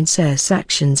young princess'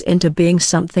 actions into being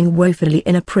something woefully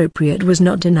inappropriate was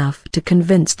not enough to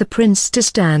convince the prince to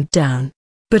stand down.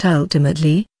 But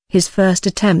ultimately, his first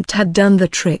attempt had done the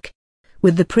trick,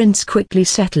 with the prince quickly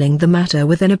settling the matter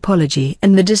with an apology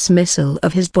and the dismissal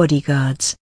of his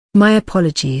bodyguards. "My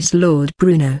apologies, Lord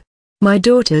Bruno. My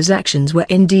daughter's actions were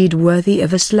indeed worthy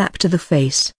of a slap to the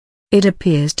face. It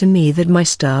appears to me that my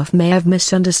staff may have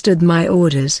misunderstood my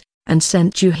orders, and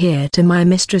sent you here to my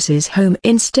mistress's home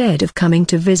instead of coming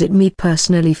to visit me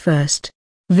personally first.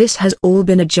 This has all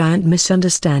been a giant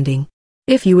misunderstanding.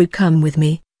 If you would come with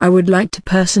me, I would like to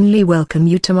personally welcome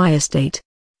you to my estate."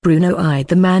 Bruno eyed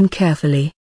the man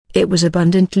carefully. It was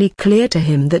abundantly clear to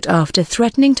him that after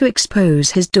threatening to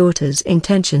expose his daughter's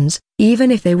intentions,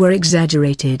 even if they were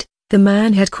exaggerated, the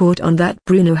man had caught on that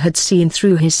Bruno had seen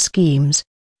through his schemes,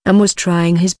 and was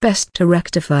trying his best to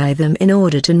rectify them in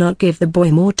order to not give the boy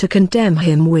more to condemn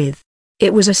him with.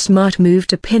 It was a smart move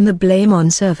to pin the blame on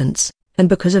servants, and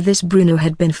because of this Bruno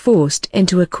had been forced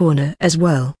into a corner as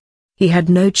well. He had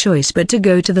no choice but to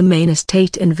go to the main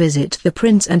estate and visit the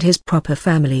prince and his proper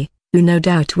family, who no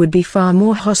doubt would be far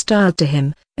more hostile to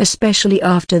him, especially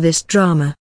after this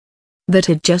drama that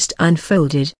had just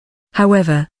unfolded.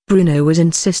 However, Bruno was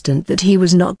insistent that he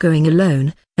was not going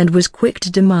alone, and was quick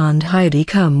to demand Heidi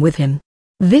come with him.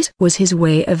 This was his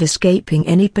way of escaping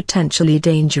any potentially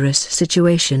dangerous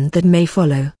situation that may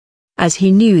follow, as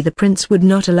he knew the prince would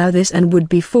not allow this and would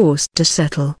be forced to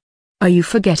settle. "Are you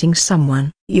forgetting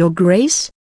someone, Your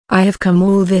Grace? I have come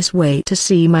all this way to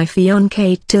see my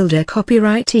fiancée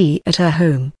copyrightee at her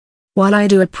home. While I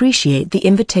do appreciate the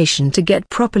invitation to get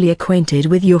properly acquainted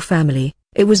with your family,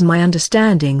 it was my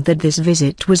understanding that this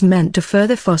visit was meant to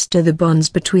further foster the bonds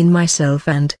between myself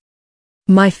and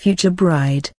my future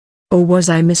bride. Or was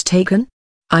I mistaken?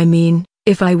 I mean,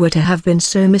 if I were to have been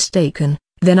so mistaken,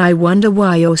 then I wonder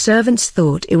why your servants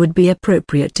thought it would be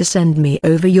appropriate to send me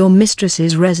over your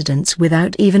mistress's residence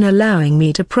without even allowing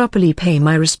me to properly pay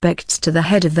my respects to the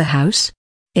head of the house."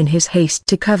 In his haste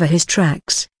to cover his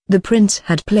tracks, the prince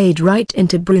had played right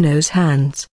into Bruno's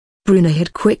hands. Bruno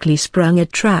had quickly sprung a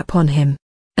trap on him,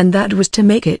 and that was to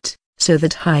make it so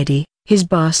that Heidi, his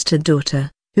bastard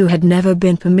daughter, who had never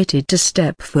been permitted to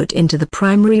step foot into the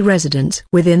primary residence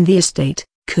within the estate,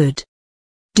 could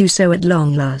do so at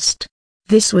long last.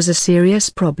 This was a serious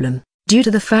problem, due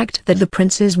to the fact that the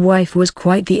prince's wife was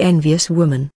quite the envious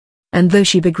woman. And though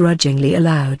she begrudgingly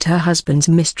allowed her husband's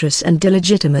mistress and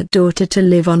illegitimate daughter to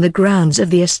live on the grounds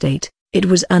of the estate, it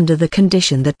was under the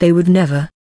condition that they would never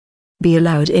be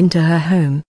allowed into her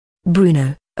home.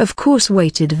 Bruno, of course,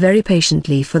 waited very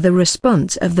patiently for the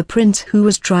response of the prince, who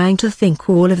was trying to think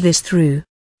all of this through,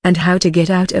 and how to get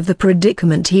out of the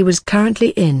predicament he was currently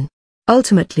in.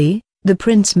 Ultimately, the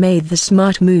prince made the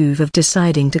smart move of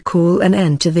deciding to call an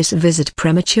end to this visit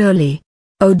prematurely.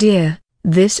 "Oh dear,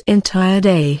 this entire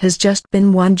day has just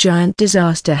been one giant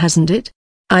disaster, hasn't it?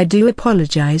 I do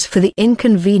apologize for the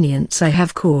inconvenience I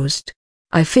have caused.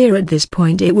 I fear at this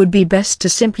point it would be best to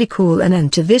simply call an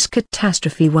end to this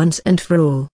catastrophe once and for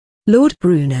all. Lord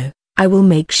Bruno, I will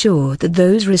make sure that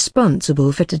those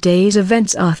responsible for today's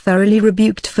events are thoroughly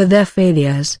rebuked for their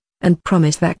failures, and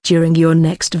promise that during your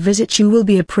next visit you will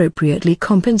be appropriately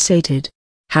compensated.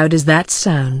 How does that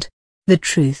sound?" The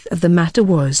truth of the matter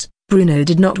was, Bruno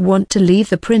did not want to leave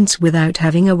the prince without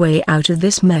having a way out of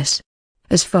this mess.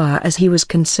 As far as he was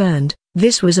concerned,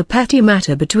 this was a petty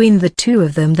matter between the two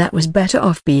of them that was better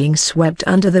off being swept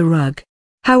under the rug.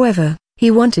 However,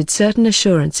 he wanted certain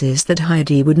assurances that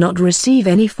Heidi would not receive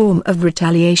any form of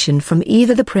retaliation from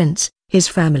either the prince, his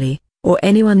family, or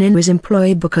anyone in his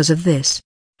employ because of this.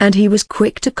 And he was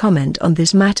quick to comment on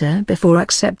this matter before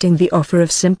accepting the offer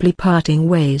of simply parting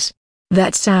ways.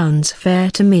 "That sounds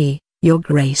fair to me, Your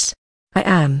Grace. I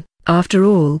am, after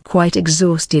all, quite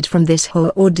exhausted from this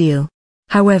whole ordeal.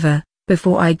 However,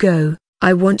 before I go,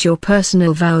 I want your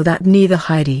personal vow that neither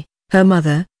Heidi, her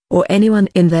mother, or anyone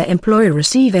in their employ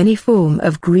receive any form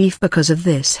of grief because of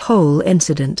this whole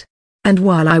incident. And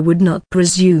while I would not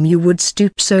presume you would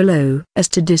stoop so low as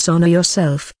to dishonor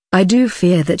yourself, I do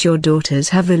fear that your daughters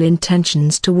have ill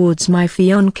intentions towards my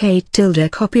fiancée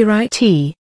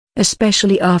copyrightee,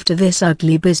 especially after this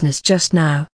ugly business just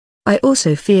now. I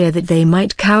also fear that they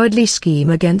might cowardly scheme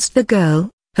against the girl,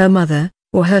 her mother,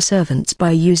 or her servants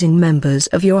by using members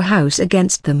of your house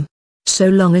against them. So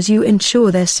long as you ensure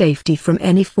their safety from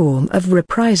any form of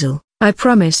reprisal, I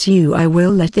promise you I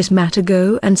will let this matter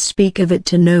go and speak of it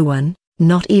to no one,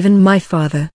 not even my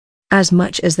father." As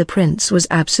much as the prince was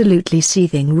absolutely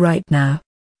seething right now,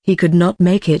 he could not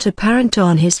make it apparent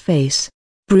on his face.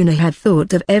 Bruno had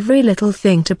thought of every little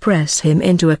thing to press him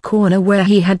into a corner where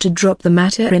he had to drop the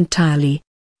matter entirely.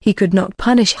 He could not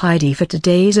punish Heidi for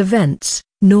today's events,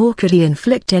 nor could he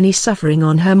inflict any suffering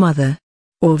on her mother,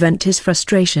 or vent his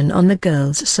frustration on the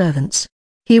girl's servants.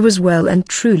 He was well and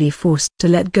truly forced to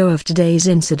let go of today's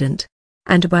incident,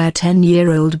 and by a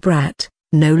 10-year-old brat,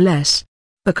 no less.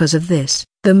 Because of this,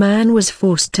 the man was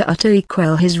forced to utterly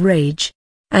quell his rage,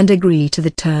 and agree to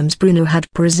the terms Bruno had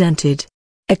presented,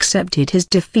 accepted his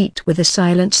defeat with a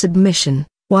silent submission,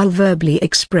 while verbally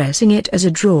expressing it as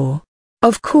a draw.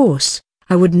 Of course,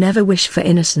 I would never wish for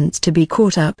innocents to be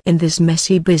caught up in this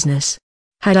messy business.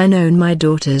 Had I known my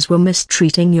daughters were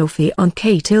mistreating your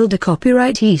fiancé tilde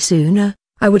copyright sooner,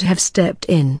 I would have stepped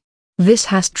in. This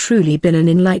has truly been an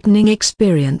enlightening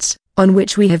experience, on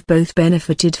which we have both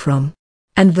benefited from.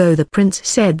 And though the prince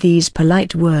said these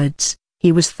polite words,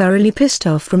 he was thoroughly pissed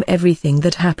off from everything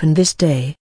that happened this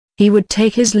day. He would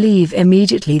take his leave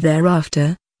immediately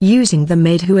thereafter, using the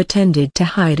maid who attended to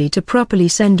Heidi to properly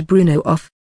send Bruno off.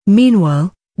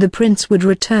 Meanwhile, the prince would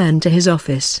return to his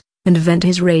office, and vent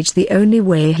his rage the only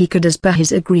way he could as per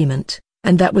his agreement,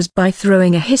 and that was by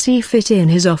throwing a hissy fit in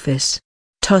his office,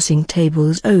 tossing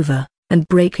tables over, and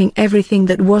breaking everything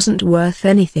that wasn't worth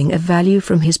anything of value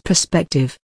from his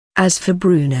perspective. As for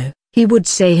Bruno, he would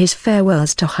say his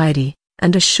farewells to Heidi,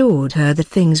 and assured her that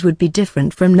things would be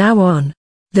different from now on.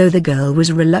 Though the girl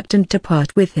was reluctant to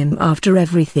part with him after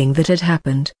everything that had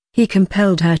happened, he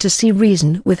compelled her to see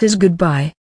reason with his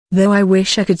goodbye. Though I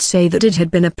wish I could say that it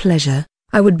had been a pleasure,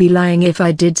 I would be lying if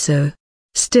I did so.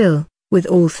 Still, with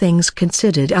all things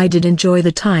considered, I did enjoy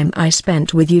the time I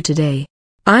spent with you today.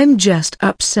 I'm just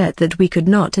upset that we could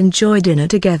not enjoy dinner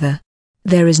together.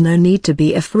 There is no need to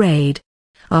be afraid.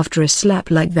 After a slap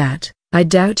like that, I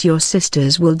doubt your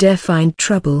sisters will dare find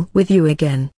trouble with you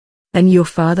again. And your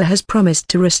father has promised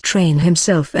to restrain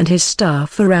himself and his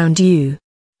staff around you.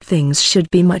 Things should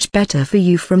be much better for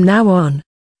you from now on.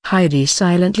 Heidi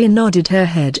silently nodded her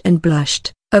head and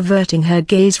blushed, averting her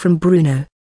gaze from Bruno.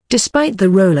 Despite the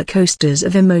roller coasters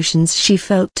of emotions she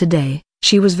felt today,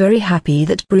 she was very happy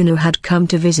that Bruno had come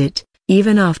to visit,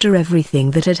 even after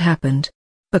everything that had happened.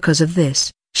 Because of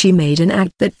this, she made an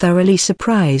act that thoroughly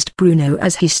surprised Bruno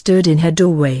as he stood in her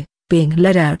doorway, being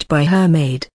led out by her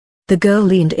maid. The girl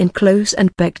leaned in close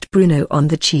and pecked Bruno on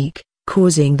the cheek,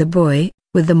 causing the boy,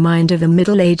 with the mind of a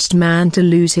middle-aged man, to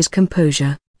lose his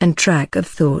composure and track of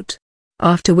thought.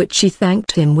 After which she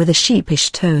thanked him with a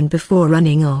sheepish tone before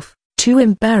running off, too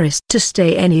embarrassed to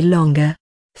stay any longer.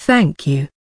 "Thank you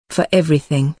for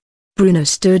everything." Bruno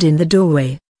stood in the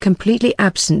doorway, completely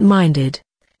absent-minded,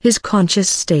 his conscious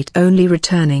state only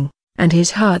returning, and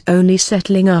his heart only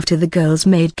settling after the girl's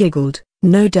maid giggled,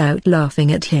 no doubt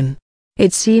laughing at him.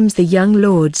 It seems the young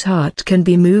lord's heart can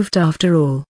be moved after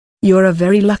all. You're a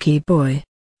very lucky boy.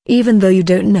 Even though you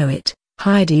don't know it,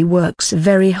 Heidi works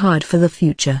very hard for the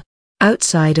future.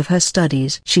 Outside of her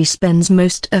studies, she spends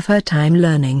most of her time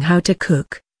learning how to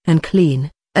cook, and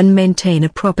clean, and maintain a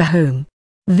proper home.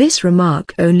 This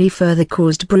remark only further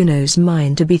caused Bruno's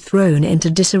mind to be thrown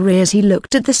into disarray as he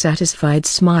looked at the satisfied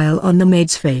smile on the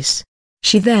maid's face.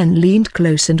 She then leaned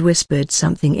close and whispered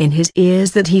something in his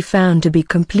ears that he found to be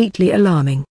completely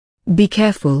alarming. "Be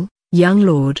careful, young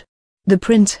lord. The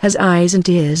prince has eyes and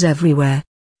ears everywhere.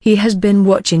 He has been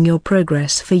watching your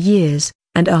progress for years,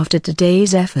 and after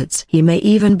today's efforts he may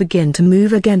even begin to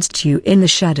move against you in the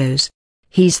shadows.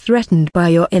 He's threatened by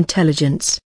your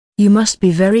intelligence. You must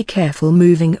be very careful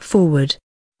moving forward."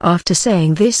 After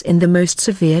saying this in the most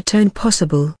severe tone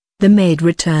possible, the maid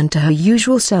returned to her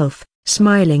usual self,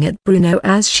 smiling at Bruno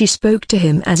as she spoke to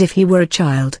him as if he were a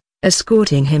child,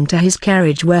 escorting him to his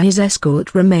carriage where his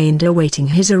escort remained awaiting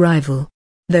his arrival.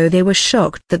 Though they were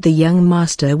shocked that the young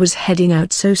master was heading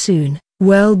out so soon,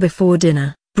 well before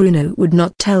dinner, Bruno would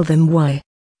not tell them why.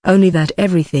 Only that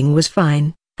everything was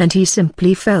fine, and he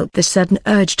simply felt the sudden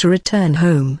urge to return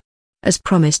home. As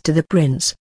promised to the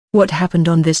prince, what happened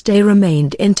on this day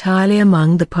remained entirely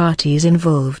among the parties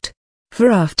involved.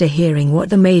 For after hearing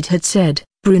what the maid had said,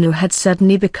 Bruno had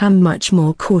suddenly become much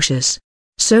more cautious.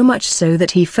 So much so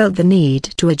that he felt the need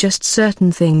to adjust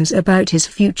certain things about his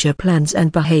future plans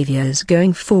and behaviors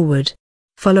going forward.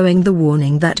 Following the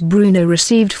warning that Bruno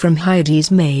received from Heidi's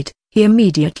maid, he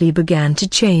immediately began to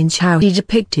change how he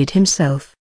depicted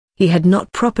himself. He had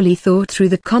not properly thought through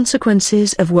the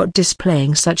consequences of what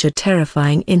displaying such a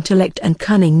terrifying intellect and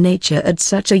cunning nature at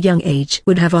such a young age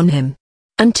would have on him.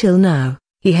 Until now,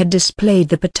 he had displayed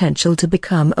the potential to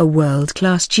become a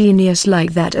world-class genius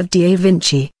like that of Da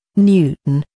Vinci,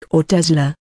 Newton, or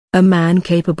Tesla, a man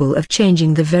capable of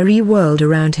changing the very world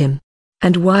around him.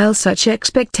 And while such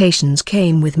expectations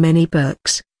came with many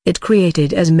perks, It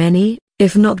created as many,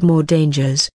 if not more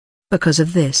dangers. Because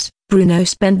of this, Bruno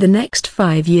spent the next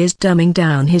 5 years dumbing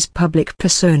down his public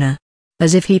persona.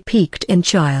 As if he peaked in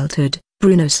childhood,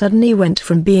 Bruno suddenly went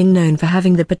from being known for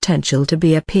having the potential to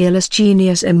be a peerless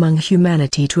genius among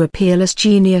humanity to a peerless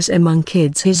genius among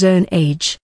kids his own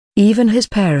age. Even his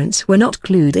parents were not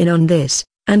clued in on this,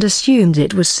 and assumed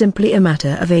it was simply a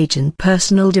matter of age and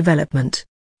personal development.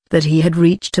 That he had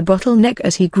reached a bottleneck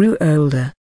as he grew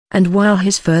older. And while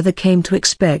his father came to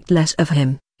expect less of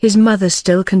him, his mother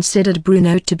still considered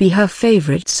Bruno to be her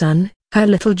favorite son, her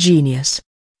little genius.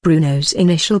 Bruno's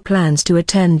initial plans to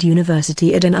attend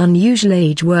university at an unusual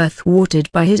age were thwarted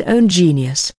by his own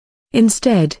genius.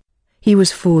 Instead, he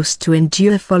was forced to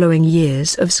endure following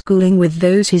years of schooling with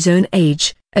those his own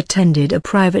age, attended a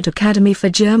private academy for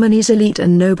Germany's elite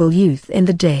and noble youth in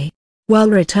the day, while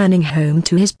returning home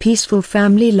to his peaceful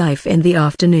family life in the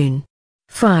afternoon.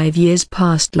 5 years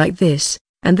passed like this,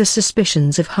 and the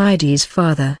suspicions of Heidi's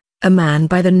father, a man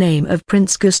by the name of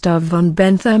Prince Gustav von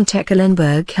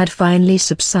Bentham-Tecklenburg, had finally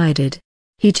subsided.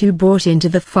 He too bought into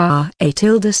the far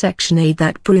section aid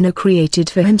that Bruno created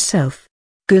for himself.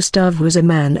 Gustav was a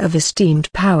man of esteemed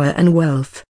power and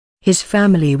wealth. His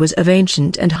family was of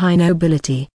ancient and high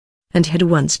nobility, and had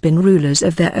once been rulers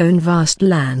of their own vast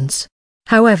lands.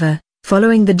 However,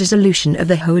 following the dissolution of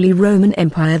the Holy Roman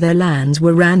Empire, their lands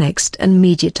were annexed and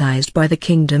mediatized by the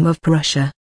Kingdom of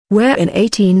Prussia, where in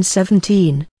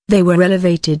 1817, they were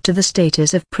elevated to the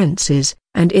status of princes,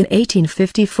 and in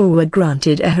 1854 were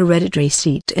granted a hereditary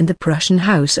seat in the Prussian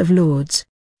House of Lords.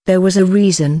 There was a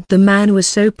reason the man was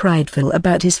so prideful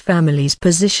about his family's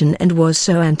position and was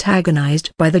so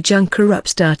antagonized by the junker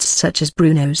upstarts such as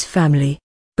Bruno's family.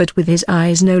 But with his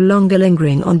eyes no longer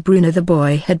lingering on Bruno, the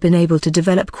boy had been able to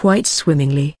develop quite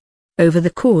swimmingly. Over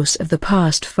the course of the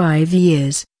past 5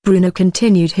 years, Bruno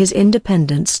continued his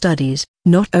independent studies,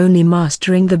 not only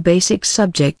mastering the basic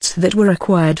subjects that were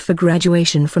required for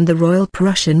graduation from the Royal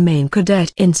Prussian Main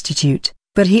Cadet Institute,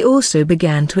 but he also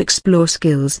began to explore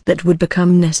skills that would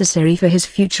become necessary for his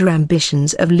future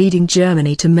ambitions of leading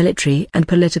Germany to military and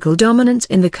political dominance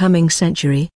in the coming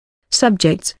century.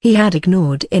 Subjects he had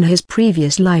ignored in his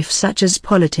previous life such as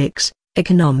politics,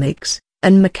 economics,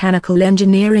 and mechanical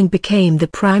engineering became the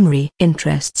primary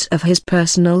interests of his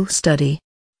personal study.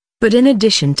 But in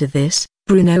addition to this,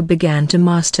 Bruno began to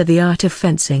master the art of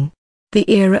fencing. The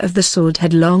era of the sword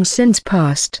had long since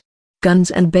passed.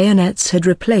 Guns and bayonets had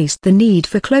replaced the need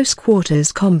for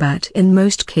close-quarters combat in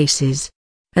most cases.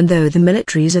 And though the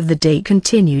militaries of the day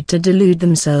continued to delude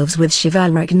themselves with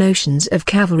chivalric notions of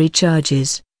cavalry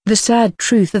charges, the sad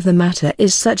truth of the matter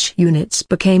is such units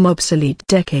became obsolete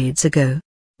decades ago.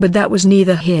 But that was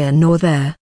neither here nor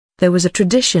there. There was a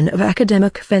tradition of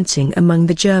academic fencing among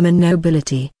the German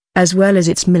nobility, as well as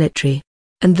its military.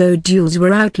 And though duels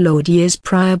were outlawed years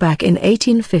prior back in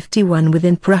 1851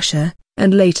 within Prussia,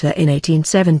 and later in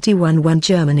 1871 when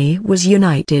Germany was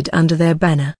united under their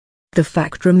banner, the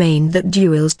fact remained that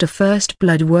duels to first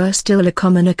blood were still a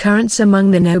common occurrence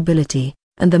among the nobility,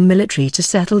 and the military to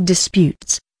settle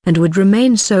disputes, and would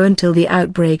remain so until the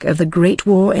outbreak of the Great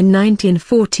War in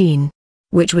 1914,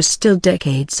 which was still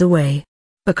decades away.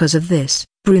 Because of this,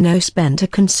 Bruno spent a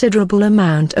considerable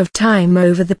amount of time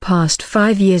over the past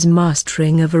 5 years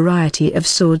mastering a variety of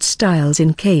sword styles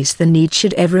in case the need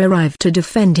should ever arrive to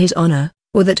defend his honor,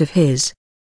 or that of his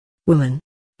woman.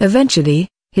 Eventually,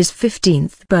 his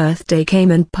 15th birthday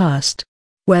came and passed,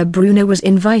 where Bruno was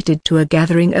invited to a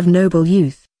gathering of noble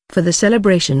youth, for the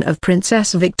celebration of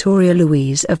Princess Victoria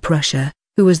Louise of Prussia,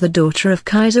 who was the daughter of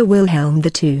Kaiser Wilhelm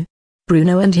II.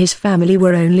 Bruno and his family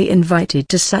were only invited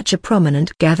to such a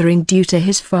prominent gathering due to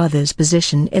his father's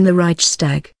position in the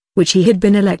Reichstag, which he had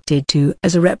been elected to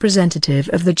as a representative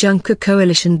of the Junker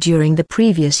coalition during the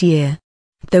previous year.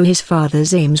 Though his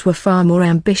father's aims were far more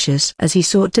ambitious as he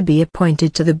sought to be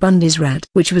appointed to the Bundesrat,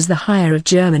 which was the higher of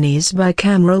Germany's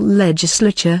bicameral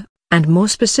legislature, and more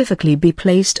specifically be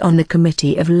placed on the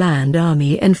Committee of Land,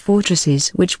 Army and Fortresses,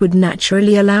 which would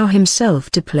naturally allow himself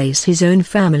to place his own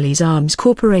family's arms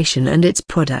corporation and its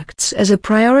products as a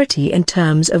priority in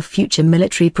terms of future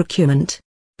military procurement.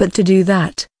 But to do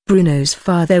that, Bruno's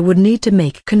father would need to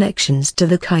make connections to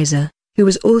the Kaiser, who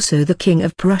was also the King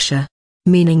of Prussia,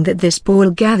 meaning that this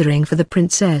ball gathering for the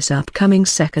princess' upcoming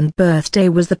 2nd birthday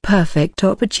was the perfect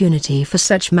opportunity for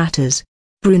such matters.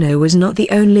 Bruno was not the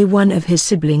only one of his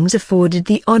siblings afforded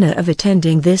the honor of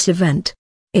attending this event.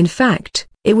 In fact,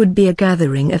 it would be a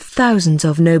gathering of thousands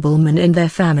of noblemen and their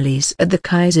families at the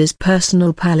Kaiser's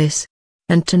personal palace.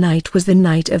 And tonight was the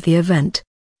night of the event.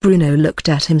 Bruno looked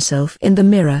at himself in the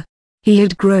mirror. He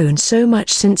had grown so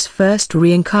much since first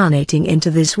reincarnating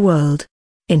into this world.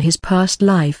 In his past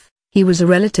life, he was a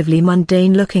relatively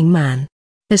mundane-looking man.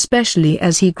 Especially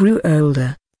as he grew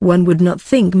older, one would not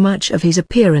think much of his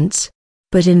appearance.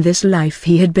 But in this life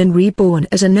he had been reborn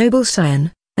as a noble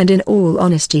scion, and in all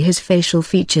honesty his facial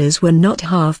features were not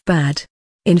half bad.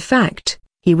 In fact,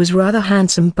 he was rather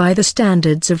handsome by the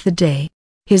standards of the day.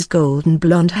 His golden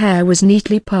blonde hair was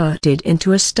neatly parted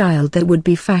into a style that would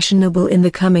be fashionable in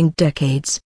the coming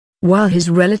decades, while his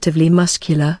relatively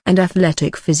muscular and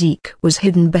athletic physique was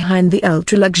hidden behind the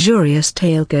ultra-luxurious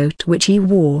tailcoat which he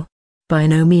wore. By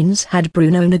no means had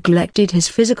Bruno neglected his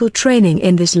physical training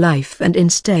in this life and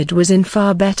instead was in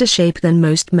far better shape than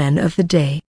most men of the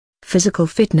day. Physical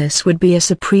fitness would be a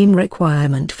supreme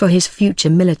requirement for his future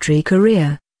military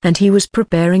career, and he was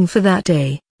preparing for that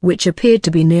day, which appeared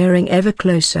to be nearing ever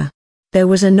closer. There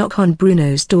was a knock on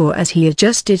Bruno's door as he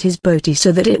adjusted his bootie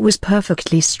so that it was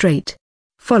perfectly straight,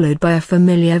 followed by a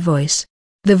familiar voice.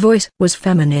 The voice was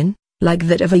feminine, like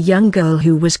that of a young girl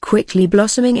who was quickly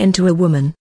blossoming into a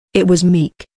woman. It was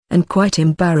meek, and quite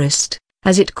embarrassed,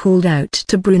 as it called out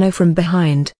to Bruno from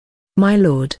behind. "My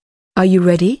lord, are you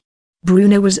ready?"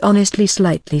 Bruno was honestly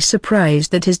slightly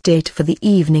surprised that his date for the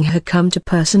evening had come to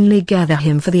personally gather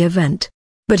him for the event.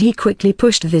 But he quickly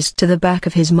pushed this to the back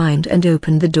of his mind and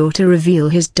opened the door to reveal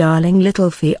his darling little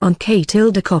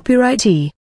fiancé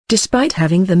copyright. Despite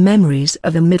having the memories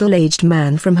of a middle-aged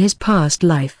man from his past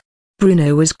life,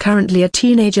 Bruno was currently a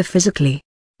teenager physically.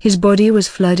 His body was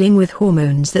flooding with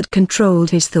hormones that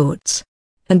controlled his thoughts.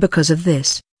 And because of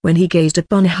this, when he gazed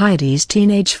upon Heidi's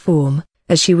teenage form,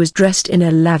 as she was dressed in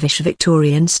a lavish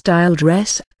Victorian-style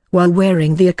dress, while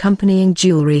wearing the accompanying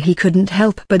jewelry, he couldn't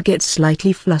help but get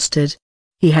slightly flustered.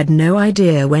 He had no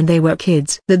idea when they were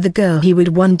kids that the girl he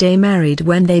would one day marry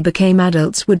when they became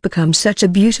adults would become such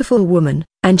a beautiful woman,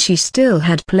 and she still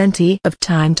had plenty of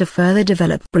time to further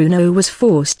develop. Bruno was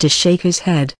forced to shake his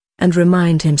head and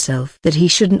remind himself that he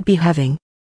shouldn't be having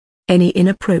any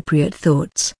inappropriate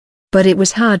thoughts. But it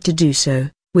was hard to do so,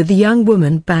 with the young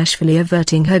woman bashfully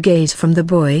averting her gaze from the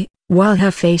boy, while her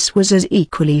face was as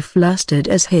equally flustered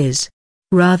as his.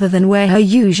 Rather than wear her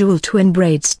usual twin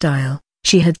braid style,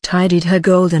 she had tidied her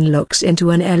golden locks into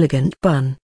an elegant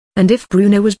bun. And if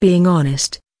Bruno was being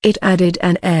honest, it added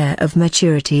an air of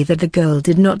maturity that the girl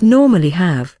did not normally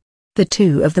have. The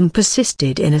two of them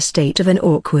persisted in a state of an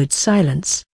awkward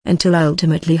silence, until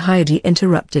ultimately Heidi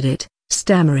interrupted it,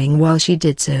 stammering while she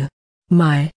did so.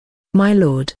 My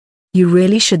lord, you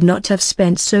really should not have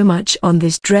spent so much on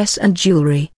this dress and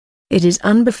jewelry. It is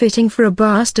unbefitting for a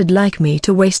bastard like me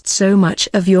to waste so much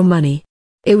of your money."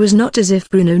 It was not as if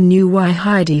Bruno knew why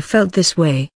Heidi felt this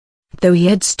way, though he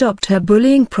had stopped her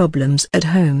bullying problems at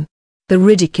home. The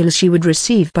ridicule she would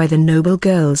receive by the noble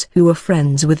girls who were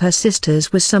friends with her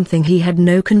sisters was something he had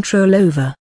no control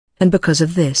over. And because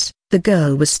of this, the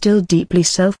girl was still deeply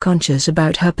self-conscious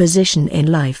about her position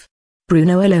in life.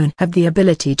 Bruno alone had the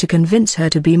ability to convince her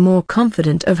to be more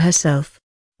confident of herself,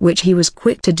 which he was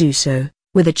quick to do so,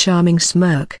 with a charming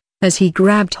smirk, as he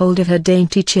grabbed hold of her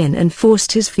dainty chin and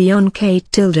forced his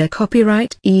fiancé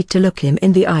copyright to look him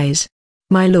in the eyes.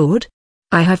 "My lord,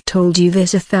 I have told you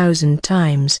this 1,000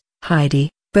 times, Heidi,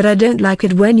 but I don't like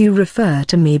it when you refer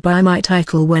to me by my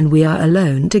title when we are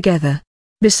alone together.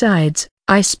 Besides,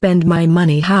 I spend my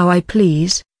money how I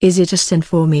please. Is it a sin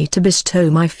for me to bestow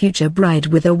my future bride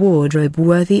with a wardrobe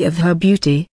worthy of her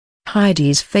beauty?"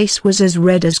 Heidi's face was as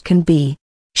red as can be.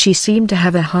 She seemed to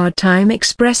have a hard time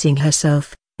expressing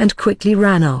herself, and quickly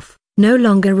ran off, no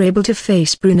longer able to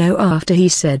face Bruno after he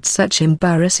said such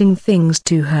embarrassing things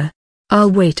to her.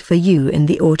 "I'll wait for you in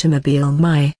the automobile,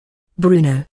 my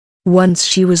Bruno." Once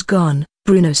she was gone,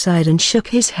 Bruno sighed and shook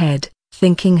his head,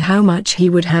 thinking how much he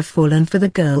would have fallen for the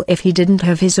girl if he didn't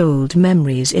have his old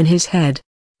memories in his head.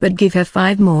 But give her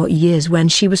 5 more years when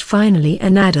she was finally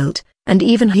an adult, and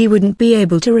even he wouldn't be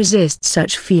able to resist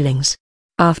such feelings.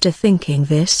 After thinking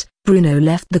this, Bruno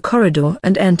left the corridor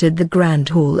and entered the grand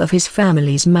hall of his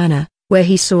family's manor, where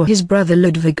he saw his brother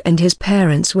Ludwig and his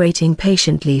parents waiting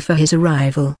patiently for his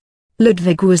arrival.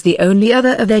 Ludwig was the only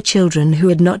other of their children who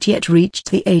had not yet reached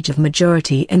the age of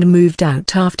majority and moved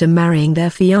out after marrying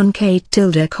their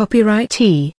fiancé copyright.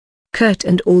 Kurt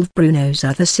and all Bruno's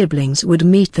other siblings would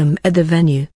meet them at the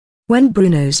venue. When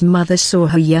Bruno's mother saw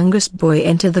her youngest boy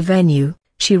enter the venue,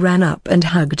 she ran up and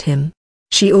hugged him.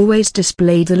 She always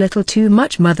displayed a little too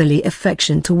much motherly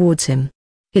affection towards him.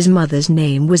 His mother's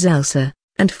name was Elsa,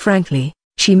 and frankly,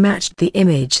 she matched the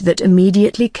image that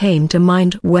immediately came to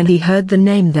mind when he heard the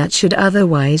name that should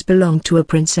otherwise belong to a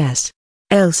princess.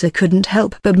 Elsa couldn't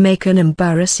help but make an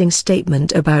embarrassing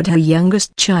statement about her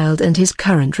youngest child and his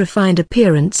current refined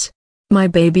appearance. "My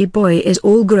baby boy is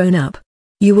all grown up.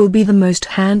 You will be the most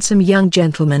handsome young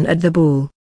gentleman at the ball."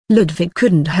 Ludwig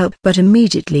couldn't help but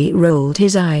immediately rolled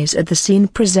his eyes at the scene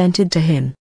presented to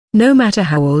him. No matter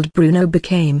how old Bruno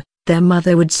became, their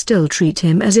mother would still treat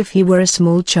him as if he were a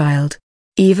small child.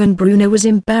 Even Bruno was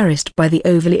embarrassed by the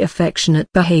overly affectionate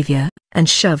behavior, and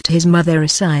shoved his mother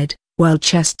aside, while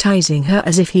chastising her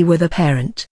as if he were the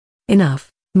parent. "Enough,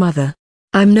 mother.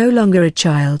 I'm no longer a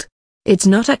child. It's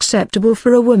not acceptable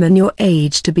for a woman your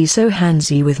age to be so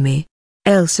handsy with me."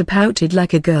 Elsa pouted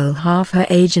like a girl half her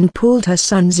age and pulled her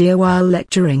son's ear while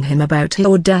lecturing him about his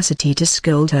audacity to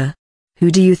scold her.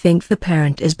 "Who do you think the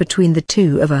parent is between the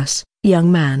two of us,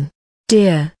 young man?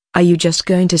 Dear, are you just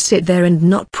going to sit there and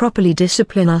not properly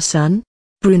discipline our son?"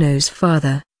 Bruno's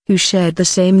father, who shared the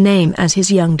same name as his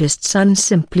youngest son,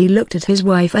 simply looked at his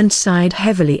wife and sighed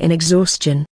heavily in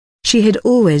exhaustion. She had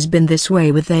always been this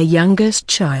way with their youngest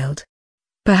child.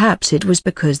 Perhaps it was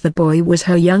because the boy was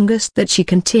her youngest that she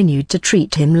continued to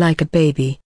treat him like a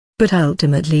baby. But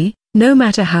ultimately, no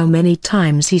matter how many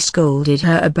times he scolded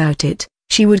her about it,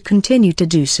 she would continue to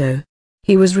do so.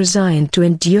 He was resigned to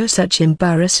endure such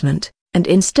embarrassment, and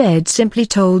instead simply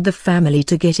told the family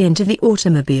to get into the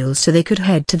automobile so they could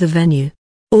head to the venue.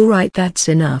 "All right, that's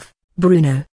enough,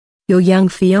 Bruno. Your young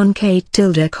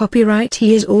fiancé copyright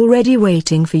he is already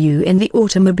waiting for you in the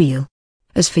automobile.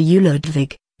 As for you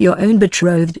Ludwig, your own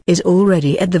betrothed is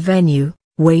already at the venue,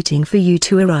 waiting for you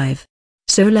to arrive.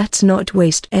 So let's not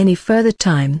waste any further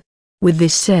time." With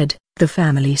this said, the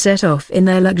family set off in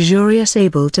their luxurious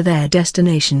able to their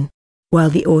destination.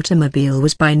 While the automobile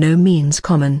was by no means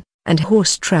common, and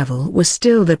horse travel was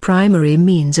still the primary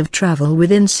means of travel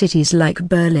within cities like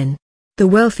Berlin, the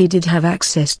wealthy did have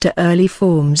access to early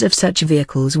forms of such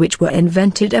vehicles which were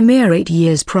invented a mere 8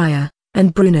 years prior,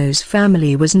 and Bruno's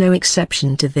family was no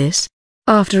exception to this.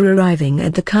 After arriving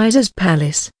at the Kaiser's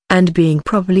palace, and being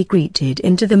properly greeted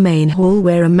into the main hall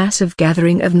where a massive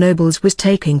gathering of nobles was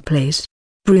taking place,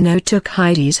 Bruno took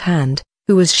Heidi's hand,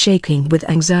 who was shaking with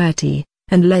anxiety,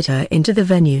 and led her into the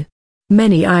venue.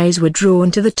 Many eyes were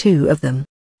drawn to the two of them,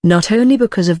 not only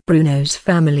because of Bruno's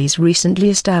family's recently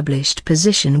established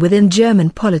position within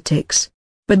German politics,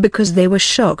 but because they were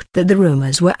shocked that the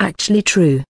rumors were actually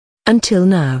true. Until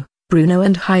now, Bruno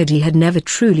and Heidi had never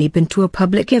truly been to a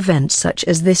public event such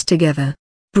as this together.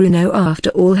 Bruno after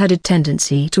all had a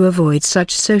tendency to avoid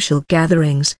such social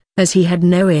gatherings, as he had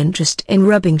no interest in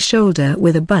rubbing shoulder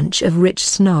with a bunch of rich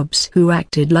snobs who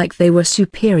acted like they were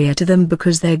superior to them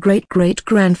because their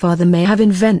great-great-grandfather may have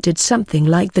invented something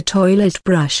like the toilet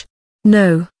brush.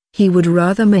 No, he would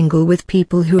rather mingle with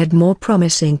people who had more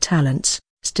promising talents.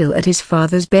 Still, at his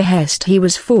father's behest he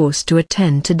was forced to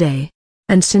attend today.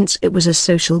 And since it was a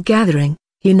social gathering,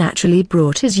 he naturally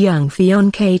brought his young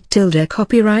fiancée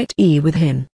copyright with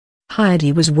him.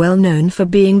 Heidi was well known for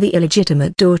being the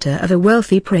illegitimate daughter of a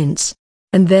wealthy prince,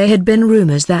 and there had been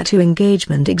rumors that an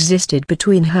engagement existed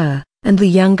between her and the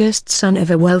youngest son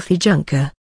of a wealthy junker.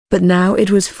 But now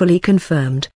it was fully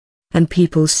confirmed, and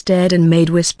people stared and made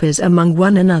whispers among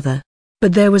one another.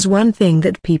 But there was one thing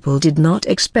that people did not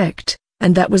expect,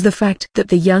 and that was the fact that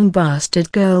the young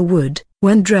bastard girl would,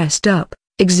 when dressed up,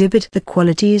 exhibit the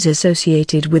qualities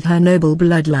associated with her noble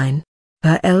bloodline.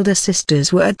 Her elder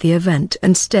sisters were at the event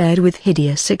and stared with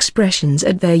hideous expressions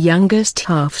at their youngest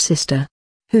half-sister,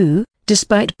 who,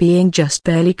 despite being just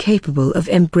barely capable of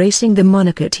embracing the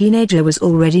monarch teenager, was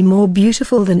already more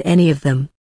beautiful than any of them.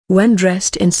 When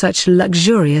dressed in such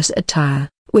luxurious attire,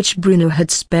 which Bruno had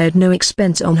spared no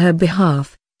expense on her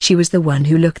behalf, she was the one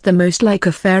who looked the most like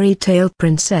a fairy tale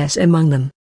princess among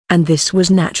them. And this was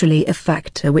naturally a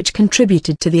factor which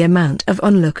contributed to the amount of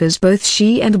onlookers both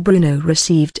she and Bruno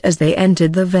received as they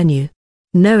entered the venue.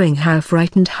 Knowing how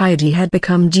frightened Heidi had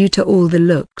become due to all the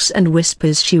looks and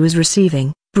whispers she was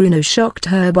receiving, Bruno shocked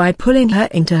her by pulling her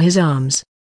into his arms,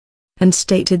 and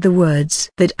stated the words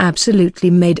that absolutely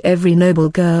made every noble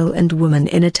girl and woman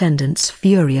in attendance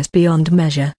furious beyond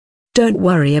measure. "Don't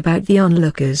worry about the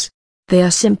onlookers. They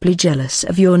are simply jealous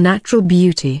of your natural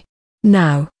beauty.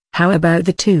 Now, how about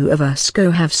the two of us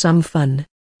go have some fun?"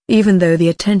 Even though the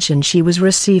attention she was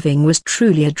receiving was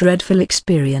truly a dreadful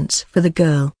experience for the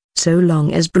girl, so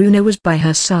long as Bruno was by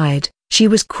her side, she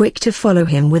was quick to follow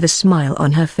him with a smile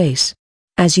on her face.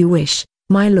 "As you wish,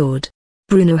 my lord."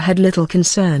 Bruno had little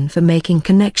concern for making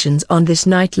connections on this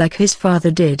night like his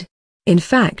father did. In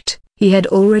fact, he had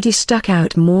already stuck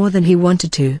out more than he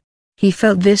wanted to. He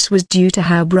felt this was due to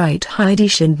how bright Heidi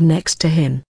shined next to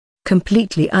him.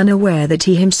 Completely unaware that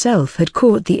he himself had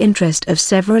caught the interest of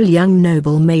several young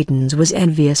noble maidens, was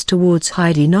envious towards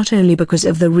Heidi not only because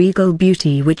of the regal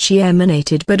beauty which she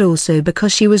emanated but also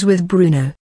because she was with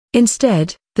Bruno.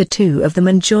 Instead, the two of them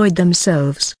enjoyed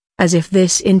themselves, as if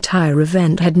this entire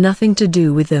event had nothing to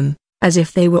do with them, as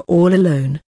if they were all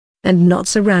alone, and not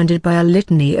surrounded by a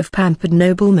litany of pampered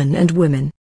noblemen and women.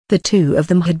 The two of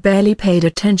them had barely paid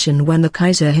attention when the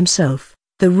Kaiser himself,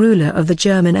 the ruler of the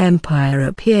German Empire,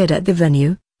 appeared at the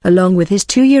venue, along with his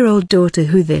 2-year-old daughter,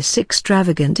 who this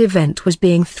extravagant event was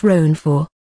being thrown for.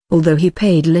 Although he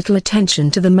paid little attention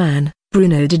to the man,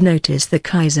 Bruno did notice the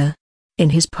Kaiser.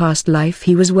 In his past life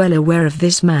he was well aware of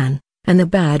this man, and the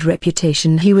bad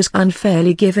reputation he was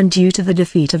unfairly given due to the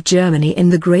defeat of Germany in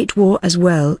the Great War, as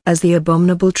well as the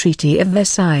abominable Treaty of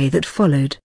Versailles that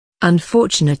followed.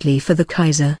 Unfortunately for the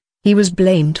Kaiser, he was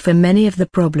blamed for many of the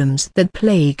problems that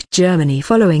plagued Germany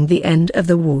following the end of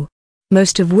the war,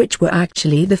 most of which were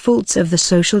actually the faults of the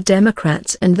Social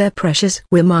Democrats and their precious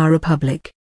Weimar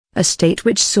Republic, a state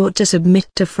which sought to submit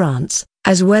to France,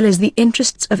 as well as the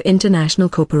interests of international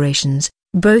corporations,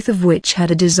 both of which had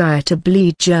a desire to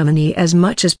bleed Germany as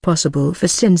much as possible for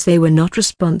sins they were not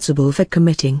responsible for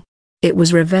committing. It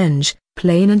was revenge,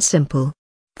 plain and simple,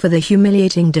 for the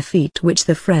humiliating defeat which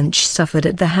the French suffered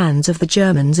at the hands of the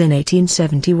Germans in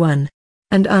 1871.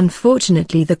 And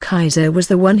unfortunately the Kaiser was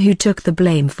the one who took the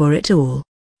blame for it all.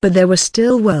 But there were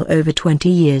still well over 20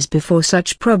 years before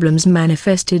such problems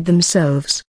manifested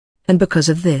themselves. And because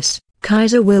of this,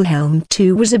 Kaiser Wilhelm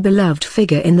II was a beloved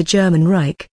figure in the German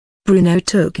Reich. Bruno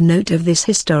took note of this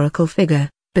historical figure,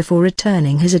 before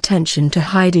returning his attention to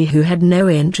Heidi, who had no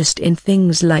interest in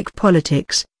things like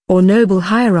politics, or noble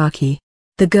hierarchy.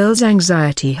 The girl's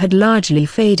anxiety had largely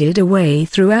faded away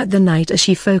throughout the night as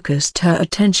she focused her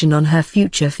attention on her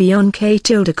future fiancé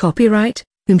Tilda Copyright,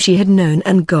 whom she had known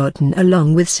and gotten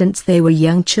along with since they were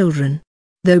young children.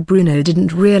 Though Bruno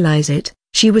didn't realize it,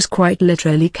 she was quite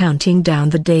literally counting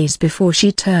down the days before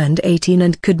she turned 18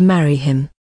 and could marry him,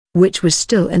 which was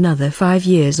still another 5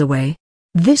 years away.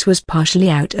 This was partially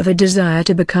out of a desire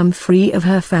to become free of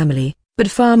her family,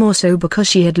 but far more so because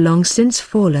she had long since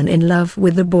fallen in love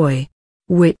with the boy,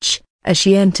 which, as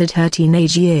she entered her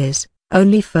teenage years,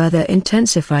 only further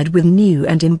intensified with new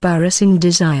and embarrassing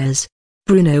desires.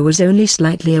 Bruno was only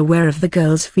slightly aware of the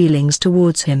girl's feelings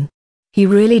towards him. He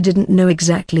really didn't know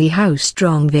exactly how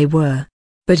strong they were,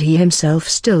 but he himself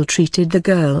still treated the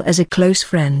girl as a close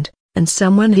friend, and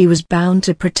someone he was bound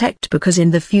to protect because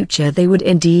in the future they would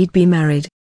indeed be married.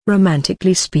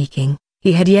 Romantically speaking,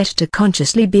 he had yet to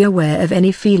consciously be aware of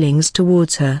any feelings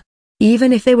towards her,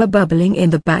 even if they were bubbling in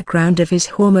the background of his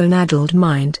hormone-addled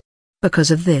mind.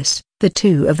 Because of this, the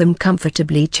two of them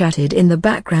comfortably chatted in the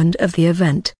background of the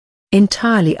event,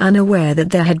 entirely unaware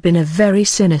that there had been a very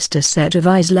sinister set of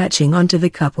eyes latching onto the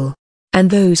couple. And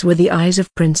those were the eyes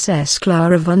of Princess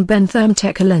Clara von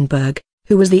Bentham-Tecklenburg,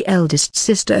 who was the eldest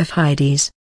sister of Heidi's.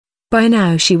 By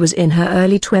now she was in her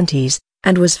early 20s,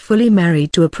 and was fully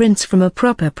married to a prince from a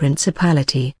proper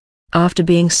principality. After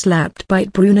being slapped by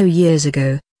Bruno years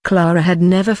ago, Clara had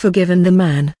never forgiven the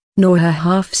man, nor her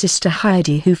half-sister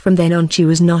Heidi, who from then on she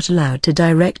was not allowed to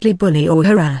directly bully or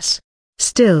harass.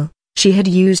 Still, she had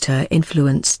used her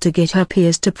influence to get her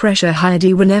peers to pressure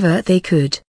Heidi whenever they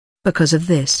could. Because of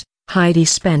this, Heidi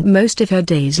spent most of her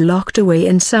days locked away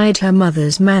inside her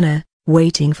mother's manor,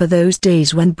 waiting for those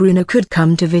days when Bruno could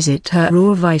come to visit her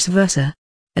or vice versa.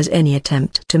 As any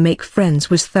attempt to make friends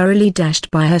was thoroughly dashed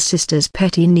by her sister's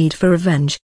petty need for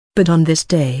revenge. But on this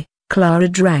day, Clara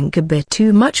drank a bit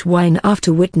too much wine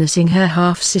after witnessing her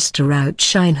half-sister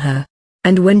outshine her.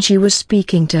 And when she was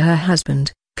speaking to her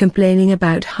husband, complaining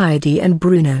about Heidi and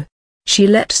Bruno, she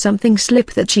let something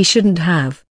slip that she shouldn't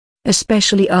have.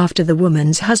 Especially after the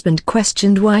woman's husband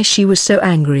questioned why she was so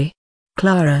angry.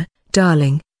 "Clara,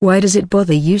 darling, why does it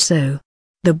bother you so?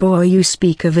 The boy you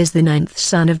speak of is the 9th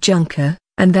son of Junker,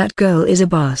 and that girl is a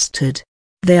bastard.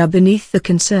 They are beneath the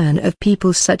concern of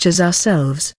people such as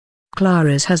ourselves."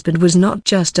 Clara's husband was not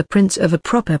just a prince of a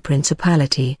proper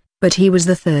principality, but he was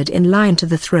the third in line to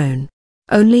the throne.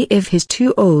 Only if his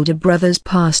 2 older brothers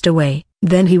passed away,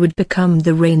 then he would become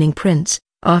the reigning prince,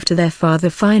 after their father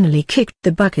finally kicked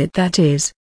the bucket, that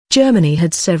is. Germany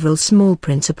had several small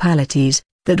principalities,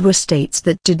 that were states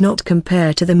that did not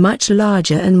compare to the much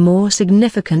larger and more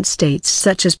significant states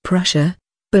such as Prussia,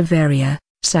 Bavaria,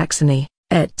 Saxony,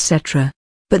 etc.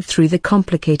 But through the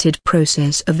complicated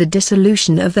process of the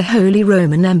dissolution of the Holy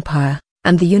Roman Empire,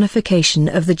 and the unification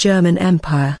of the German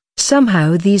Empire,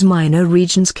 somehow these minor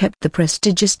regions kept the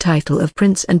prestigious title of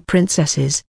prince and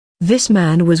princesses. This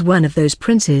man was one of those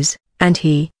princes, and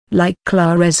he, like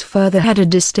Clara's father, had a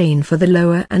disdain for the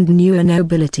lower and newer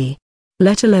nobility,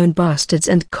 let alone bastards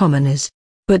and commoners.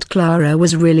 But Clara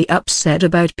was really upset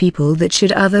about people that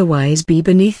should otherwise be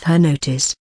beneath her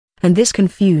notice. And this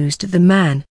confused the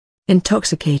man.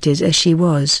 Intoxicated as she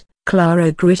was,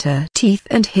 Clara grit her teeth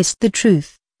and hissed the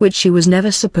truth, which she was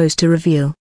never supposed to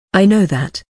reveal. "I know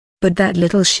that. But that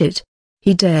little shit.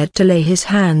 He dared to lay his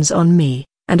hands on me,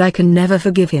 and I can never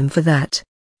forgive him for that."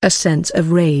 A sense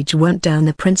of rage went down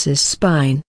the prince's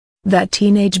spine. That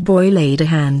teenage boy laid a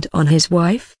hand on his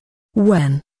wife?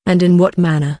 When, and in what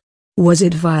manner? Was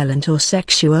it violent or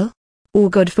sexual? Or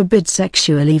God forbid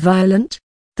sexually violent?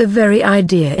 The very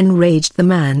idea enraged the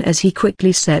man as he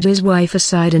quickly set his wife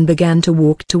aside and began to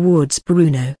walk towards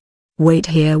Bruno. "Wait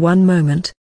here one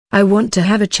moment. I want to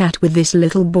have a chat with this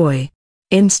little boy."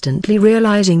 Instantly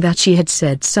realizing that she had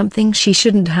said something she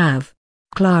shouldn't have,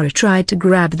 Clara tried to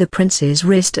grab the prince's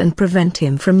wrist and prevent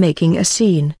him from making a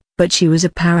scene, but she was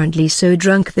apparently so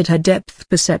drunk that her depth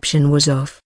perception was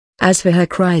off. As for her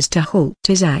cries to halt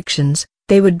his actions,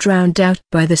 they were drowned out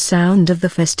by the sound of the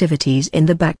festivities in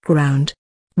the background.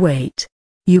 "Wait.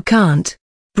 You can't."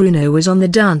 Bruno was on the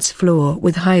dance floor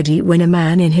with Heidi when a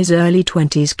man in his early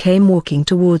 20s came walking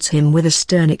towards him with a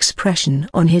stern expression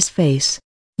on his face.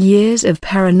 Years of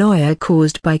paranoia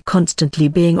caused by constantly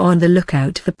being on the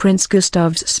lookout for Prince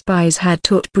Gustav's spies had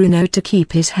taught Bruno to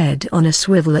keep his head on a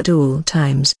swivel at all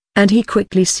times, and he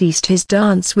quickly ceased his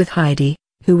dance with Heidi,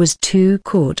 who was too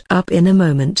caught up in a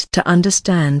moment to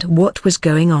understand what was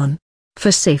going on.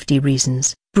 For safety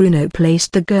reasons, Bruno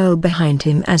placed the girl behind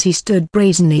him as he stood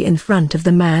brazenly in front of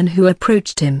the man who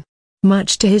approached him.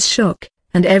 Much to his shock,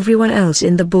 and everyone else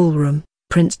in the ballroom,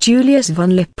 Prince Julius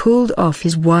von Lipp pulled off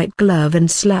his white glove and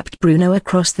slapped Bruno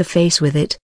across the face with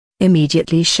it,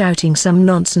 immediately shouting some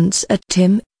nonsense at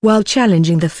him, while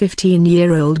challenging the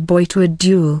 15-year-old boy to a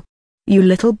duel. "You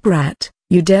little brat,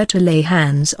 you dare to lay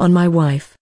hands on my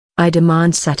wife. I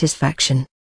demand satisfaction.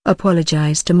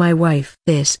 Apologize to my wife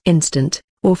this instant,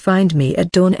 or find me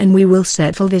at dawn and we will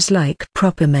settle this like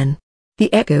proper men."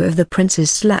 The echo of the prince's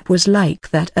slap was like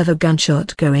that of a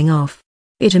gunshot going off.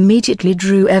 It immediately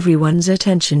drew everyone's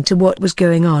attention to what was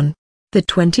going on. The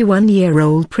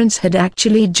 21-year-old prince had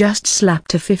actually just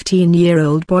slapped a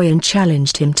 15-year-old boy and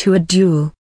challenged him to a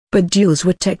duel. But duels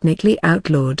were technically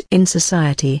outlawed in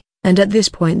society, and at this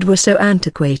point were so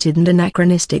antiquated and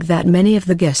anachronistic that many of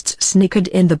the guests snickered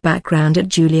in the background at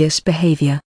Julius'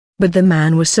 behavior. But the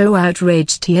man was so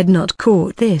outraged he had not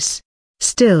caught this.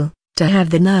 Still, to have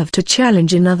the nerve to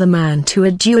challenge another man to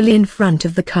a duel in front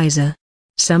of the Kaiser.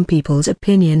 Some people's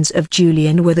opinions of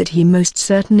Julian were that he most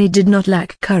certainly did not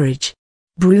lack courage.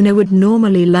 Bruno would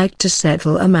normally like to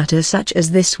settle a matter such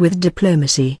as this with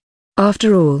diplomacy.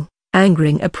 After all,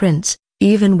 angering a prince,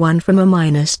 even one from a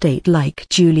minor state like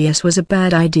Julius, was a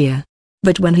bad idea.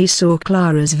 But when he saw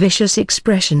Clara's vicious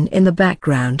expression in the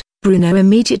background, Bruno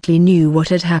immediately knew what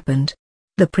had happened.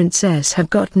 The princess had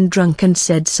gotten drunk and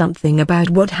said something about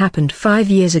what happened 5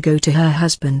 years ago to her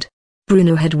husband.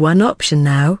 Bruno had one option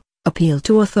now: appeal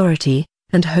to authority,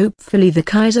 and hopefully the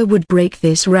Kaiser would break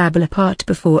this rabble apart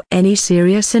before any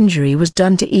serious injury was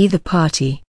done to either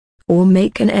party. Or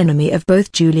make an enemy of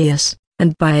both Julius,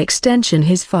 and by extension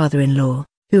his father-in-law,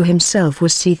 who himself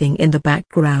was seething in the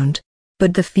background.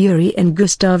 But the fury in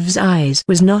Gustav's eyes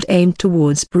was not aimed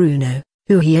towards Bruno,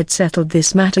 who he had settled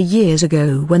this matter years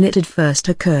ago when it had first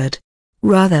occurred.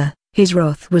 Rather, his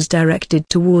wrath was directed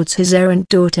towards his errant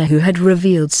daughter, who had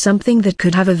revealed something that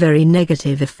could have a very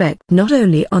negative effect not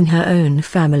only on her own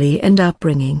family and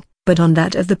upbringing, but on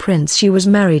that of the prince she was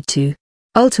married to.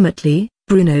 Ultimately,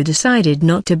 Bruno decided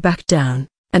not to back down,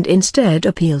 and instead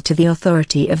appealed to the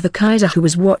authority of the Kaiser, who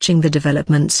was watching the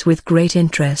developments with great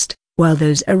interest, while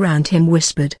those around him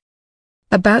whispered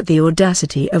about the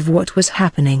audacity of what was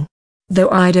happening. "Though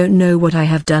I don't know what I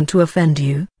have done to offend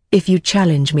you, if you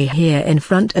challenge me here in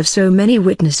front of so many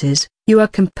witnesses, you are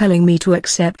compelling me to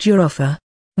accept your offer.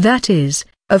 That is,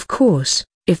 of course,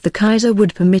 if the Kaiser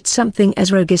would permit something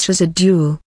as roguish as a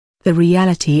duel." The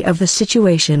reality of the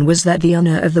situation was that the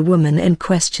honor of the woman in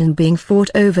question being fought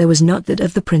over was not that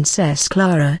of the Princess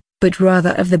Clara, but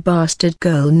rather of the bastard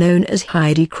girl known as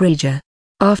Heidi Krieger.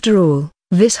 After all,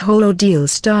 this whole ordeal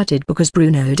started because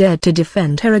Bruno dared to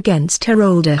defend her against her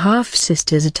older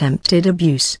half-sister's attempted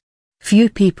abuse. Few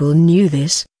people knew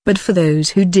this, but for those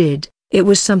who did, it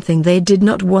was something they did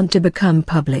not want to become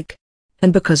public.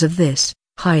 And because of this,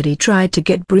 Heidi tried to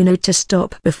get Bruno to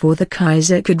stop before the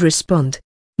Kaiser could respond.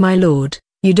 "My lord,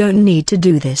 you don't need to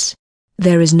do this.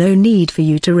 There is no need for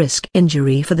you to risk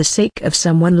injury for the sake of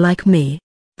someone like me."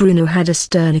 Bruno had a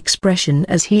stern expression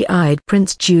as he eyed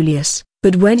Prince Julius,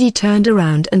 but when he turned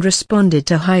around and responded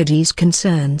to Heidi's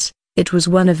concerns, it was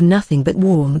one of nothing but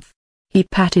warmth. He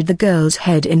patted the girl's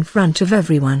head in front of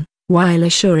everyone, while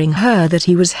assuring her that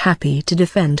he was happy to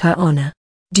defend her honor.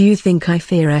 Do you think I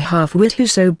fear a half-wit who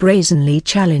so brazenly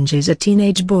challenges a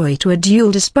teenage boy to a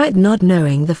duel despite not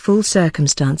knowing the full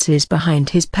circumstances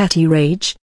behind his petty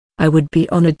rage? I would be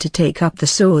honored to take up the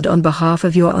sword on behalf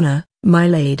of your honor, my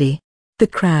lady. The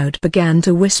crowd began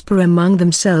to whisper among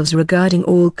themselves regarding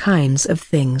all kinds of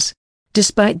things.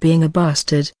 Despite being a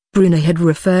bastard, Bruno had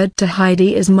referred to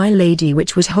Heidi as my lady,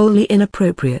 which was wholly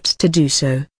inappropriate to do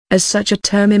so, as such a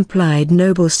term implied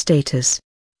noble status.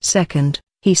 Second,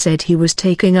 he said he was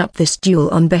taking up this duel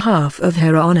on behalf of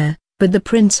her honor, but the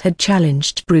prince had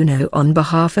challenged Bruno on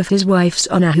behalf of his wife's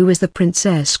honor, who was the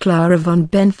Princess Clara von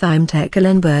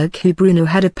Bentheim-Tecklenburg, who Bruno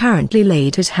had apparently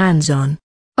laid his hands on.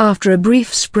 After a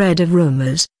brief spread of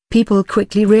rumors, people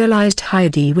quickly realized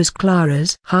Heidi was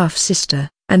Clara's half-sister,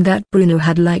 and that Bruno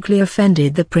had likely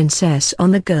offended the princess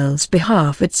on the girl's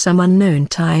behalf at some unknown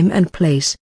time and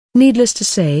place. Needless to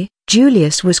say,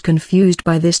 Julius was confused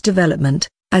by this development,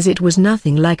 as it was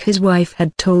nothing like his wife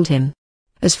had told him.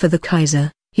 As for the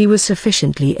Kaiser, he was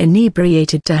sufficiently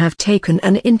inebriated to have taken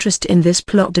an interest in this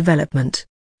plot development.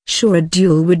 Sure, a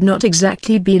duel would not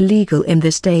exactly be legal in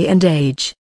this day and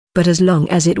age. But as long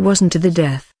as it wasn't to the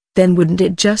death, then wouldn't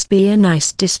it just be a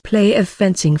nice display of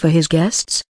fencing for his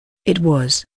guests? It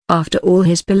was, after all,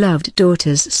 his beloved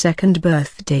daughter's second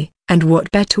birthday, and what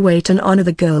better way to honor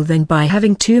the girl than by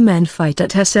having two men fight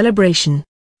at her celebration?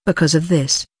 Because of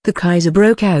this, the Kaiser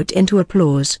broke out into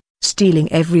applause,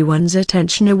 stealing everyone's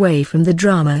attention away from the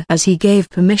drama as he gave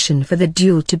permission for the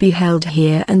duel to be held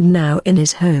here and now in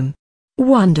his home.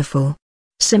 Wonderful.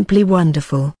 Simply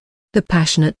wonderful. The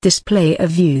passionate display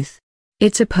of youth.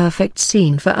 It's a perfect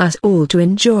scene for us all to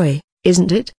enjoy,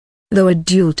 isn't it? Though a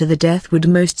duel to the death would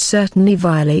most certainly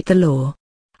violate the law.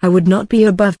 I would not be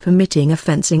above permitting a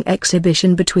fencing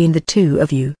exhibition between the two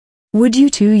of you. Would you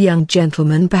two young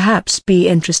gentlemen perhaps be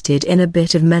interested in a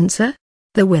bit of Mensa?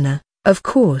 The winner, of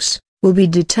course, will be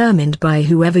determined by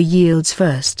whoever yields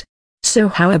first. So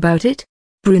how about it?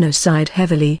 Bruno sighed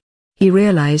heavily. He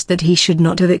realized that he should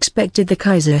not have expected the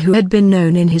Kaiser, who had been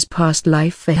known in his past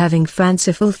life for having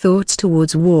fanciful thoughts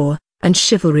towards war and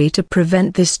chivalry, to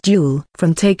prevent this duel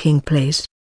from taking place.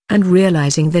 And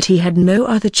realizing that he had no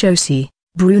other choice,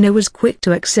 Bruno was quick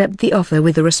to accept the offer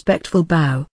with a respectful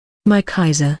bow. My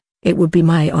Kaiser, it would be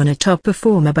my honor to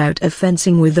perform a bout of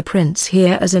fencing with the prince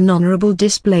here as an honorable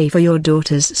display for your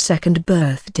daughter's second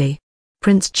birthday.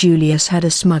 Prince Julius had a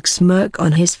smug smirk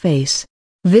on his face.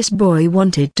 This boy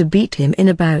wanted to beat him in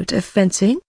a bout of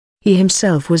fencing? He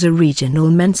himself was a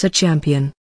regional Mensa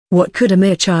champion. What could a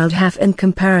mere child have in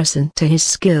comparison to his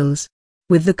skills?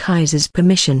 With the Kaiser's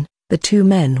permission, the two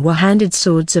men were handed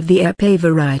swords of the épée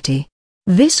variety.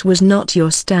 This was not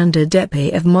your standard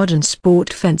épée of modern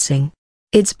sport fencing.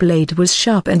 Its blade was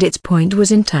sharp and its point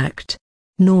was intact.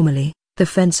 Normally, the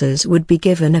fencers would be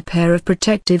given a pair of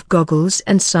protective goggles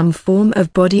and some form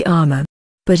of body armor.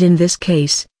 But in this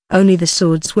case, only the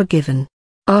swords were given.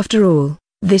 After all,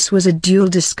 this was a duel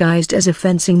disguised as a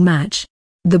fencing match.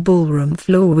 The ballroom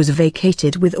floor was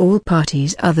vacated with all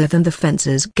parties other than the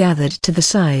fencers gathered to the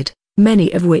side,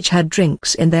 many of which had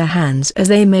drinks in their hands as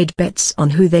they made bets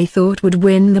on who they thought would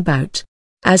win the bout.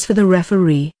 As for the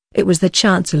referee, it was the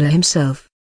Chancellor himself.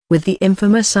 With the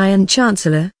infamous Iron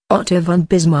Chancellor, Otto von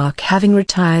Bismarck, having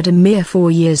retired a mere 4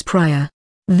 years prior.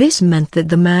 This meant that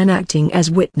the man acting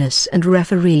as witness and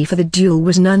referee for the duel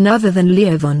was none other than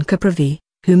Leo von Capravi,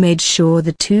 who made sure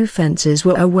the two fencers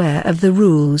were aware of the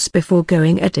rules before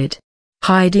going at it.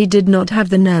 Heidi did not have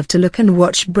the nerve to look and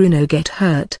watch Bruno get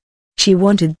hurt. She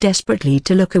wanted desperately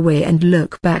to look away and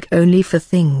look back, only for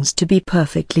things to be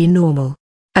perfectly normal.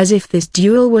 As if this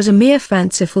duel was a mere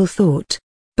fanciful thought.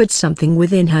 But something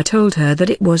within her told her that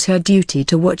it was her duty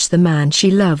to watch the man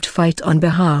she loved fight on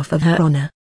behalf of her honor.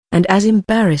 And as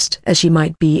embarrassed as she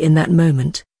might be in that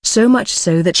moment, so much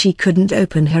so that she couldn't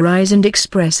open her eyes and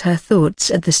express her thoughts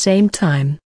at the same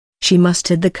time, she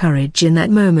mustered the courage in that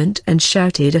moment and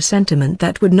shouted a sentiment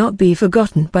that would not be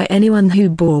forgotten by anyone who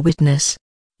bore witness.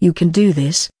 You can do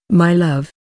this, my love.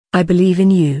 I believe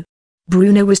in you.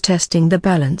 Bruno was testing the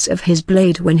balance of his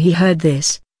blade when he heard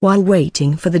this, while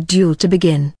waiting for the duel to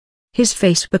begin. His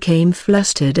face became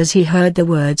flustered as he heard the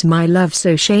words "my love"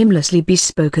 so shamelessly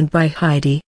bespoken by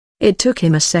Heidi. It took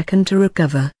him a second to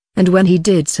recover, and when he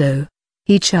did so,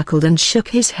 he chuckled and shook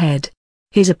his head.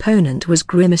 His opponent was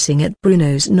grimacing at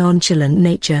Bruno's nonchalant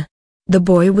nature. The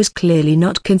boy was clearly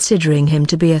not considering him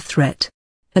to be a threat.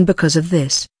 And because of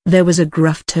this, there was a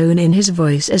gruff tone in his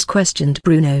voice as questioned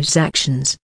Bruno's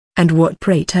actions. And what,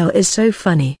 pray tell, is so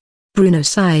funny? Bruno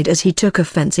sighed as he took a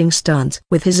fencing stance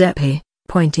with his épée,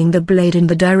 pointing the blade in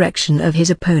the direction of his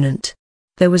opponent.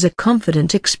 There was a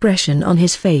confident expression on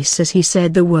his face as he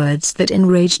said the words that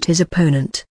enraged his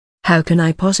opponent. "How can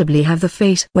I possibly have the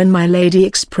face when my lady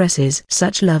expresses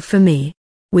such love for me?"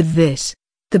 With this,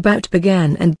 the bout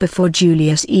began, and before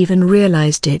Julius even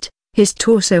realized it, his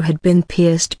torso had been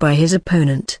pierced by his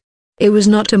opponent. It was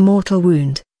not a mortal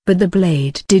wound, but the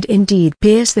blade did indeed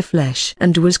pierce the flesh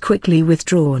and was quickly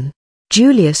withdrawn.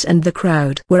 Julius and the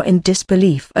crowd were in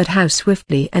disbelief at how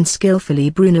swiftly and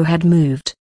skillfully Bruno had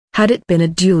moved. Had it been a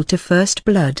duel to first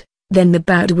blood, then the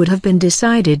bout would have been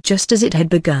decided just as it had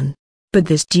begun. But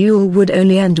this duel would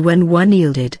only end when one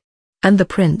yielded. And the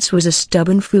prince was a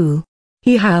stubborn fool.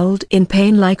 He howled in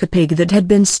pain like a pig that had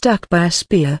been stuck by a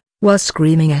spear, while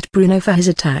screaming at Bruno for his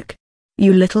attack.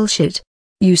 "You little shit!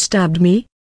 You stabbed me?"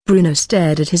 Bruno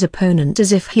stared at his opponent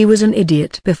as if he was an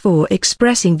idiot before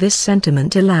expressing this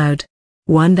sentiment aloud.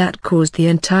 One that caused the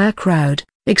entire crowd,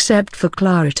 except for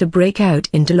Clara, to break out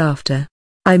into laughter.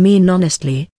 "I mean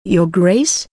honestly, Your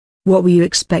Grace? What were you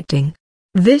expecting?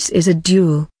 This is a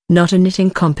duel, not a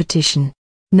knitting competition.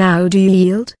 Now do you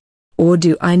yield? Or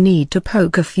do I need to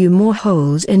poke a few more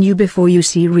holes in you before you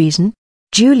see reason?"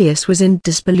 Julius was in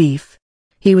disbelief.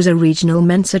 He was a regional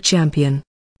Mensa champion.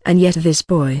 And yet this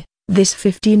boy, this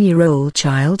 15-year-old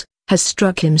child, has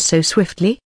struck him so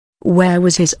swiftly? Where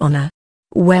was his honor?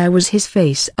 Where was his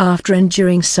face after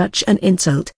enduring such an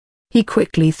insult? He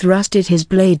quickly thrusted his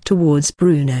blade towards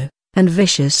Bruno, and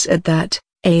vicious at that,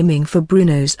 aiming for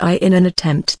Bruno's eye in an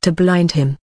attempt to blind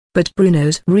him. But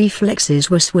Bruno's reflexes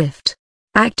were swift.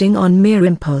 Acting on mere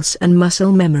impulse and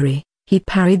muscle memory, he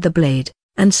parried the blade,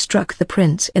 and struck the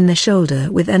prince in the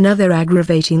shoulder with another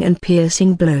aggravating and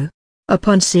piercing blow.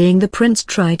 Upon seeing the prince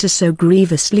try to so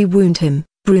grievously wound him,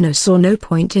 Bruno saw no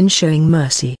point in showing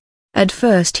mercy. At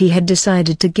first he had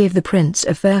decided to give the prince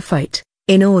a fair fight,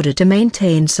 in order to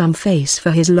maintain some face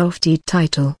for his lofty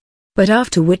title. But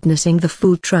after witnessing the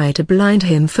fool try to blind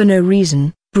him for no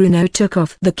reason, Bruno took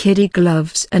off the kiddie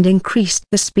gloves and increased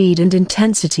the speed and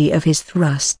intensity of his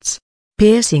thrusts,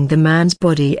 piercing the man's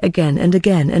body again and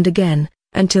again and again,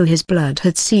 until his blood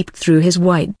had seeped through his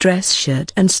white dress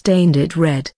shirt and stained it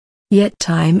red. Yet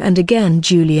time and again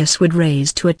Julius would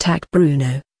raise to attack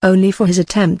Bruno, only for his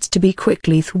attempts to be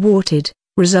quickly thwarted,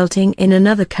 resulting in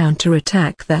another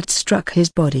counter-attack that struck his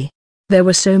body. There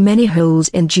were so many holes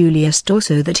in Julius'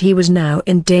 torso that he was now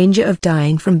in danger of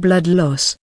dying from blood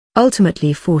loss,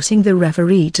 ultimately forcing the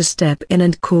referee to step in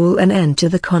and call an end to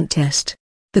the contest.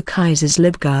 The Kaiser's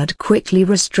Libguard quickly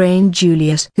restrained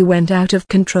Julius, who went out of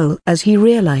control as he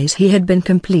realized he had been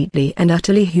completely and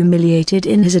utterly humiliated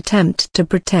in his attempt to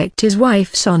protect his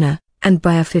wife's honor, and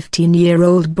by a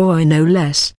 15-year-old boy no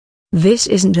less. "This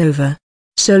isn't over.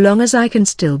 So long as I can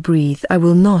still breathe I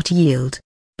will not yield."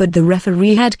 But the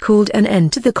referee had called an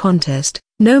end to the contest.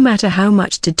 No matter how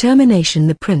much determination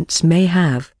the prince may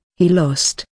have, he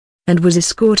lost, and was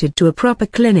escorted to a proper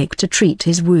clinic to treat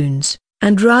his wounds,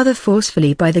 and rather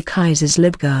forcefully by the Kaiser's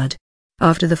Libguard.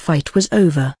 After the fight was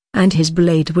over, and his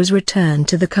blade was returned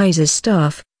to the Kaiser's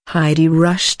staff, Heidi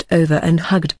rushed over and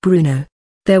hugged Bruno.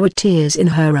 There were tears in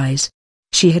her eyes.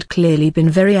 She had clearly been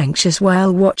very anxious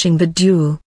while watching the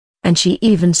duel, and she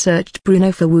even searched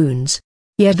Bruno for wounds.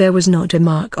 Yet there was not a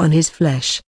mark on his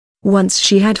flesh. Once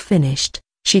she had finished,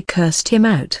 she cursed him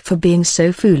out for being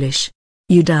so foolish.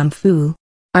 "You damn fool.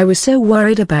 I was so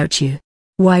worried about you.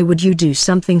 Why would you do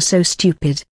something so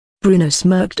stupid?" Bruno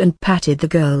smirked and patted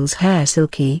the girl's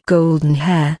silky golden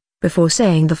hair, before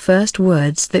saying the first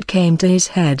words that came to his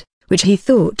head, which he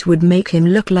thought would make him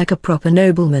look like a proper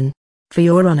nobleman. "For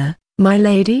your honor, my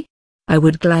lady? I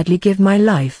would gladly give my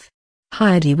life."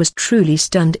 Heidi was truly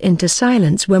stunned into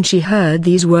silence when she heard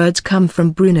these words come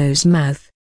from Bruno's mouth.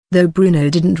 Though Bruno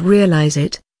didn't realize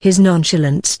it, his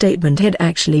nonchalant statement had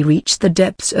actually reached the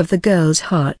depths of the girl's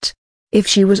heart. If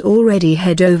she was already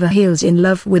head over heels in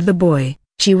love with the boy,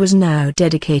 she was now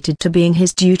dedicated to being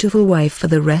his dutiful wife for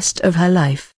the rest of her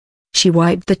life. She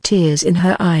wiped the tears in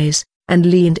her eyes, and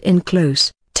leaned in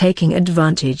close, taking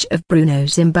advantage of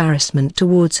Bruno's embarrassment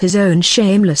towards his own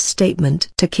shameless statement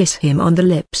to kiss him on the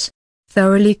lips,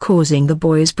 thoroughly causing the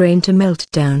boy's brain to melt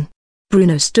down.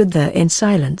 Bruno stood there in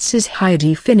silence as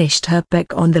Heidi finished her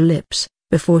peck on the lips,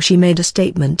 before she made a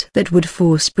statement that would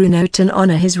force Bruno to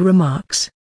honor his remarks.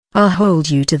 "I'll hold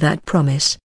you to that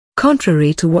promise."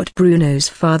 Contrary to what Bruno's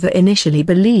father initially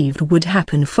believed would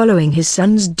happen following his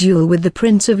son's duel with the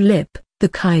Prince of Lip, the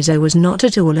Kaiser was not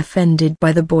at all offended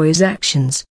by the boy's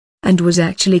actions, and was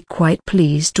actually quite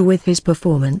pleased with his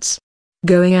performance,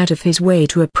 going out of his way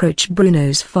to approach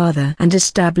Bruno's father and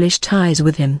establish ties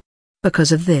with him.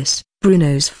 Because of this,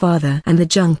 Bruno's father and the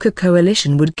Junker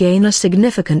coalition would gain a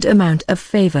significant amount of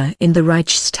favor in the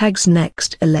Reichstag's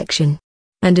next election.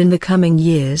 and in the coming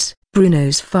years,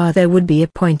 Bruno's father would be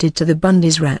appointed to the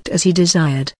Bundesrat as he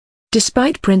desired.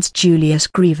 Despite Prince Julius'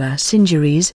 grievous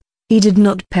injuries, he did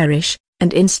not perish,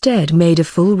 and instead made a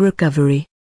full recovery.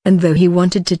 And though he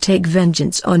wanted to take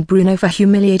vengeance on Bruno for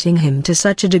humiliating him to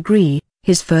such a degree,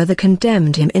 his father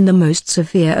condemned him in the most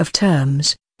severe of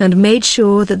terms, and made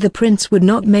sure that the prince would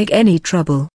not make any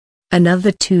trouble.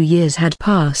 Another 2 years had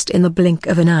passed in the blink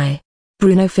of an eye.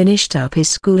 Bruno finished up his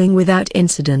schooling without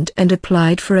incident and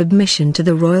applied for admission to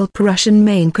the Royal Prussian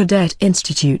Main Cadet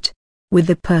Institute, with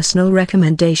the personal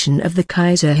recommendation of the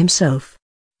Kaiser himself,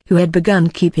 who had begun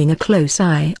keeping a close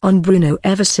eye on Bruno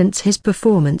ever since his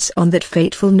performance on that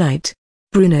fateful night.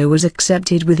 Bruno was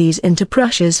accepted with ease into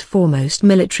Prussia's foremost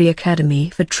military academy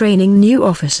for training new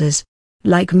officers.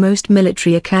 Like most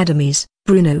military academies,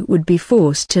 Bruno would be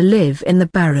forced to live in the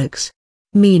barracks,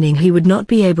 meaning he would not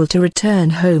be able to return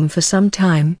home for some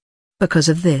time. Because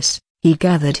of this, he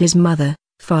gathered his mother,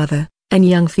 father, and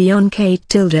young fiancée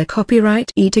Tilda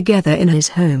Copyright E together in his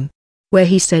home, where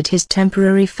he said his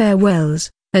temporary farewells,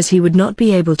 as he would not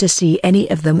be able to see any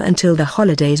of them until the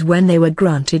holidays when they were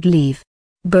granted leave.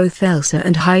 Both Elsa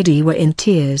and Heidi were in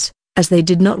tears, as they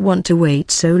did not want to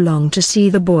wait so long to see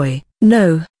the boy,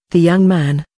 no, the young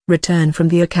man, return from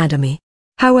the academy.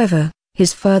 However,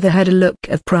 his father had a look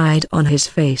of pride on his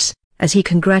face, as he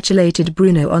congratulated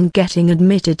Bruno on getting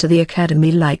admitted to the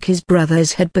academy like his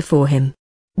brothers had before him.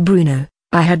 "Bruno,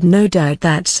 I had no doubt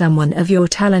that someone of your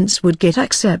talents would get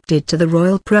accepted to the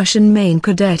Royal Prussian Main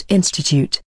Cadet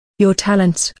Institute. Your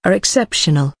talents are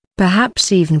exceptional,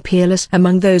 perhaps even peerless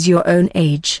among those your own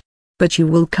age. But you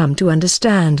will come to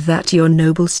understand that your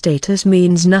noble status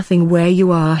means nothing where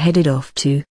you are headed off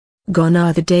to. Gone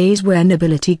are the days where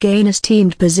nobility gain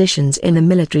esteemed positions in the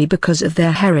military because of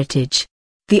their heritage.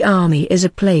 The army is a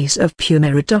place of pure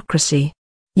meritocracy.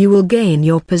 You will gain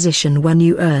your position when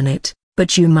you earn it,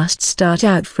 but you must start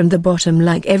out from the bottom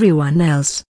like everyone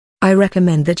else. I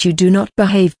recommend that you do not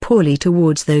behave poorly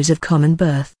towards those of common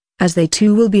birth, as they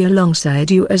too will be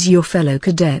alongside you as your fellow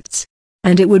cadets.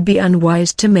 And it would be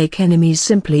unwise to make enemies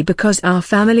simply because our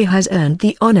family has earned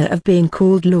the honor of being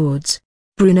called lords."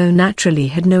 Bruno naturally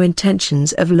had no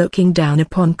intentions of looking down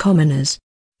upon commoners.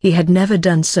 He had never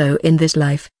done so in this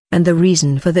life, and the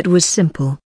reason for that was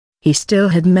simple. He still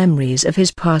had memories of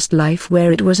his past life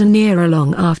where it was an era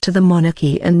long after the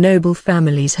monarchy and noble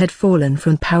families had fallen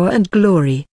from power and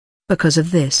glory. Because of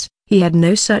this, he had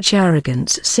no such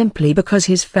arrogance simply because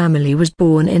his family was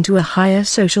born into a higher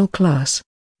social class.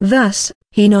 Thus,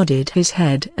 he nodded his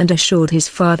head and assured his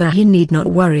father he need not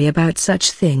worry about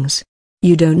such things.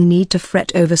 "You don't need to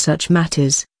fret over such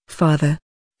matters, father.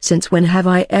 Since when have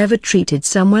I ever treated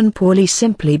someone poorly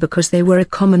simply because they were a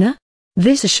commoner?"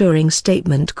 This assuring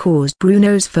statement caused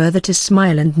Bruno's father to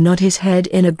smile and nod his head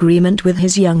in agreement with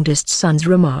his youngest son's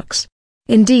remarks.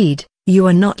 "Indeed, you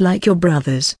are not like your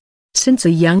brothers. Since a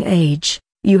young age,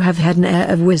 you have had an air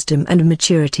of wisdom and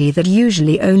maturity that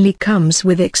usually only comes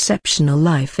with exceptional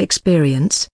life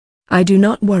experience. I do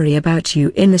not worry about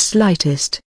you in the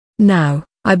slightest. Now,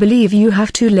 I believe you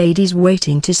have 2 ladies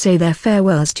waiting to say their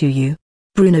farewells to you."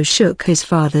 Bruno shook his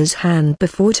father's hand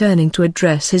before turning to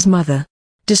address his mother.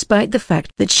 Despite the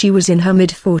fact that she was in her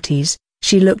mid-40s,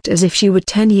 she looked as if she were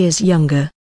 10 years younger.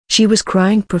 She was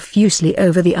crying profusely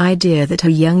over the idea that her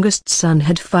youngest son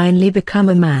had finally become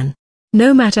a man.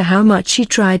 No matter how much she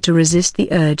tried to resist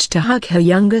the urge to hug her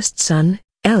youngest son,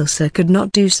 Elsa could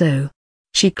not do so.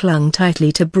 She clung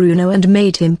tightly to Bruno and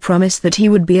made him promise that he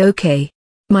would be okay.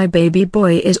 "My baby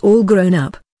boy is all grown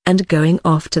up, and going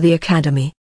off to the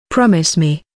academy. Promise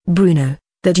me, Bruno,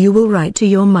 that you will write to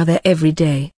your mother every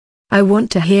day. I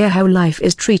want to hear how life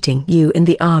is treating you in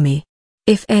the army.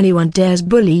 If anyone dares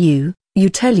bully you, you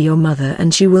tell your mother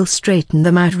and she will straighten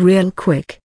them out real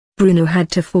quick." Bruno had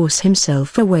to force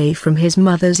himself away from his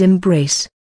mother's embrace.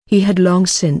 He had long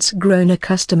since grown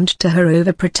accustomed to her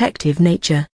overprotective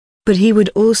nature, but he would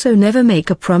also never make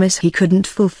a promise he couldn't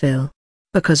fulfill.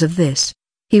 Because of this,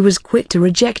 he was quick to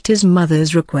reject his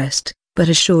mother's request, but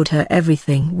assured her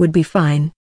everything would be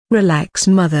fine. "Relax,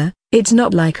 mother, it's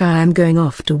not like I am going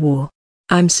off to war.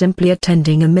 I'm simply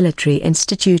attending a military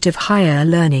institute of higher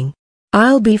learning.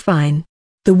 I'll be fine."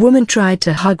 The woman tried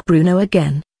to hug Bruno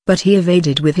again, but he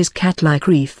evaded with his cat-like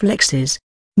reflexes.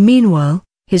 Meanwhile,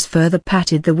 his father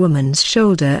patted the woman's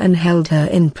shoulder and held her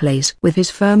in place with his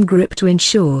firm grip to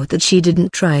ensure that she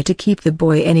didn't try to keep the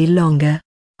boy any longer.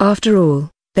 After all,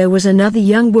 there was another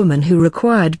young woman who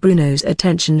required Bruno's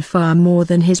attention far more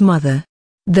than his mother.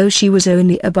 Though she was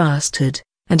only a bastard,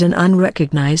 and an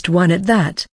unrecognized one at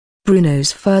that.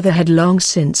 Bruno's father had long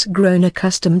since grown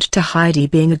accustomed to Heidi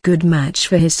being a good match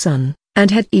for his son,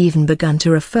 and had even begun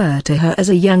to refer to her as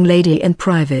a young lady in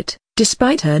private,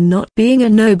 despite her not being a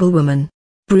noblewoman.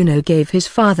 Bruno gave his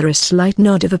father a slight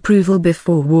nod of approval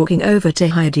before walking over to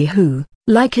Heidi, who,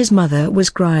 like his mother, was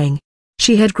crying.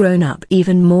 She had grown up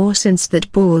even more since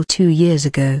that ball 2 years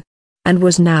ago, and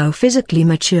was now physically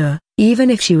mature, even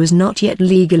if she was not yet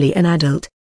legally an adult.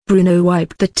 Bruno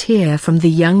wiped the tear from the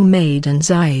young maiden's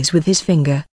eyes with his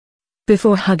finger.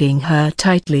 Before hugging her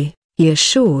tightly, he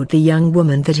assured the young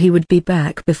woman that he would be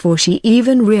back before she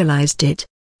even realized it.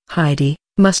 "Heidi,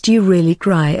 must you really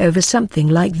cry over something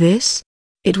like this?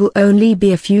 It will only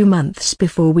be a few months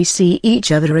before we see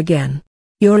each other again.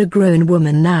 You're a grown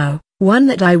woman now, one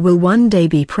that I will one day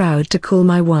be proud to call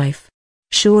my wife.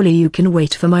 Surely you can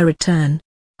wait for my return.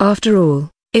 After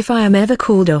all, if I am ever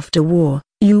called off to war,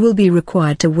 you will be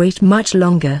required to wait much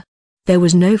longer." There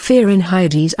was no fear in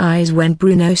Heidi's eyes when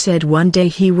Bruno said one day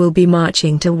he will be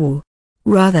marching to war.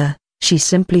 Rather, she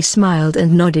simply smiled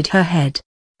and nodded her head,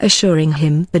 assuring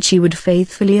him that she would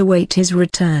faithfully await his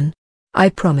return. "I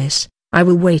promise, I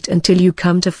will wait until you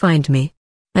come to find me.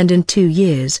 And in 2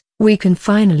 years, we can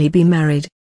finally be married."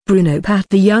 Bruno patted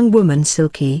the young woman's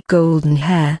silky golden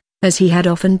hair, as he had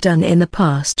often done in the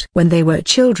past when they were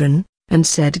children, and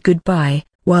said goodbye,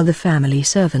 while the family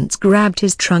servants grabbed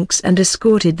his trunks and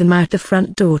escorted them out the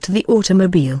front door to the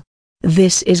automobile.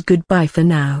 "This is goodbye for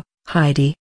now,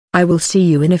 Heidi. I will see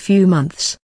you in a few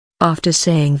months." After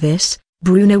saying this,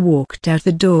 Bruno walked out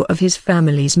the door of his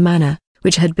family's manor,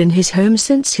 which had been his home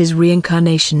since his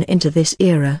reincarnation into this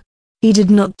era. He did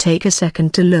not take a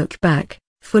second to look back,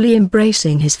 fully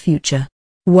embracing his future,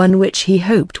 one which he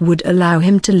hoped would allow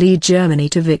him to lead Germany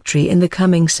to victory in the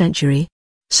coming century,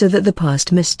 so that the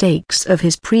past mistakes of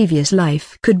his previous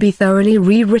life could be thoroughly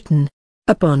rewritten.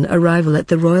 Upon arrival at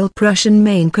the Royal Prussian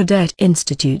Main Cadet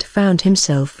Institute, found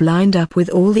himself lined up with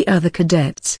all the other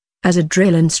cadets, as a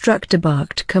drill instructor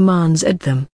barked commands at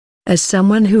them. As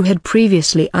someone who had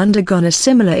previously undergone a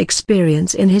similar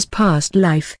experience in his past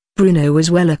life, Bruno was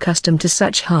well accustomed to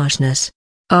such harshness.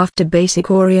 After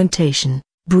basic orientation,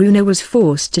 Bruno was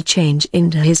forced to change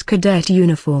into his cadet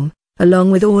uniform,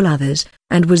 along with all others,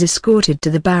 and was escorted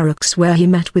to the barracks where he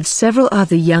met with several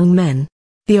other young men.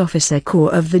 The officer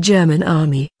corps of the German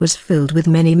army was filled with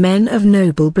many men of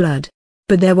noble blood,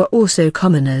 but there were also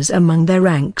commoners among their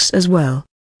ranks as well.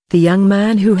 The young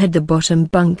man who had the bottom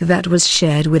bunk that was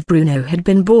shared with Bruno had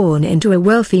been born into a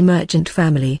wealthy merchant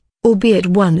family, albeit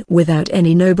one without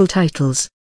any noble titles.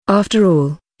 After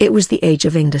all, it was the age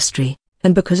of industry,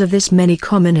 and because of this many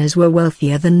commoners were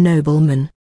wealthier than noblemen.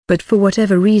 But for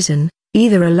whatever reason,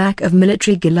 either a lack of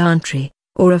military gallantry,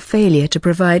 or a failure to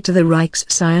provide to the Reich's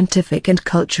scientific and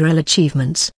cultural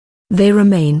achievements, they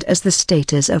remained as the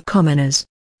status of commoners.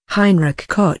 Heinrich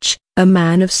Koch, a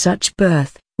man of such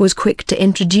birth, was quick to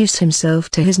introduce himself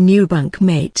to his new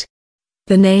bunkmate.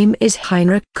 "The name is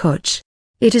Heinrich Koch.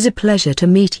 It is a pleasure to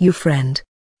meet you, friend."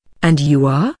 "And you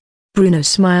are?" Bruno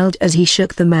smiled as he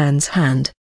shook the man's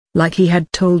hand. Like he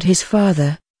had told his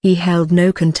father, he held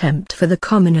no contempt for the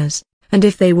commoners, and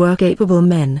if they were capable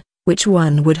men, which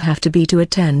one would have to be to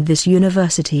attend this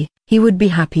university, he would be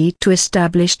happy to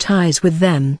establish ties with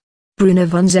them. "Bruno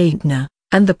von Zehntner,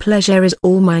 and the pleasure is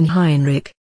all mine,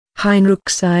 Heinrich."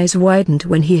 Heinrich's eyes widened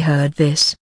when he heard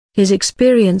this. His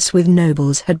experience with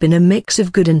nobles had been a mix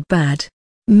of good and bad.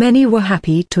 Many were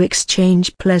happy to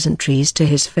exchange pleasantries to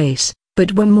his face,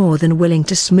 but were more than willing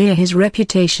to smear his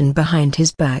reputation behind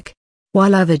his back,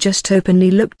 while others just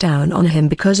openly looked down on him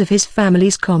because of his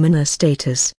family's commoner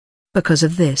status. Because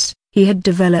of this, he had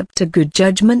developed a good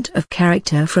judgment of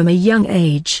character from a young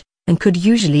age, and could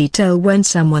usually tell when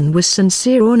someone was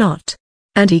sincere or not.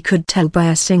 And he could tell by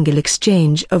a single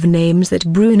exchange of names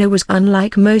that Bruno was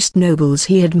unlike most nobles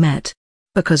he had met.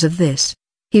 Because of this,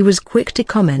 he was quick to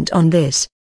comment on this.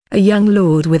 "A young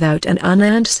lord without an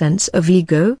unearned sense of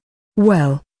ego?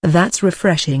 Well, that's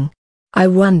refreshing. I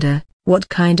wonder, what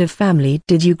kind of family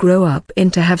did you grow up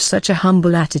in to have such a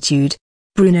humble attitude?"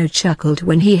 Bruno chuckled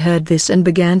when he heard this and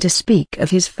began to speak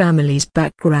of his family's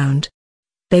background.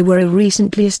 They were a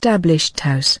recently established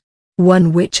house,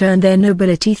 one which earned their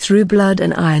nobility through blood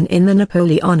and iron in the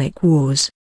Napoleonic Wars,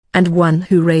 and one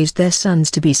who raised their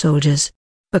sons to be soldiers.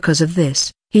 Because of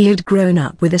this, he had grown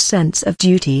up with a sense of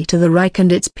duty to the Reich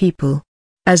and its people,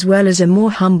 as well as a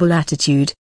more humble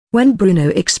attitude. When Bruno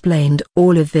explained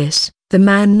all of this, the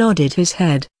man nodded his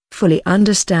head, fully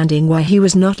understanding why he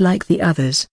was not like the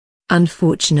others.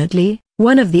 Unfortunately,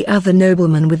 one of the other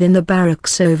noblemen within the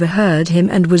barracks overheard him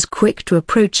and was quick to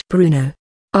approach Bruno.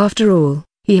 After all,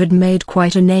 he had made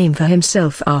quite a name for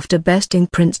himself after besting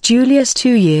Prince Julius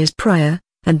 2 years prior,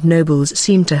 and nobles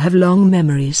seem to have long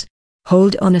memories.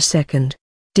 "Hold on a second.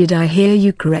 Did I hear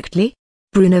you correctly?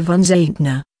 Bruno von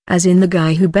Zehntner, as in the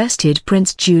guy who bested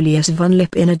Prince Julius von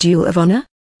Lipp in a duel of honor?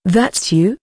 That's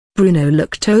you? Bruno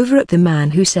looked over at the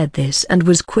man who said this and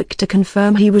was quick to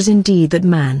confirm he was indeed that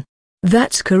man.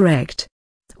 That's correct.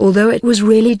 Although it was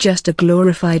really just a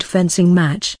glorified fencing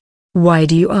match. Why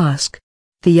do you ask?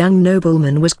 The young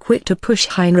nobleman was quick to push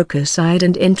Heinrich aside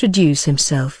and introduce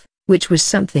himself, which was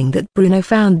something that Bruno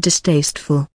found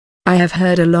distasteful. I have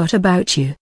heard a lot about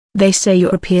you. They say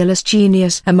you're a peerless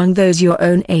genius among those your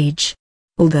own age.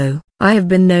 Although, I have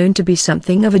been known to be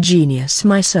something of a genius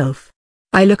myself.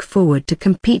 I look forward to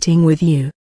competing with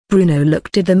you. Bruno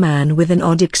looked at the man with an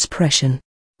odd expression.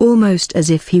 Almost as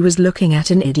if he was looking at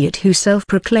an idiot who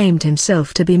self-proclaimed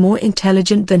himself to be more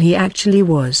intelligent than he actually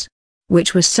was.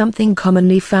 Which was something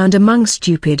commonly found among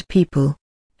stupid people.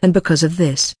 And because of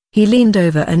this, he leaned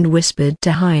over and whispered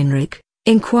to Heinrich,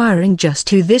 inquiring just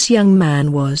who this young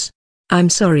man was. I'm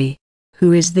sorry.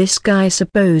 Who is this guy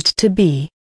supposed to be?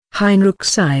 Heinrich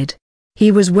sighed.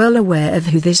 He was well aware of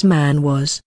who this man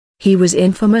was. He was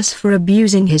infamous for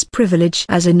abusing his privilege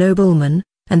as a nobleman,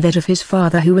 and that of his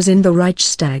father who was in the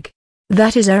Reichstag.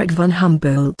 That is Erich von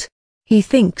Humboldt. He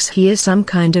thinks he is some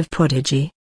kind of prodigy.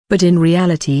 But in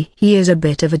reality he is a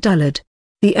bit of a dullard.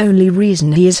 The only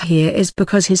reason he is here is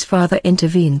because his father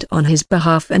intervened on his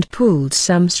behalf and pulled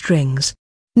some strings.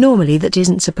 Normally that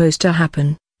isn't supposed to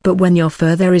happen, but when your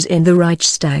father is in the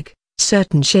Reichstag,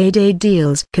 certain shady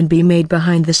deals can be made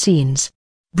behind the scenes.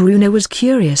 Bruno was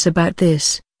curious about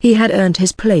this. He had earned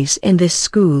his place in this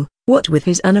school, what with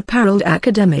his unapparelled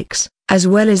academics, as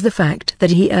well as the fact that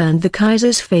he earned the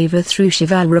Kaiser's favor through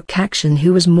chivalric action,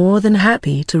 who was more than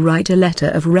happy to write a letter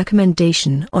of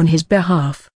recommendation on his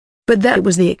behalf. But that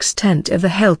was the extent of the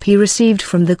help he received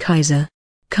from the Kaiser.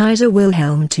 Kaiser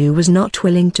Wilhelm II was not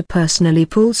willing to personally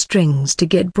pull strings to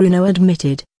get Bruno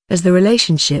admitted, as the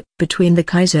relationship between the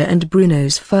Kaiser and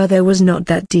Bruno's father was not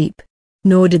that deep.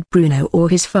 Nor did Bruno or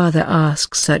his father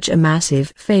ask such a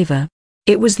massive favor.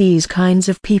 It was these kinds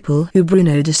of people who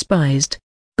Bruno despised.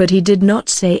 But he did not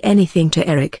say anything to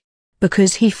Erich,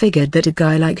 because he figured that a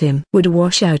guy like him would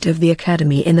wash out of the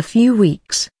academy in a few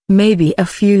weeks, maybe a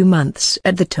few months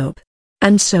at the top.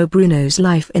 And so Bruno's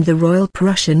life in the Royal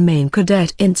Prussian Main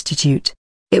Cadet Institute.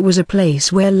 It was a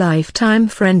place where lifetime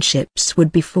friendships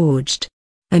would be forged,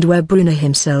 and where Bruno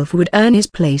himself would earn his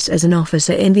place as an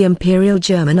officer in the Imperial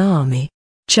German Army.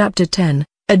 Chapter 10,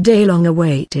 A Day Long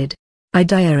Awaited.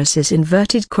 Life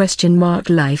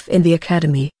in the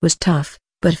academy was tough,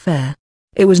 but fair.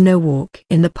 It was no walk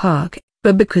in the park,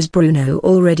 but because Bruno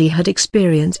already had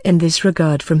experience in this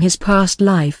regard from his past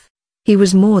life, he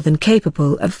was more than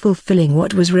capable of fulfilling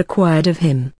what was required of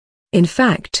him. In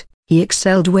fact, he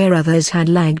excelled where others had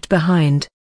lagged behind.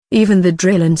 Even the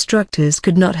drill instructors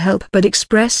could not help but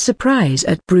express surprise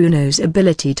at Bruno's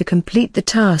ability to complete the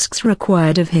tasks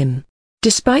required of him.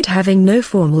 Despite having no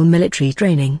formal military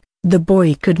training, the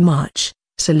boy could march,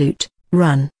 salute,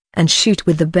 run, and shoot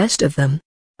with the best of them.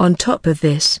 On top of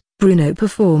this, Bruno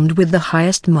performed with the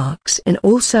highest marks in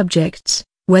all subjects,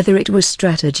 whether it was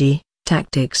strategy,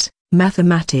 tactics,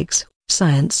 mathematics,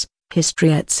 science,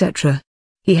 history, etc.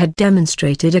 He had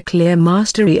demonstrated a clear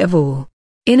mastery of all.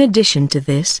 In addition to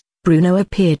this, Bruno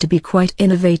appeared to be quite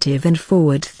innovative and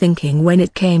forward-thinking when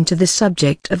it came to the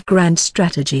subject of grand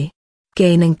strategy,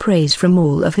 gaining praise from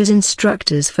all of his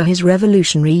instructors for his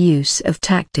revolutionary use of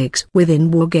tactics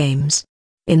within war games.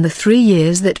 In the 3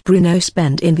 years that Bruno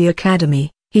spent in the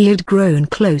academy, he had grown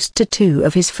close to 2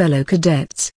 of his fellow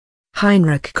cadets,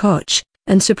 Heinrich Koch,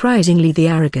 and surprisingly the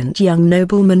arrogant young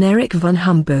nobleman Erich von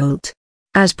Humboldt.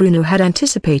 As Bruno had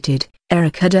anticipated,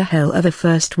 Erich had a hell of a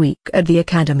first week at the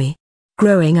academy.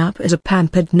 Growing up as a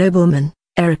pampered nobleman,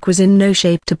 Erich was in no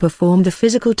shape to perform the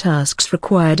physical tasks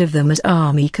required of them as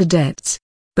army cadets.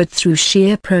 But through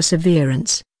sheer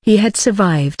perseverance, he had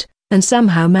survived, and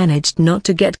somehow managed not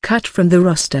to get cut from the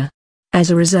roster.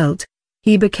 As a result,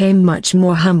 he became much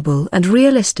more humble and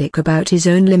realistic about his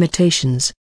own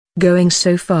limitations, going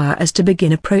so far as to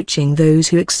begin approaching those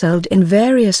who excelled in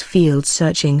various fields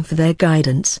searching for their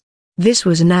guidance. This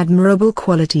was an admirable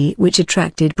quality which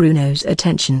attracted Bruno's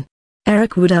attention.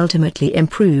 Erich would ultimately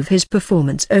improve his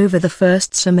performance over the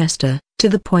first semester, to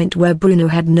the point where Bruno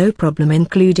had no problem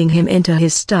including him into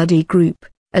his study group,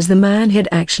 as the man had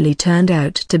actually turned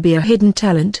out to be a hidden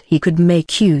talent he could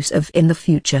make use of in the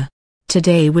future.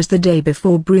 Today was the day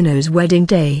before Bruno's wedding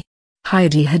day.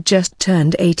 Heidi had just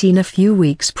turned 18 a few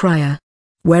weeks prior,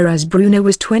 whereas Bruno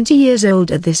was 20 years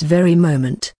old at this very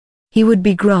moment. He would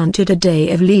be granted a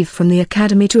day of leave from the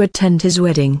academy to attend his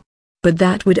wedding. But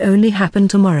that would only happen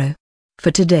tomorrow.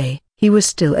 For today, he was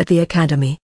still at the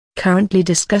academy. currently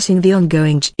discussing the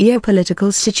ongoing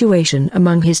geopolitical situation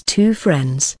among his two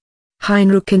friends,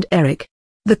 Heinrich and Erich.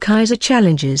 The Kaiser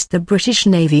challenges the British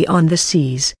Navy on the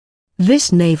seas.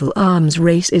 This naval arms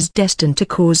race is destined to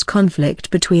cause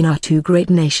conflict between our two great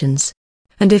nations,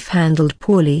 and if handled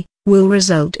poorly, will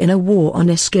result in a war on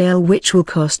a scale which will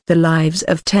cost the lives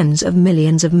of tens of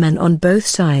millions of men on both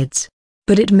sides.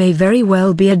 But it may very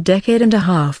well be a decade and a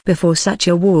half before such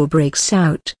a war breaks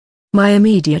out. My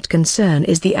immediate concern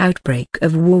is the outbreak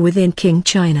of war within King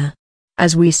China.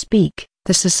 As we speak,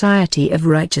 the Society of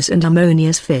Righteous and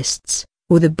Harmonious Fists,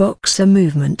 or the Boxer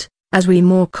movement, as we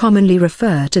more commonly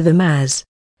refer to them as,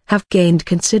 have gained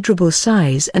considerable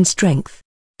size and strength.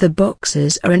 The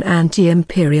Boxers are an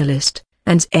anti-imperialist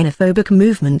and xenophobic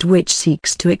movement which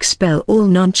seeks to expel all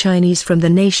non-Chinese from the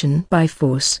nation by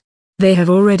force. They have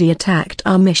already attacked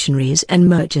our missionaries and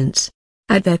merchants.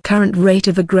 At their current rate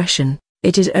of aggression,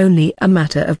 it is only a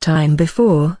matter of time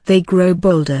before they grow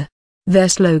bolder. Their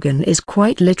slogan is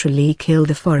quite literally "Kill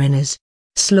the foreigners,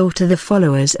 slaughter the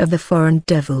followers of the foreign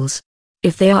devils."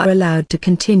 If they are allowed to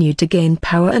continue to gain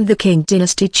power and the Qing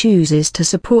dynasty chooses to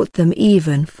support them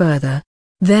even further,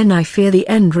 then I fear the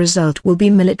end result will be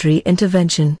military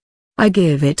intervention. I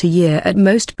give it a year at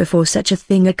most before such a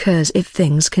thing occurs if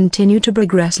things continue to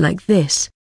progress like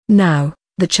this. Now,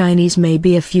 the Chinese may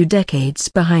be a few decades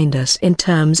behind us in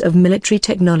terms of military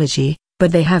technology,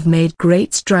 but they have made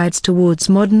great strides towards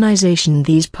modernization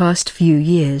these past few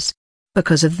years.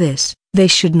 Because of this, they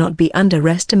should not be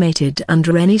underestimated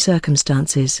under any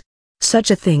circumstances. Such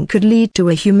a thing could lead to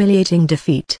a humiliating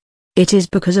defeat. It is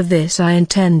because of this I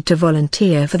intend to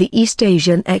volunteer for the East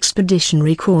Asian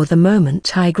Expeditionary Corps the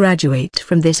moment I graduate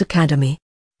from this academy,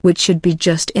 which should be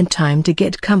just in time to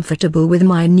get comfortable with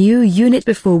my new unit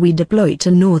before we deploy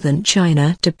to northern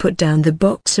China to put down the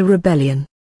Boxer rebellion.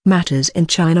 Matters in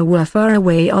China were far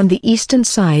away on the eastern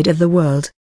side of the world.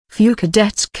 Few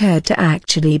cadets cared to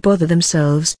actually bother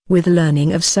themselves with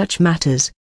learning of such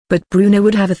matters, but Bruno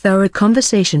would have a thorough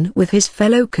conversation with his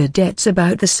fellow cadets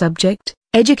about the subject,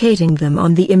 educating them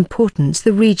on the importance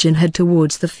the region had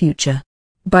towards the future.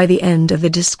 By the end of the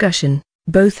discussion,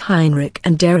 both Heinrich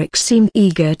and Erich seemed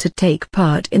eager to take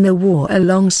part in the war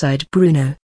alongside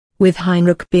Bruno, with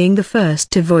Heinrich being the first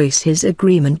to voice his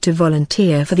agreement to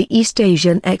volunteer for the East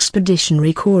Asian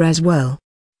Expeditionary Corps as well.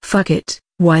 Fuck it,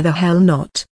 why the hell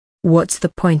not? What's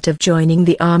the point of joining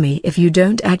the army if you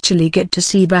don't actually get to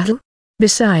see battle?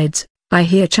 Besides, I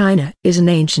hear China is an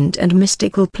ancient and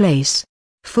mystical place,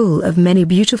 full of many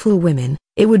beautiful women.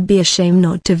 It would be a shame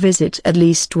not to visit at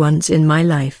least once in my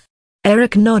life.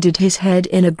 Erich nodded his head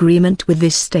in agreement with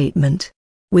this statement.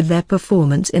 With their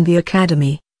performance in the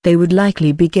academy, they would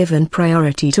likely be given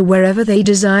priority to wherever they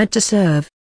desired to serve,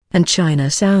 and China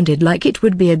sounded like it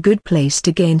would be a good place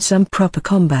to gain some proper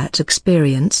combat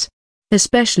experience,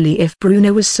 especially if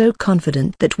Bruno was so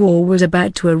confident that war was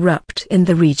about to erupt in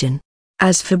the region.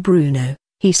 As for Bruno,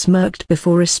 he smirked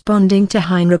before responding to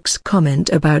Heinrich's comment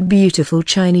about beautiful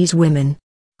Chinese women.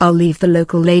 I'll leave the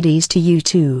local ladies to you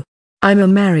two. I'm a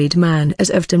married man as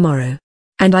of tomorrow,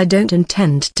 and I don't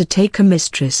intend to take a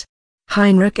mistress.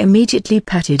 Heinrich immediately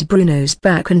patted Bruno's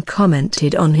back and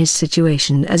commented on his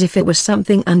situation as if it was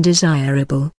something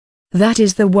undesirable. That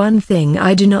is the one thing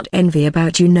I do not envy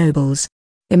about you nobles.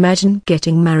 Imagine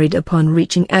getting married upon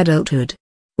reaching adulthood.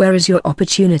 Where is your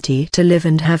opportunity to live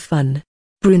and have fun?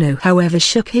 Bruno, however,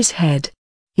 shook his head.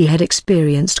 He had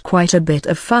experienced quite a bit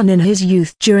of fun in his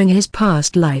youth during his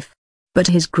past life, but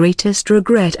his greatest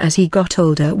regret as he got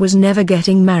older was never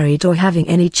getting married or having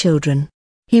any children.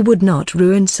 He would not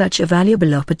ruin such a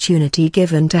valuable opportunity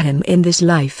given to him in this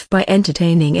life by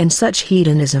entertaining in such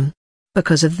hedonism.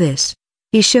 Because of this,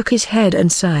 he shook his head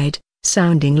and sighed,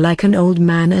 sounding like an old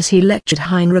man as he lectured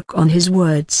Heinrich on his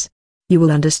words. You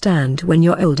will understand when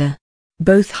you're older.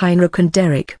 Both Heinrich and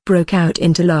Erich broke out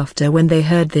into laughter when they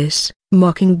heard this,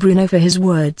 mocking Bruno for his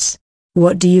words.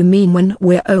 What do you mean when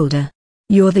we're older?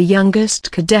 You're the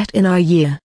youngest cadet in our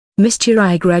year. Mr.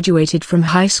 I graduated from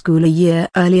high school a year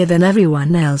earlier than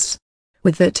everyone else.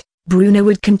 With that, Bruno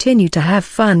would continue to have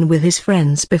fun with his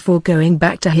friends before going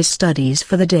back to his studies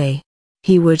for the day.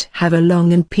 He would have a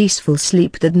long and peaceful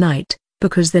sleep that night,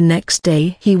 because the next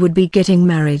day he would be getting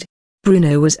married.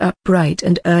 Bruno was up bright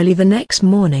and early the next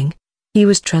morning. He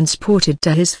was transported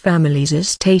to his family's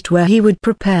estate where he would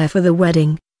prepare for the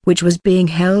wedding, which was being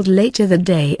held later that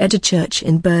day at a church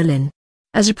in Berlin.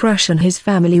 As a Prussian, his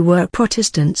family were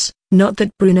Protestants, not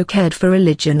that Bruno cared for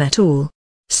religion at all.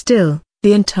 Still,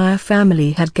 the entire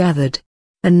family had gathered,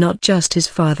 and not just his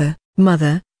father,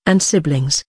 mother, and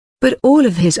siblings, but all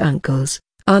of his uncles,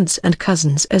 aunts and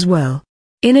cousins as well.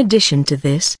 In addition to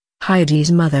this,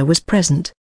 Heidi's mother was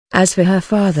present. As for her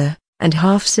father and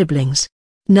half-siblings,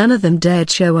 none of them dared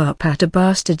show up at a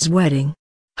bastard's wedding.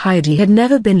 Heidi had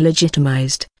never been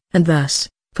legitimized, and thus,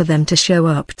 for them to show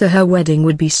up to her wedding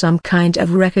would be some kind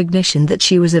of recognition that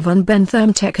she was a von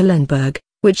Bentham-Tecklenburg,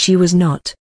 which she was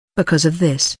not. Because of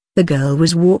this, the girl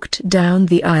was walked down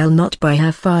the aisle not by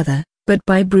her father, but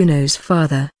by Bruno's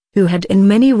father, who had in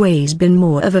many ways been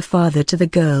more of a father to the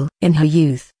girl in her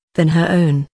youth than her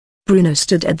own. Bruno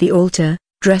stood at the altar,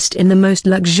 dressed in the most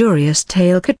luxurious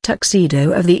tailcoat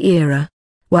tuxedo of the era,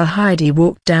 while Heidi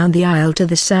walked down the aisle to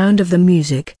the sound of the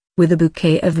music, with a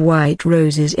bouquet of white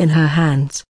roses in her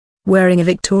hands, wearing a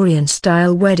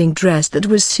Victorian-style wedding dress that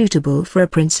was suitable for a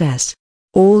princess.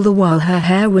 All the while her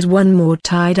hair was one more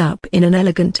tied up in an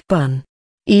elegant bun.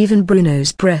 Even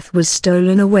Bruno's breath was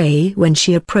stolen away when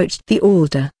she approached the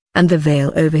altar, and the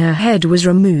veil over her head was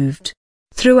removed.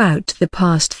 Throughout the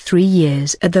past 3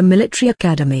 years at the military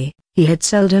academy, he had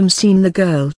seldom seen the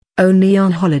girl, only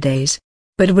on holidays.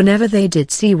 But whenever they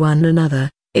did see one another,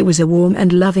 it was a warm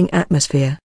and loving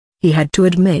atmosphere. He had to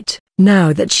admit,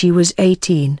 now that she was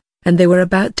 18, and they were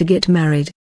about to get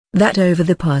married, that over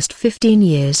the past 15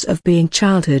 years of being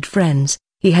childhood friends,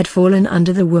 he had fallen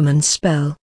under the woman's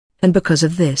spell. And because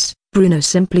of this, Bruno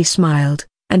simply smiled,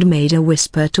 and made a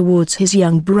whisper towards his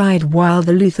young bride while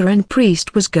the Lutheran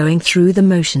priest was going through the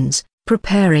motions,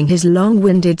 preparing his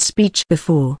long-winded speech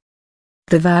before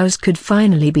the vows could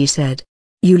finally be said.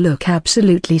 "You look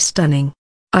absolutely stunning.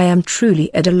 I am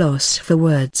truly at a loss for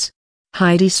words."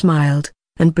 Heidi smiled,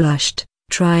 and blushed,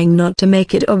 trying not to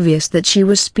make it obvious that she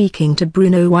was speaking to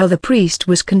Bruno while the priest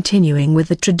was continuing with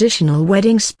the traditional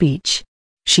wedding speech.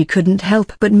 She couldn't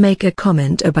help but make a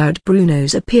comment about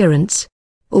Bruno's appearance,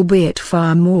 albeit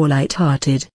far more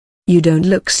light-hearted. "You don't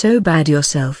look so bad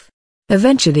yourself."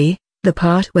 Eventually, the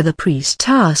part where the priest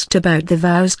asked about the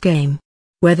vows came,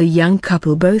 where the young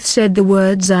couple both said the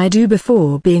words "I do"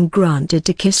 before being granted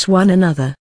to kiss one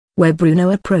another, where Bruno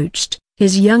approached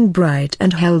his young bride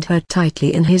and held her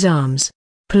tightly in his arms,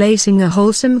 placing a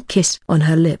wholesome kiss on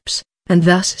her lips, and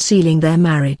thus sealing their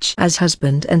marriage as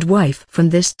husband and wife from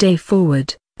this day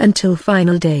forward, until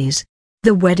final days.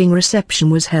 The wedding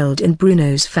reception was held in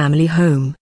Bruno's family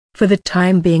home. For the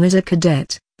time being as a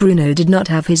cadet, Bruno did not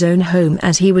have his own home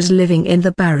as he was living in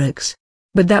the barracks.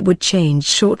 But that would change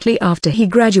shortly after he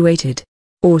graduated.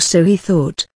 Or so he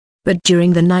thought. But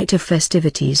during the night of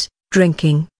festivities,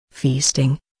 drinking,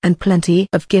 feasting, and plenty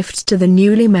of gifts to the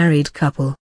newly married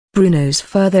couple, Bruno's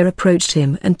father approached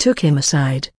him and took him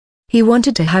aside. He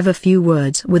wanted to have a few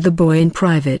words with the boy in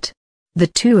private. The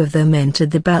two of them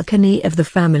entered the balcony of the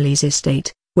family's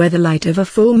estate, where the light of a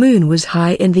full moon was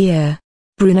high in the air.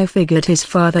 Bruno figured his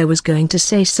father was going to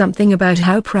say something about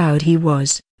how proud he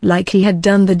was, like he had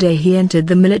done the day he entered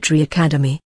the military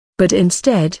academy. But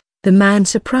instead, the man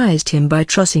surprised him by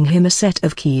tossing him a set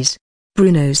of keys.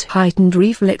 Bruno's heightened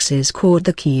reflexes caught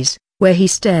the keys, where he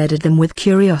stared at them with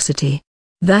curiosity.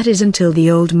 That is until the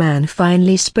old man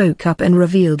finally spoke up and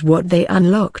revealed what they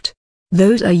unlocked.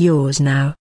 "Those are yours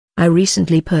now. I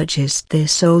recently purchased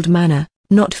this old manor,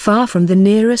 not far from the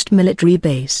nearest military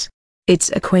base.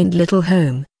 It's a quaint little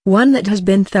home, one that has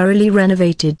been thoroughly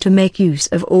renovated to make use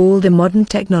of all the modern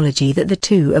technology that the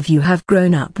two of you have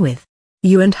grown up with.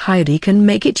 You and Heidi can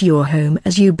make it your home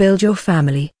as you build your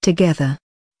family together.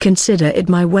 Consider it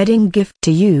my wedding gift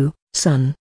to you,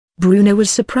 son." Bruno was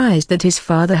surprised that his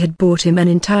father had bought him an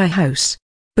entire house,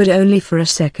 but only for a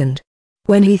second.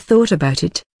 When he thought about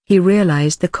it, he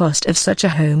realized the cost of such a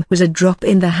home was a drop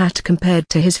in the hat compared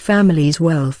to his family's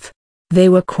wealth. They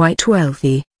were quite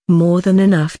wealthy, more than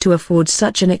enough to afford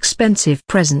such an expensive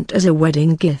present as a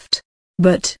wedding gift.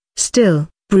 But, still,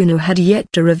 Bruno had yet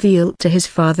to reveal to his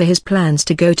father his plans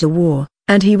to go to war,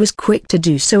 and he was quick to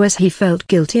do so as he felt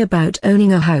guilty about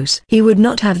owning a house he would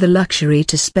not have the luxury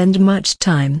to spend much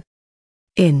time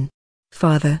in.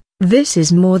 "Father, this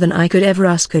is more than I could ever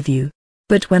ask of you.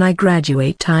 But when I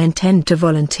graduate I intend to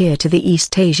volunteer to the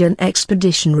East Asian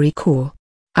Expeditionary Corps.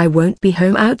 I won't be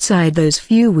home outside those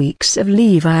few weeks of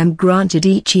leave I am granted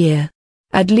each year.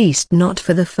 At least not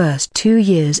for the first 2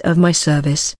 years of my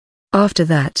service. After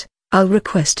that, I'll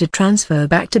request a transfer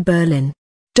back to Berlin.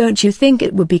 Don't you think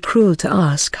it would be cruel to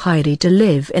ask Heidi to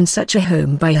live in such a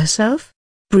home by herself?"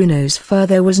 Bruno's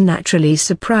father was naturally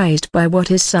surprised by what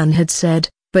his son had said,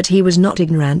 but he was not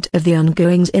ignorant of the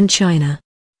ongoings in China.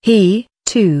 He,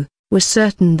 too, was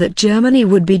certain that Germany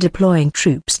would be deploying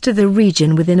troops to the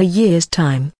region within a year's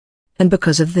time. And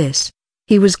because of this,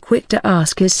 he was quick to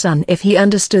ask his son if he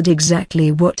understood exactly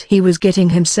what he was getting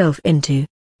himself into.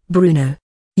 "Bruno,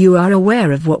 you are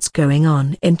aware of what's going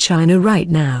on in China right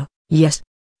now, yes?"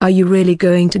 Are you really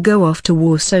going to go off to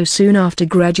war so soon after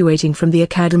graduating from the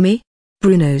academy?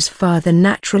 Bruno's father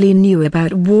naturally knew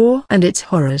about war and its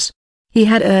horrors. He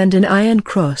had earned an Iron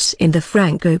Cross in the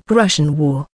Franco-Prussian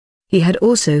War. He had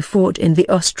also fought in the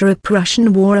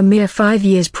Austro-Prussian War a mere 5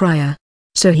 years prior.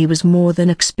 So he was more than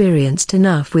experienced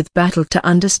enough with battle to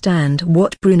understand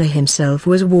what Bruno himself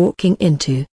was walking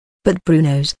into. But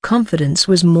Bruno's confidence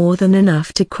was more than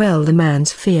enough to quell the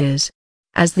man's fears.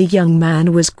 As the young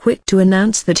man was quick to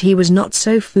announce that he was not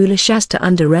so foolish as to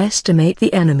underestimate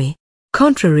the enemy.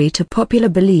 Contrary to popular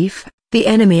belief, the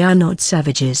enemy are not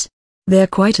savages. They are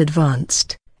quite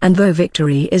advanced, and though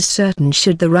victory is certain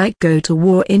should the Reich go to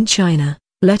war in China,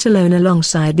 let alone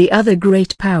alongside the other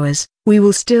great powers, we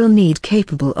will still need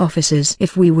capable officers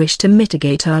if we wish to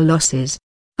mitigate our losses.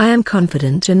 I am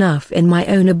confident enough in my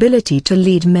own ability to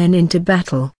lead men into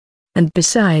battle. And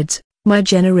besides, my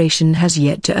generation has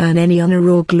yet to earn any honor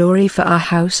or glory for our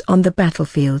house on the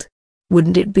battlefield.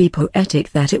 Wouldn't it be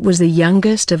poetic that it was the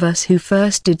youngest of us who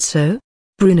first did so?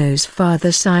 Bruno's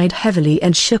father sighed heavily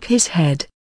and shook his head.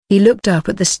 He looked up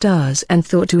at the stars and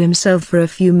thought to himself for a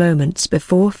few moments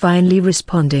before finally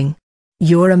responding.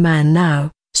 You're a man now,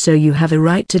 so you have a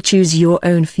right to choose your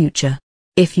own future.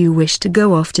 If you wish to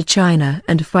go off to China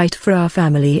and fight for our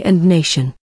family and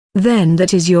nation, then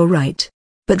that is your right.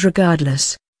 But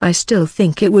regardless, I still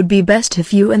think it would be best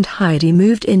if you and Heidi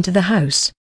moved into the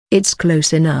house. It's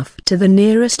close enough to the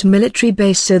nearest military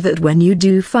base so that when you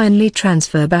do finally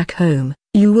transfer back home,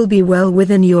 you will be well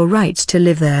within your rights to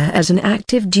live there as an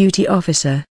active duty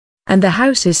officer. And the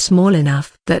house is small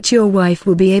enough that your wife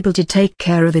will be able to take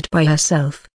care of it by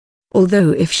herself. Although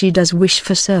if she does wish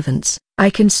for servants, I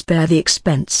can spare the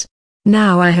expense.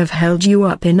 Now I have held you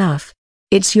up enough.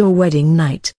 It's your wedding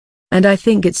night. And I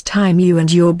think it's time you and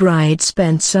your bride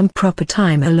spent some proper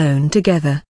time alone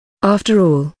together. After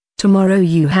all, tomorrow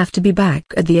you have to be back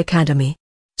at the academy.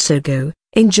 So go,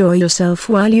 enjoy yourself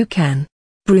while you can.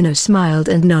 Bruno smiled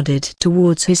and nodded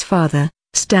towards his father,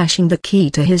 stashing the key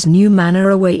to his new manor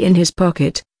away in his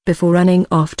pocket, before running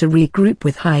off to regroup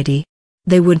with Heidi.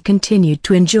 They would continue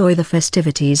to enjoy the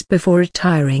festivities before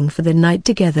retiring for the night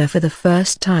together for the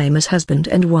first time as husband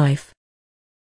and wife.